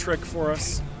does the trick for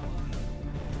us.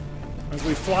 As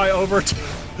we fly over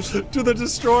to the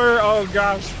destroyer. Oh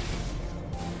gosh.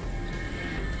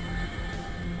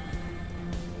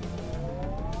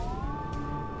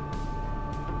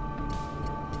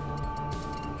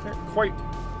 Can't quite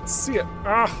see it.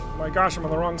 Ah, my gosh, I'm on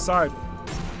the wrong side.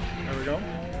 There we go.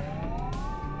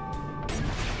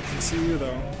 see you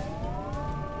though.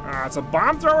 Ah, it's a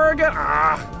bomb thrower again.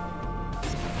 Ah.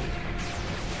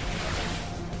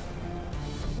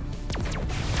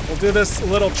 We'll do this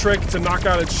little trick to knock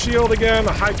out its shield again.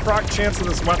 A high proc chance of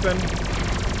this weapon.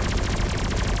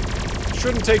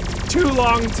 Shouldn't take too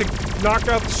long to knock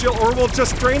out the shield, or we'll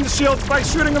just drain the shields by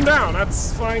shooting them down.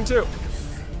 That's fine too.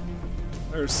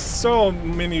 There's so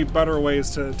many better ways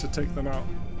to take them out,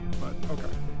 but okay.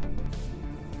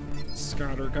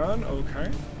 Scatter gun, okay.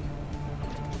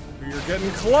 You're getting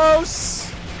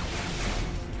close.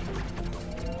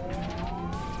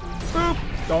 Boop,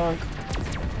 donk.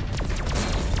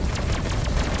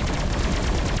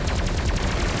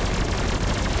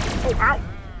 Oh, ow!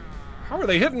 How are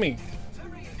they hitting me?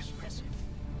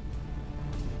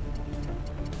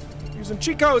 Using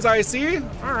cheat codes, I see.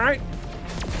 All right.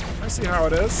 I see how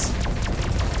it is.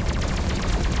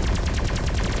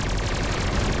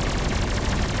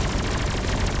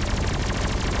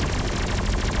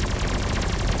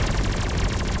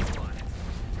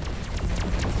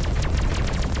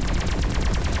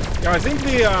 Yeah, I think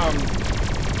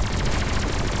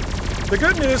the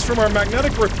good news from our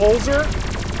magnetic repulsor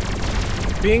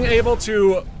being able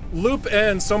to loop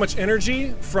in so much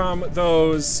energy from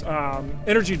those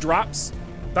energy drops,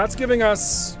 that's giving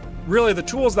us really the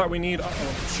tools that we need.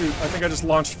 Uh-oh, shoot, I think I just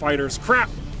launched fighters. Crap!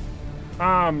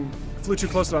 Flew too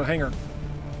close to the hangar.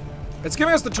 It's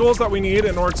giving us the tools that we need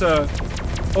in order to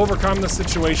overcome this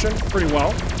situation pretty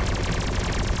well.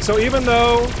 So even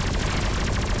though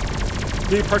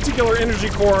the particular energy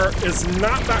core is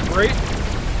not that great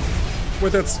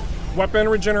with its weapon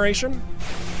regeneration,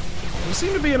 we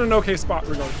seem to be in an okay spot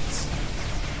regardless.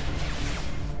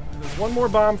 There's one more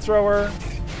bomb thrower.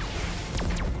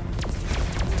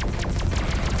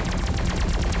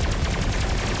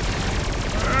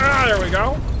 Ah, there we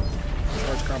go.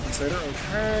 Charge compensator,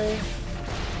 okay.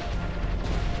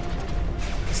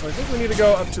 So I think we need to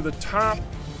go up to the top.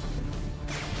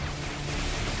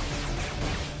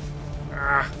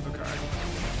 Ah, okay.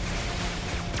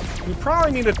 We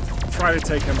probably need to try to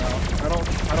take him out. I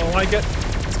don't like it.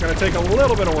 It's gonna take a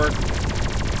little bit of work. I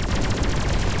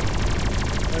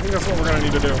think that's what we're gonna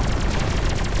need to do.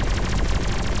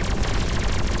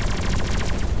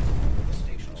 The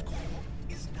station's core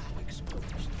is now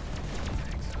exposed.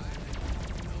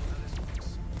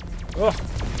 Ugh.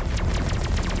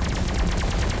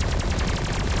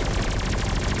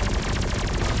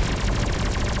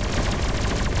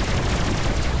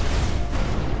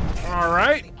 All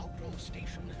right. The outlaw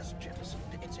station has jettisoned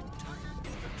its entire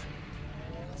inventory.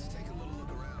 Let's take a little look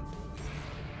around for what we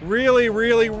need. Really,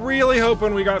 really, really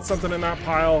hoping we got something in that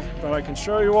pile that I can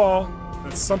show you all.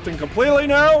 That's something completely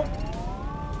new.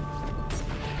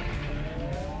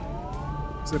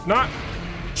 So if not,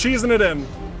 cheesing it in.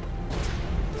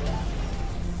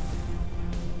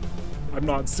 I'm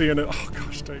not seeing it. Oh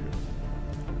gosh, dang it.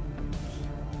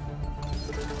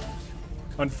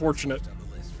 Unfortunate. On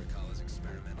the list for Kala's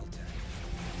experimental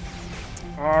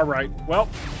tech. All right, well.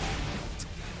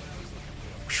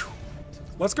 Whew.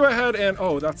 Let's go ahead and,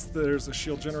 oh, there's a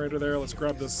shield generator there. Let's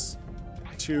grab this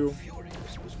too.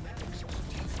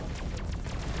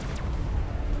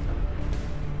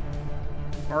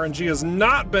 RNG has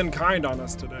not been kind on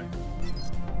us today.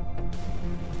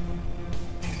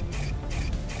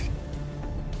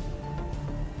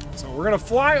 So we're gonna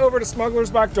fly over to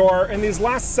Smuggler's Back Door. In these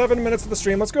last 7 minutes of the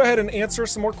stream, let's go ahead and answer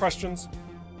some more questions.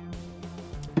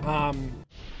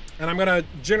 And I'm gonna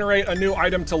generate a new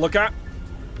item to look at,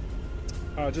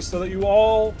 just so that you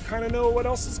all kind of know what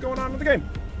else is going on in the game.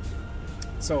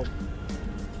 So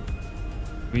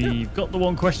we've got the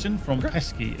one question from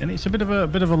Pesky, and it's a bit of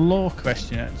a lore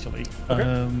question actually.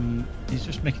 Okay. He's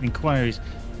just making inquiries.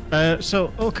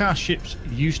 So OCAR ships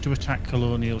used to attack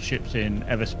colonial ships in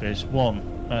Everspace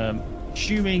 1.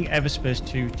 Assuming Everspace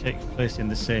 2 takes place in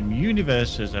the same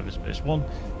universe as Everspace 1,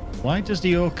 why does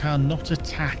the OCAR not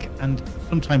attack and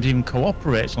sometimes even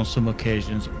cooperates on some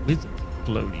occasions with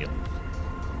colonial?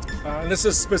 And this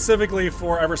is specifically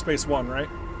for Everspace 1, right?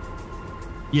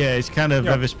 Yeah, it's kind of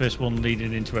Yeah. Everspace 1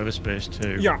 leading into Everspace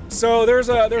 2. Yeah, so there's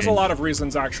a lot of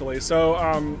reasons actually. So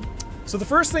so the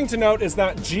first thing to note is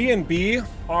that G and B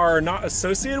are not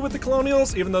associated with the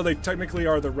Colonials, even though they technically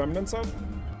are the remnants of.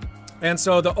 And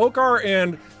so the OCAR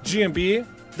and G and B,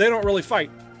 they don't really fight.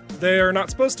 They are not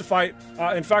supposed to fight.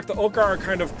 In fact, the OCAR are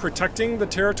kind of protecting the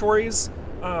territories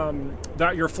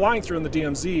that you're flying through in the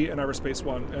DMZ in Everspace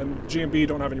 1, and G and B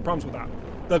don't have any problems with that.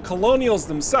 The Colonials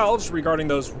themselves, regarding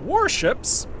those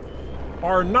warships,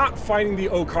 are not fighting the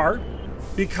OCAR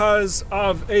because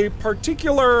of a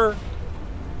particular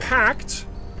pact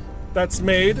that's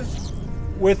made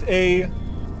with a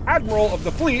admiral of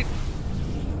the fleet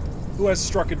who has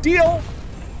struck a deal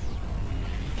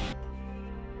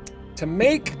to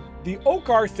make the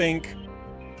Okar think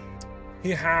he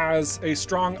has a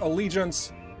strong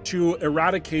allegiance to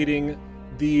eradicating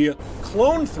the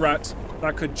clone threat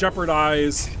that could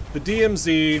jeopardize the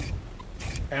DMZ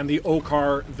and the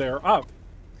Okar thereof,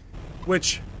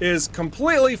 which is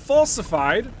completely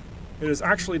falsified. It is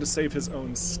actually to save his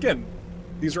own skin.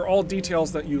 These are all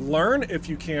details that you learn if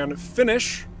you can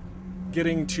finish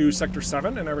getting to Sector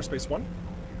 7 in Everspace 1.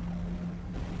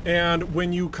 And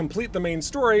when you complete the main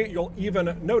story, you'll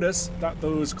even notice that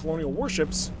those colonial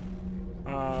warships,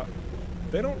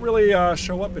 they don't really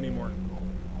show up anymore,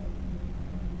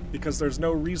 because there's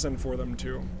no reason for them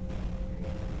to.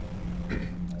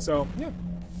 So, yeah,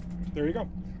 there you go.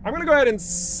 I'm gonna go ahead and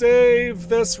save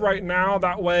this right now.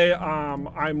 That way,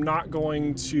 I'm not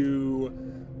going to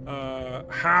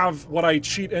have what I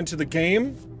cheat into the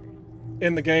game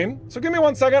in the game. So give me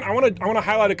 1 second. I wanna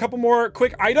highlight a couple more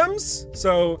quick items.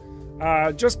 So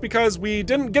just because we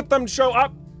didn't get them to show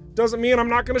up doesn't mean I'm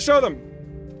not gonna show them.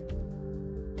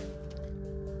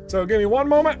 So give me 1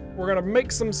 moment. We're gonna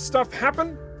make some stuff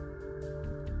happen.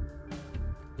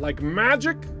 Like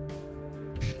magic.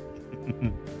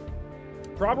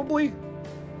 Probably.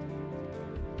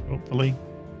 Hopefully.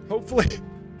 Hopefully.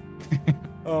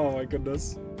 Oh my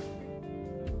goodness.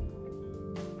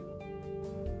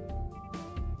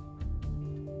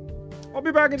 I'll be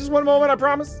back in just 1 moment, I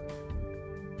promise.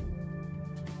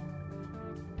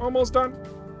 Almost done.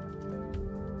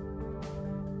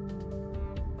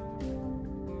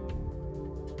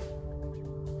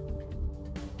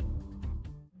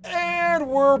 And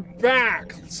we're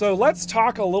back. So let's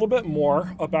talk a little bit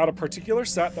more about a particular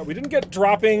set that we didn't get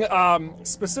dropping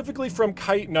specifically from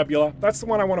Kite Nebula. That's the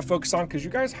one I want to focus on because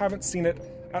you guys haven't seen it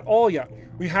at all yet.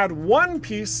 We had one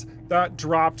piece that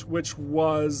dropped, which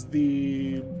was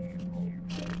the...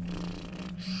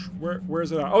 Where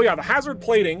is it at? Oh yeah, the hazard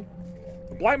plating.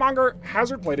 The Blightmonger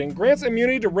hazard plating grants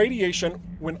immunity to radiation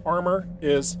when armor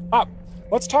is up.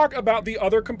 Let's talk about the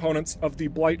other components of the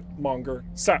Blightmonger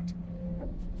set.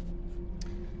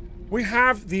 We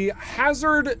have the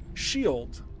hazard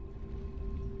shield.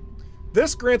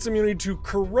 This grants immunity to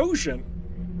corrosion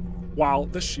while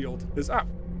the shield is up.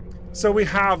 So we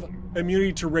have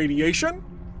immunity to radiation.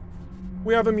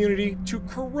 We have immunity to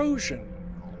corrosion.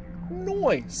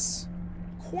 Noise.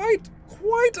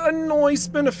 Quite a noise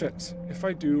benefit, if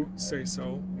I do say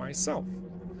so myself.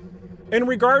 In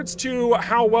regards to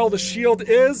how well the shield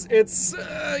is, it's,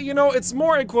 you know, it's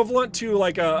more equivalent to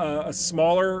like a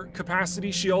smaller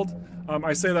capacity shield.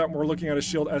 I say that when we're looking at a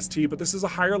shield ST, but this is a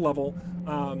higher level.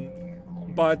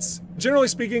 But generally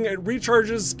speaking, it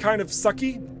recharges kind of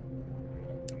sucky.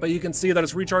 But you can see that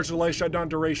its recharge delay, shutdown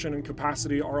duration, and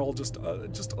capacity are all just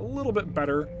a little bit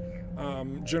better,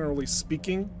 generally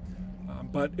speaking.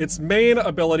 But its main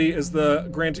ability is the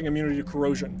granting immunity to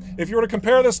corrosion. If you were to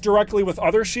compare this directly with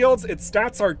other shields, its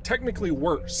stats are technically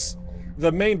worse.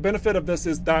 The main benefit of this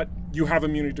is that you have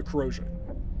immunity to corrosion.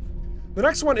 The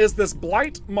next one is this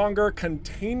Blightmonger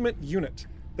containment unit.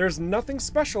 There's nothing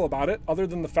special about it other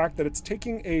than the fact that it's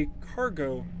taking a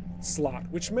cargo slot,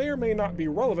 which may or may not be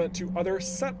relevant to other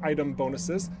set item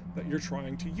bonuses that you're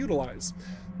trying to utilize.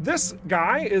 This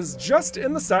guy is just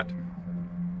in the set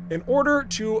in order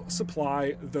to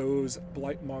supply those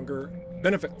Blightmonger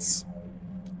benefits.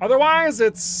 Otherwise,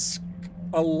 it's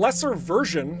a lesser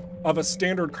version of a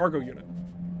standard cargo unit.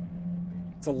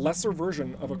 It's a lesser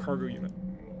version of a cargo unit.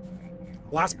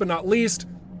 Last but not least,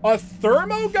 a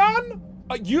thermogun?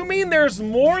 You mean there's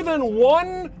more than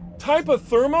one type of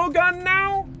thermogun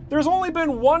now? There's only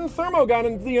been one thermogun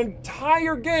in the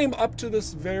entire game up to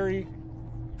this very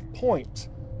point.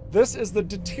 This is the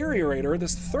Deteriorator.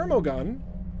 This thermogun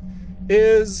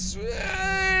is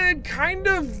kind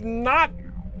of not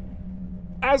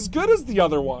as good as the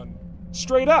other one,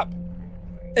 straight up.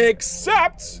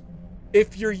 Except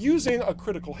if you're using a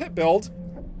critical hit build,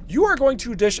 you are going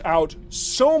to dish out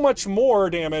so much more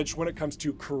damage when it comes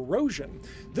to corrosion.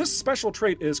 This special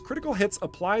trait is critical hits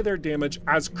apply their damage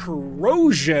as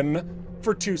corrosion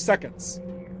for 2 seconds.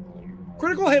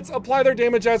 Critical hits apply their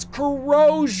damage as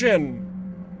corrosion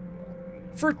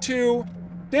for 2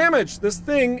 damage. This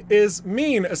thing is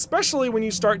mean, especially when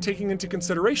you start taking into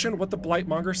consideration what the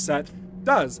Blightmonger set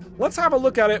does. Let's have a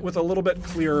look at it with a little bit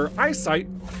clearer eyesight.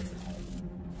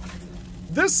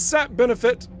 This set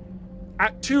benefit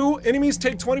at 2, enemies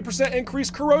take 20%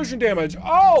 increased corrosion damage.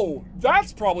 Oh,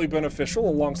 that's probably beneficial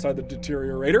alongside the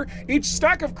Deteriorator. Each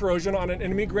stack of corrosion on an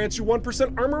enemy grants you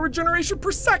 1% armor regeneration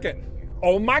per second.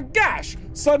 oh my gosh,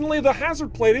 suddenly the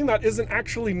hazard plating that isn't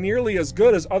actually nearly as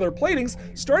good as other platings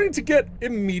starting to get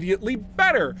immediately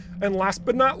better. And last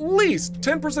but not least,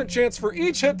 10% chance for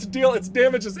each hit to deal its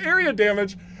damage as area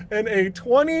damage in a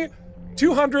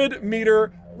 200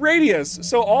 meter radius.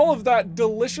 So all of that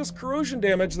delicious corrosion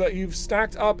damage that you've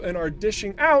stacked up and are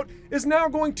dishing out is now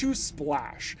going to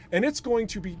splash. And it's going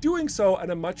to be doing so at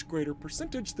a much greater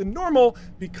percentage than normal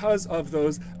because of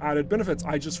those added benefits.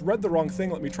 I just read the wrong thing.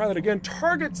 Let me try that again.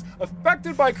 Targets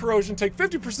affected by corrosion take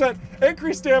 50%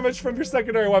 increased damage from your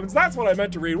secondary weapons. That's what I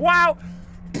meant to read. Wow.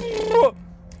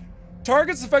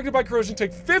 Targets affected by corrosion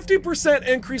take 50%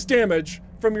 increased damage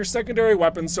from your secondary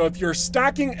weapons. So if you're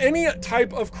stacking any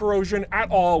type of corrosion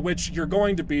at all, which you're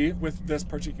going to be with this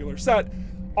particular set,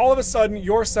 all of a sudden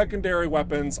your secondary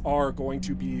weapons are going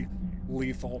to be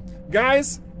lethal.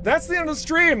 Guys, that's the end of the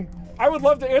stream. I would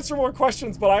love to answer more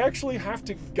questions, but I actually have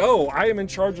to go. I am in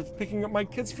charge of picking up my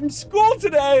kids from school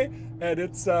today, and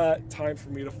it's time for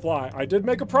me to fly. I did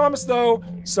make a promise though,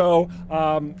 so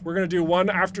we're gonna do one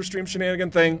after stream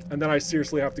shenanigan thing, and then I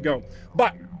seriously have to go.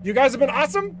 But you guys have been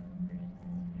awesome.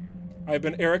 I've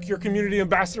been Eric, your community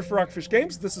ambassador for ROCKFISH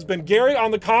Games. This has been Gary on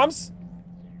the comms.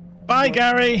 Bye,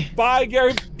 Gary. Bye,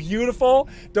 Gary. Beautiful.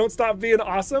 Don't stop being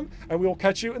awesome. And we will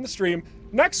catch you in the stream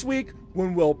next week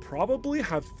when we'll probably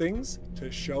have things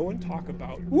to show and talk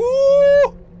about.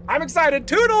 Woo! I'm excited.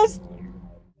 Toodles!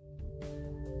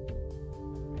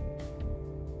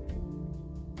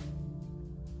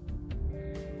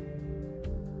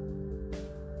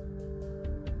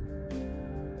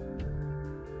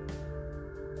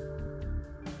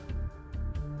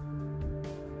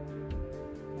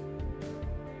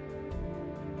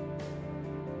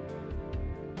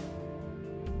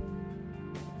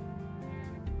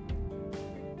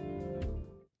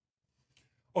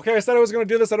 Okay, I said I was going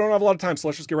to do this. I don't have a lot of time, so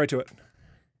let's just get right to it.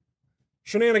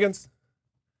 Shenanigans.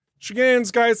 Shenanigans,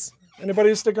 guys. Anybody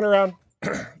who's sticking around?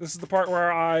 This is the part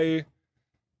where I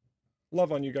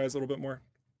love on you guys a little bit more.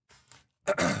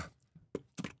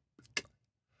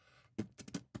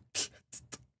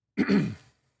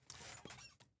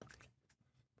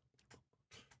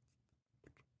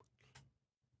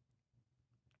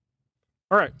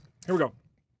 All right, here we go.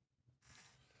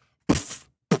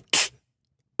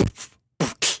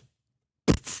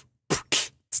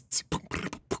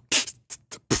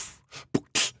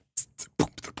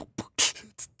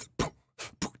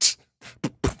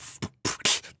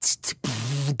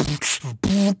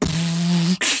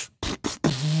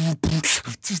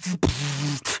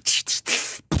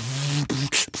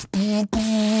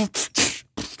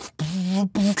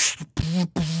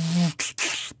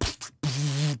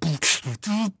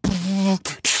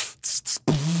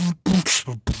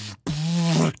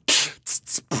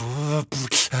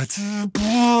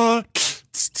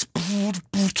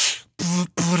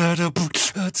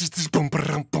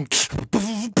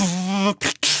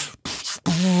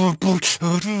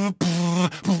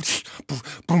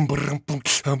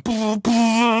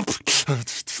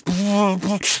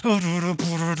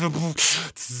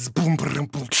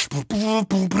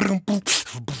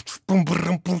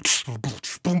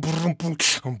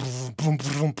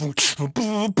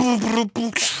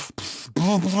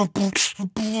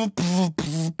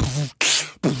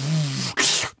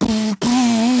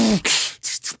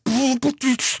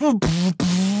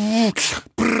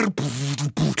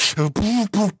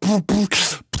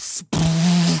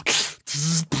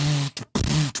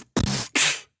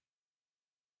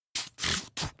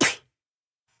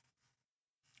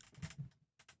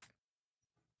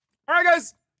 All right,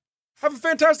 guys, have a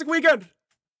fantastic weekend.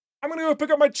 I'm gonna go pick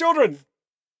up my children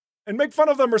and make fun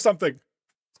of them or something.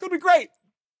 It's gonna be great.